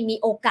ให้มี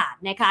โอกาส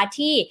นะคะ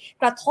ที่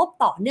กระทบ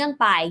ต่อเนื่อง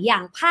ไปอย่า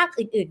งภาค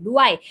อื่นๆ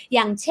ด้วย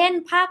อย่างเช่น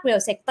ภาค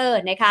real sector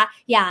นะคะ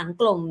อย่าง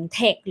กลุ่มเท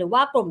คหรือว่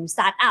ากลุ่ม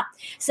startup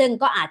ซึ่ง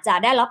ก็อาจจะ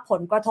ได้รับผ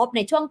ลกระทบใน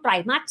ช่วงไตร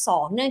มาส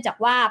 2เนื่องจาก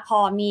ว่าพอ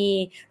มี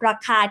รา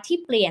คาที่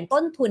เปลี่ยน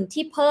ต้นทุน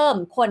ที่เพิ่ม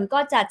คนก็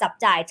จะจับ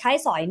จ่ายใช้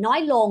สอยน้อ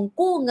ยลง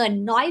กู้เงิน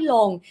น้อยล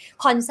ง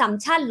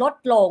consumption ลด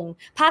ลง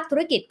ภาคธุ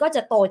รกิจก็จ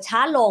ะโตช้า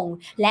ลง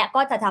และ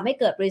ก็จะทำให้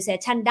เกิด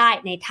recession ได้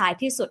ในท้าย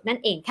ที่สุดนั่น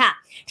เองค่ะ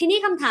ทีนี้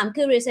คำถาม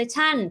คือ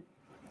recession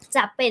จ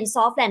ะเป็น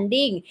soft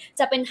landing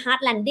จะเป็น hard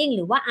landing ห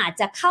รือว่าอาจ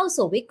จะเข้า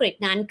สู่วิกฤต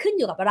นั้นขึ้นอ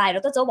ยู่กับอะไรด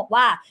ร.โจ๊กบอก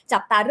ว่าจั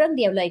บตาเรื่องเ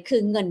ดียวเลยคื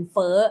อเงินเ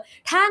ฟ้อ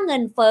ถ้าเงิ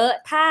นเฟ้อ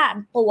ถ้า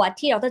ตัว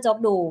ที่ดร.โจ๊ก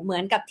ดูเหมื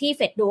อนกับที่เ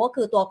ฟดดูก็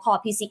คือตัว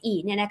core PCE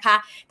เนี่ยนะคะ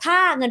ถ้า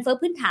เงินเฟ้อ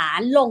พื้นฐาน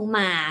ลงม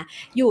า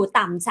อยู่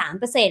ต่ำ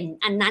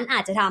 3% อันนั้นอา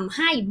จจะทำใ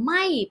ห้ไ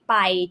ม่ไป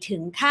ถึ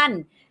งขั้น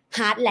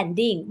hard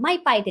landing ไม่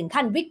ไปถึง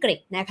ขั้นวิกฤต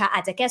นะคะอ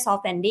าจจะแค่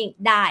soft landing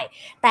ได้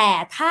แต่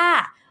ถ้า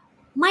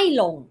ไม่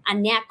ลงอัน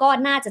เนี้ยก็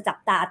น่าจะจับ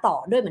ตาต่อ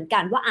ด้วยเหมือนกั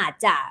นว่าอาจ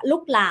จะลุ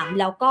กลาม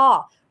แล้วก็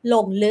ล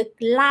งลึก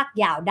ลาก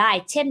ยาวได้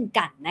เช่น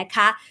กันนะค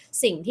ะ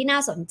สิ่งที่น่า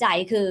สนใจ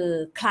คือ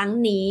ครั้ง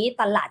นี้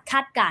ตลาดค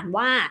าดการณ์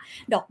ว่า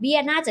ดอกเบี้ย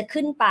น่าจะ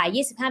ขึ้นไป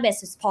25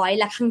 basis point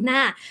และข้างหน้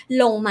า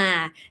ลงมา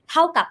เท่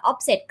ากับ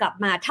offset กลับ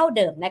มาเท่าเ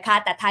ดิมนะคะ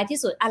แต่ท้ายที่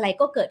สุดอะไร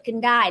ก็เกิดขึ้น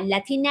ได้และ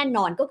ที่แน่น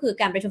อนก็คือ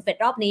การประชุมเฟด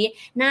รอบนี้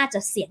น่าจะ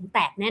เสียงแต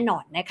กแน่นอ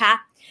นนะคะ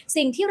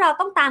สิ่งที่เรา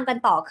ต้องตามกัน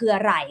ต่อคืออ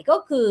ะไรก็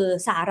คือ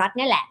สหรัฐ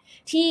นี่แหละ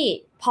ที่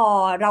พอ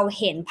เรา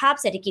เห็นภาพ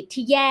เศรษฐกิจ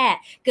ที่แย่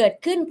เกิด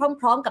ขึ้น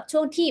พร้อมๆกับช่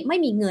วงที่ไม่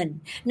มีเงิน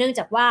เนื่องจ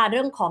ากว่าเ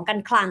รื่องของกา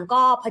รคลัง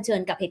ก็เผชิ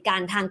ญกับเหตุการ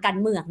ณ์ทางการ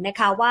เมืองนะ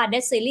คะว่า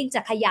debt ceiling จ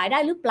ะขยายได้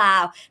หรือเปล่า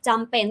จ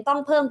ำเป็นต้อง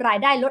เพิ่มราย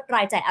ได้ลดร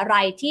ายจ่ายอะไร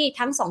ที่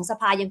ทั้ง2ส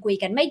ภายังคุย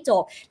กันไม่จ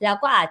บแล้ว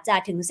ก็อาจจะ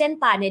ถึงเส้น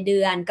ตายในเดื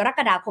อนกรก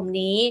ฎาคม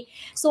นี้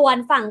ส่วน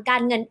ฝั่งกา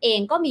รเงินเอง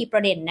ก็มีปร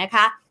ะเด็นนะค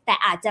ะแต่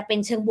อาจจะเป็น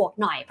เชิงบวก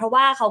หน่อยเพราะ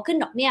ว่าเขาขึ้น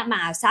ดอกเบี้ยม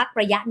าสัก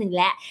ระยะหนึ่ง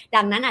แล้ว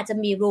ดังนั้นอาจจะ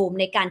มีรูม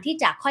ในการที่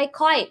จะ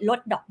ค่อยๆลด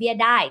ดอกเบี้ย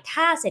ได้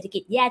ถ้าเศรษฐกิ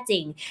จแย่จริ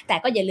งแต่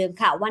ก็อย่าลืม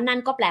ค่ะว่านั่น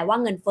ก็แปลว่า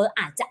เงินเฟ้อ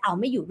อาจจะเอา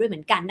ไม่อยู่ด้วยเหมื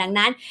อนกันดัง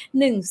นั้น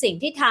1สิ่ง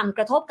ที่ทำก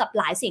ระทบกับ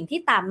หลายสิ่งที่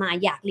ตามมา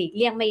อยากหลีกเ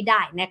ลี่ยงไม่ไ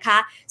ด้นะคะ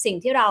สิ่ง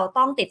ที่เรา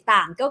ต้องติดต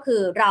ามก็คื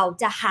อเรา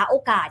จะหาโอ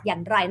กาสอย่า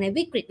งไรใน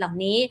วิกฤตเหล่า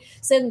นี้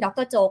ซึ่งด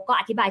ร.โจก็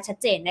อธิบายชัด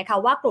เจนนะคะ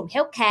ว่ากลุ่ม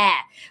Healthcare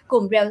ก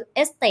ลุ่ม Real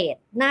Estate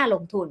น่าล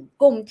งทุน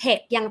กลุ่ม Tech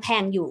ยังแพ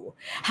งอยู่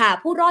หา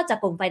ผู้รอดจาก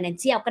กลุ่ม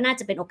Financial ก็น่า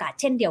จะเป็นโอกาส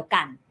เช่นเดียว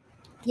กัน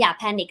อย่าแ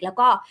พนิคแล้ว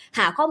ก็ห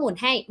าข้อมูล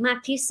ให้มาก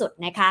ที่สุด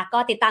นะคะก็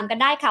ติดตามกัน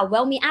ได้ค่ะ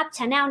Well Me Up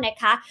Channel นะ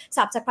คะ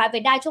Subscribe ไป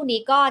ได้ช่วงนี้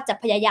ก็จะ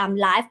พยายาม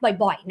ไลฟ์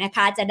บ่อยๆนะค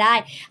ะจะได้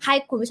ให้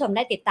คุณผู้ชมไ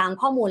ด้ติดตาม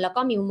ข้อมูลแล้ว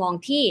ก็มีมุมมอง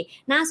ที่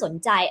น่าสน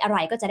ใจอะไร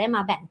ก็จะได้ม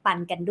าแบ่งปัน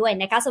กันด้วย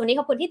นะคะสวัสดี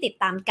ขอบคุณที่ติด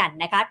ตามกัน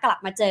นะคะกลับ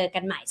มาเจอกั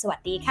นใหม่สวัส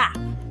ดีค่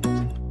ะ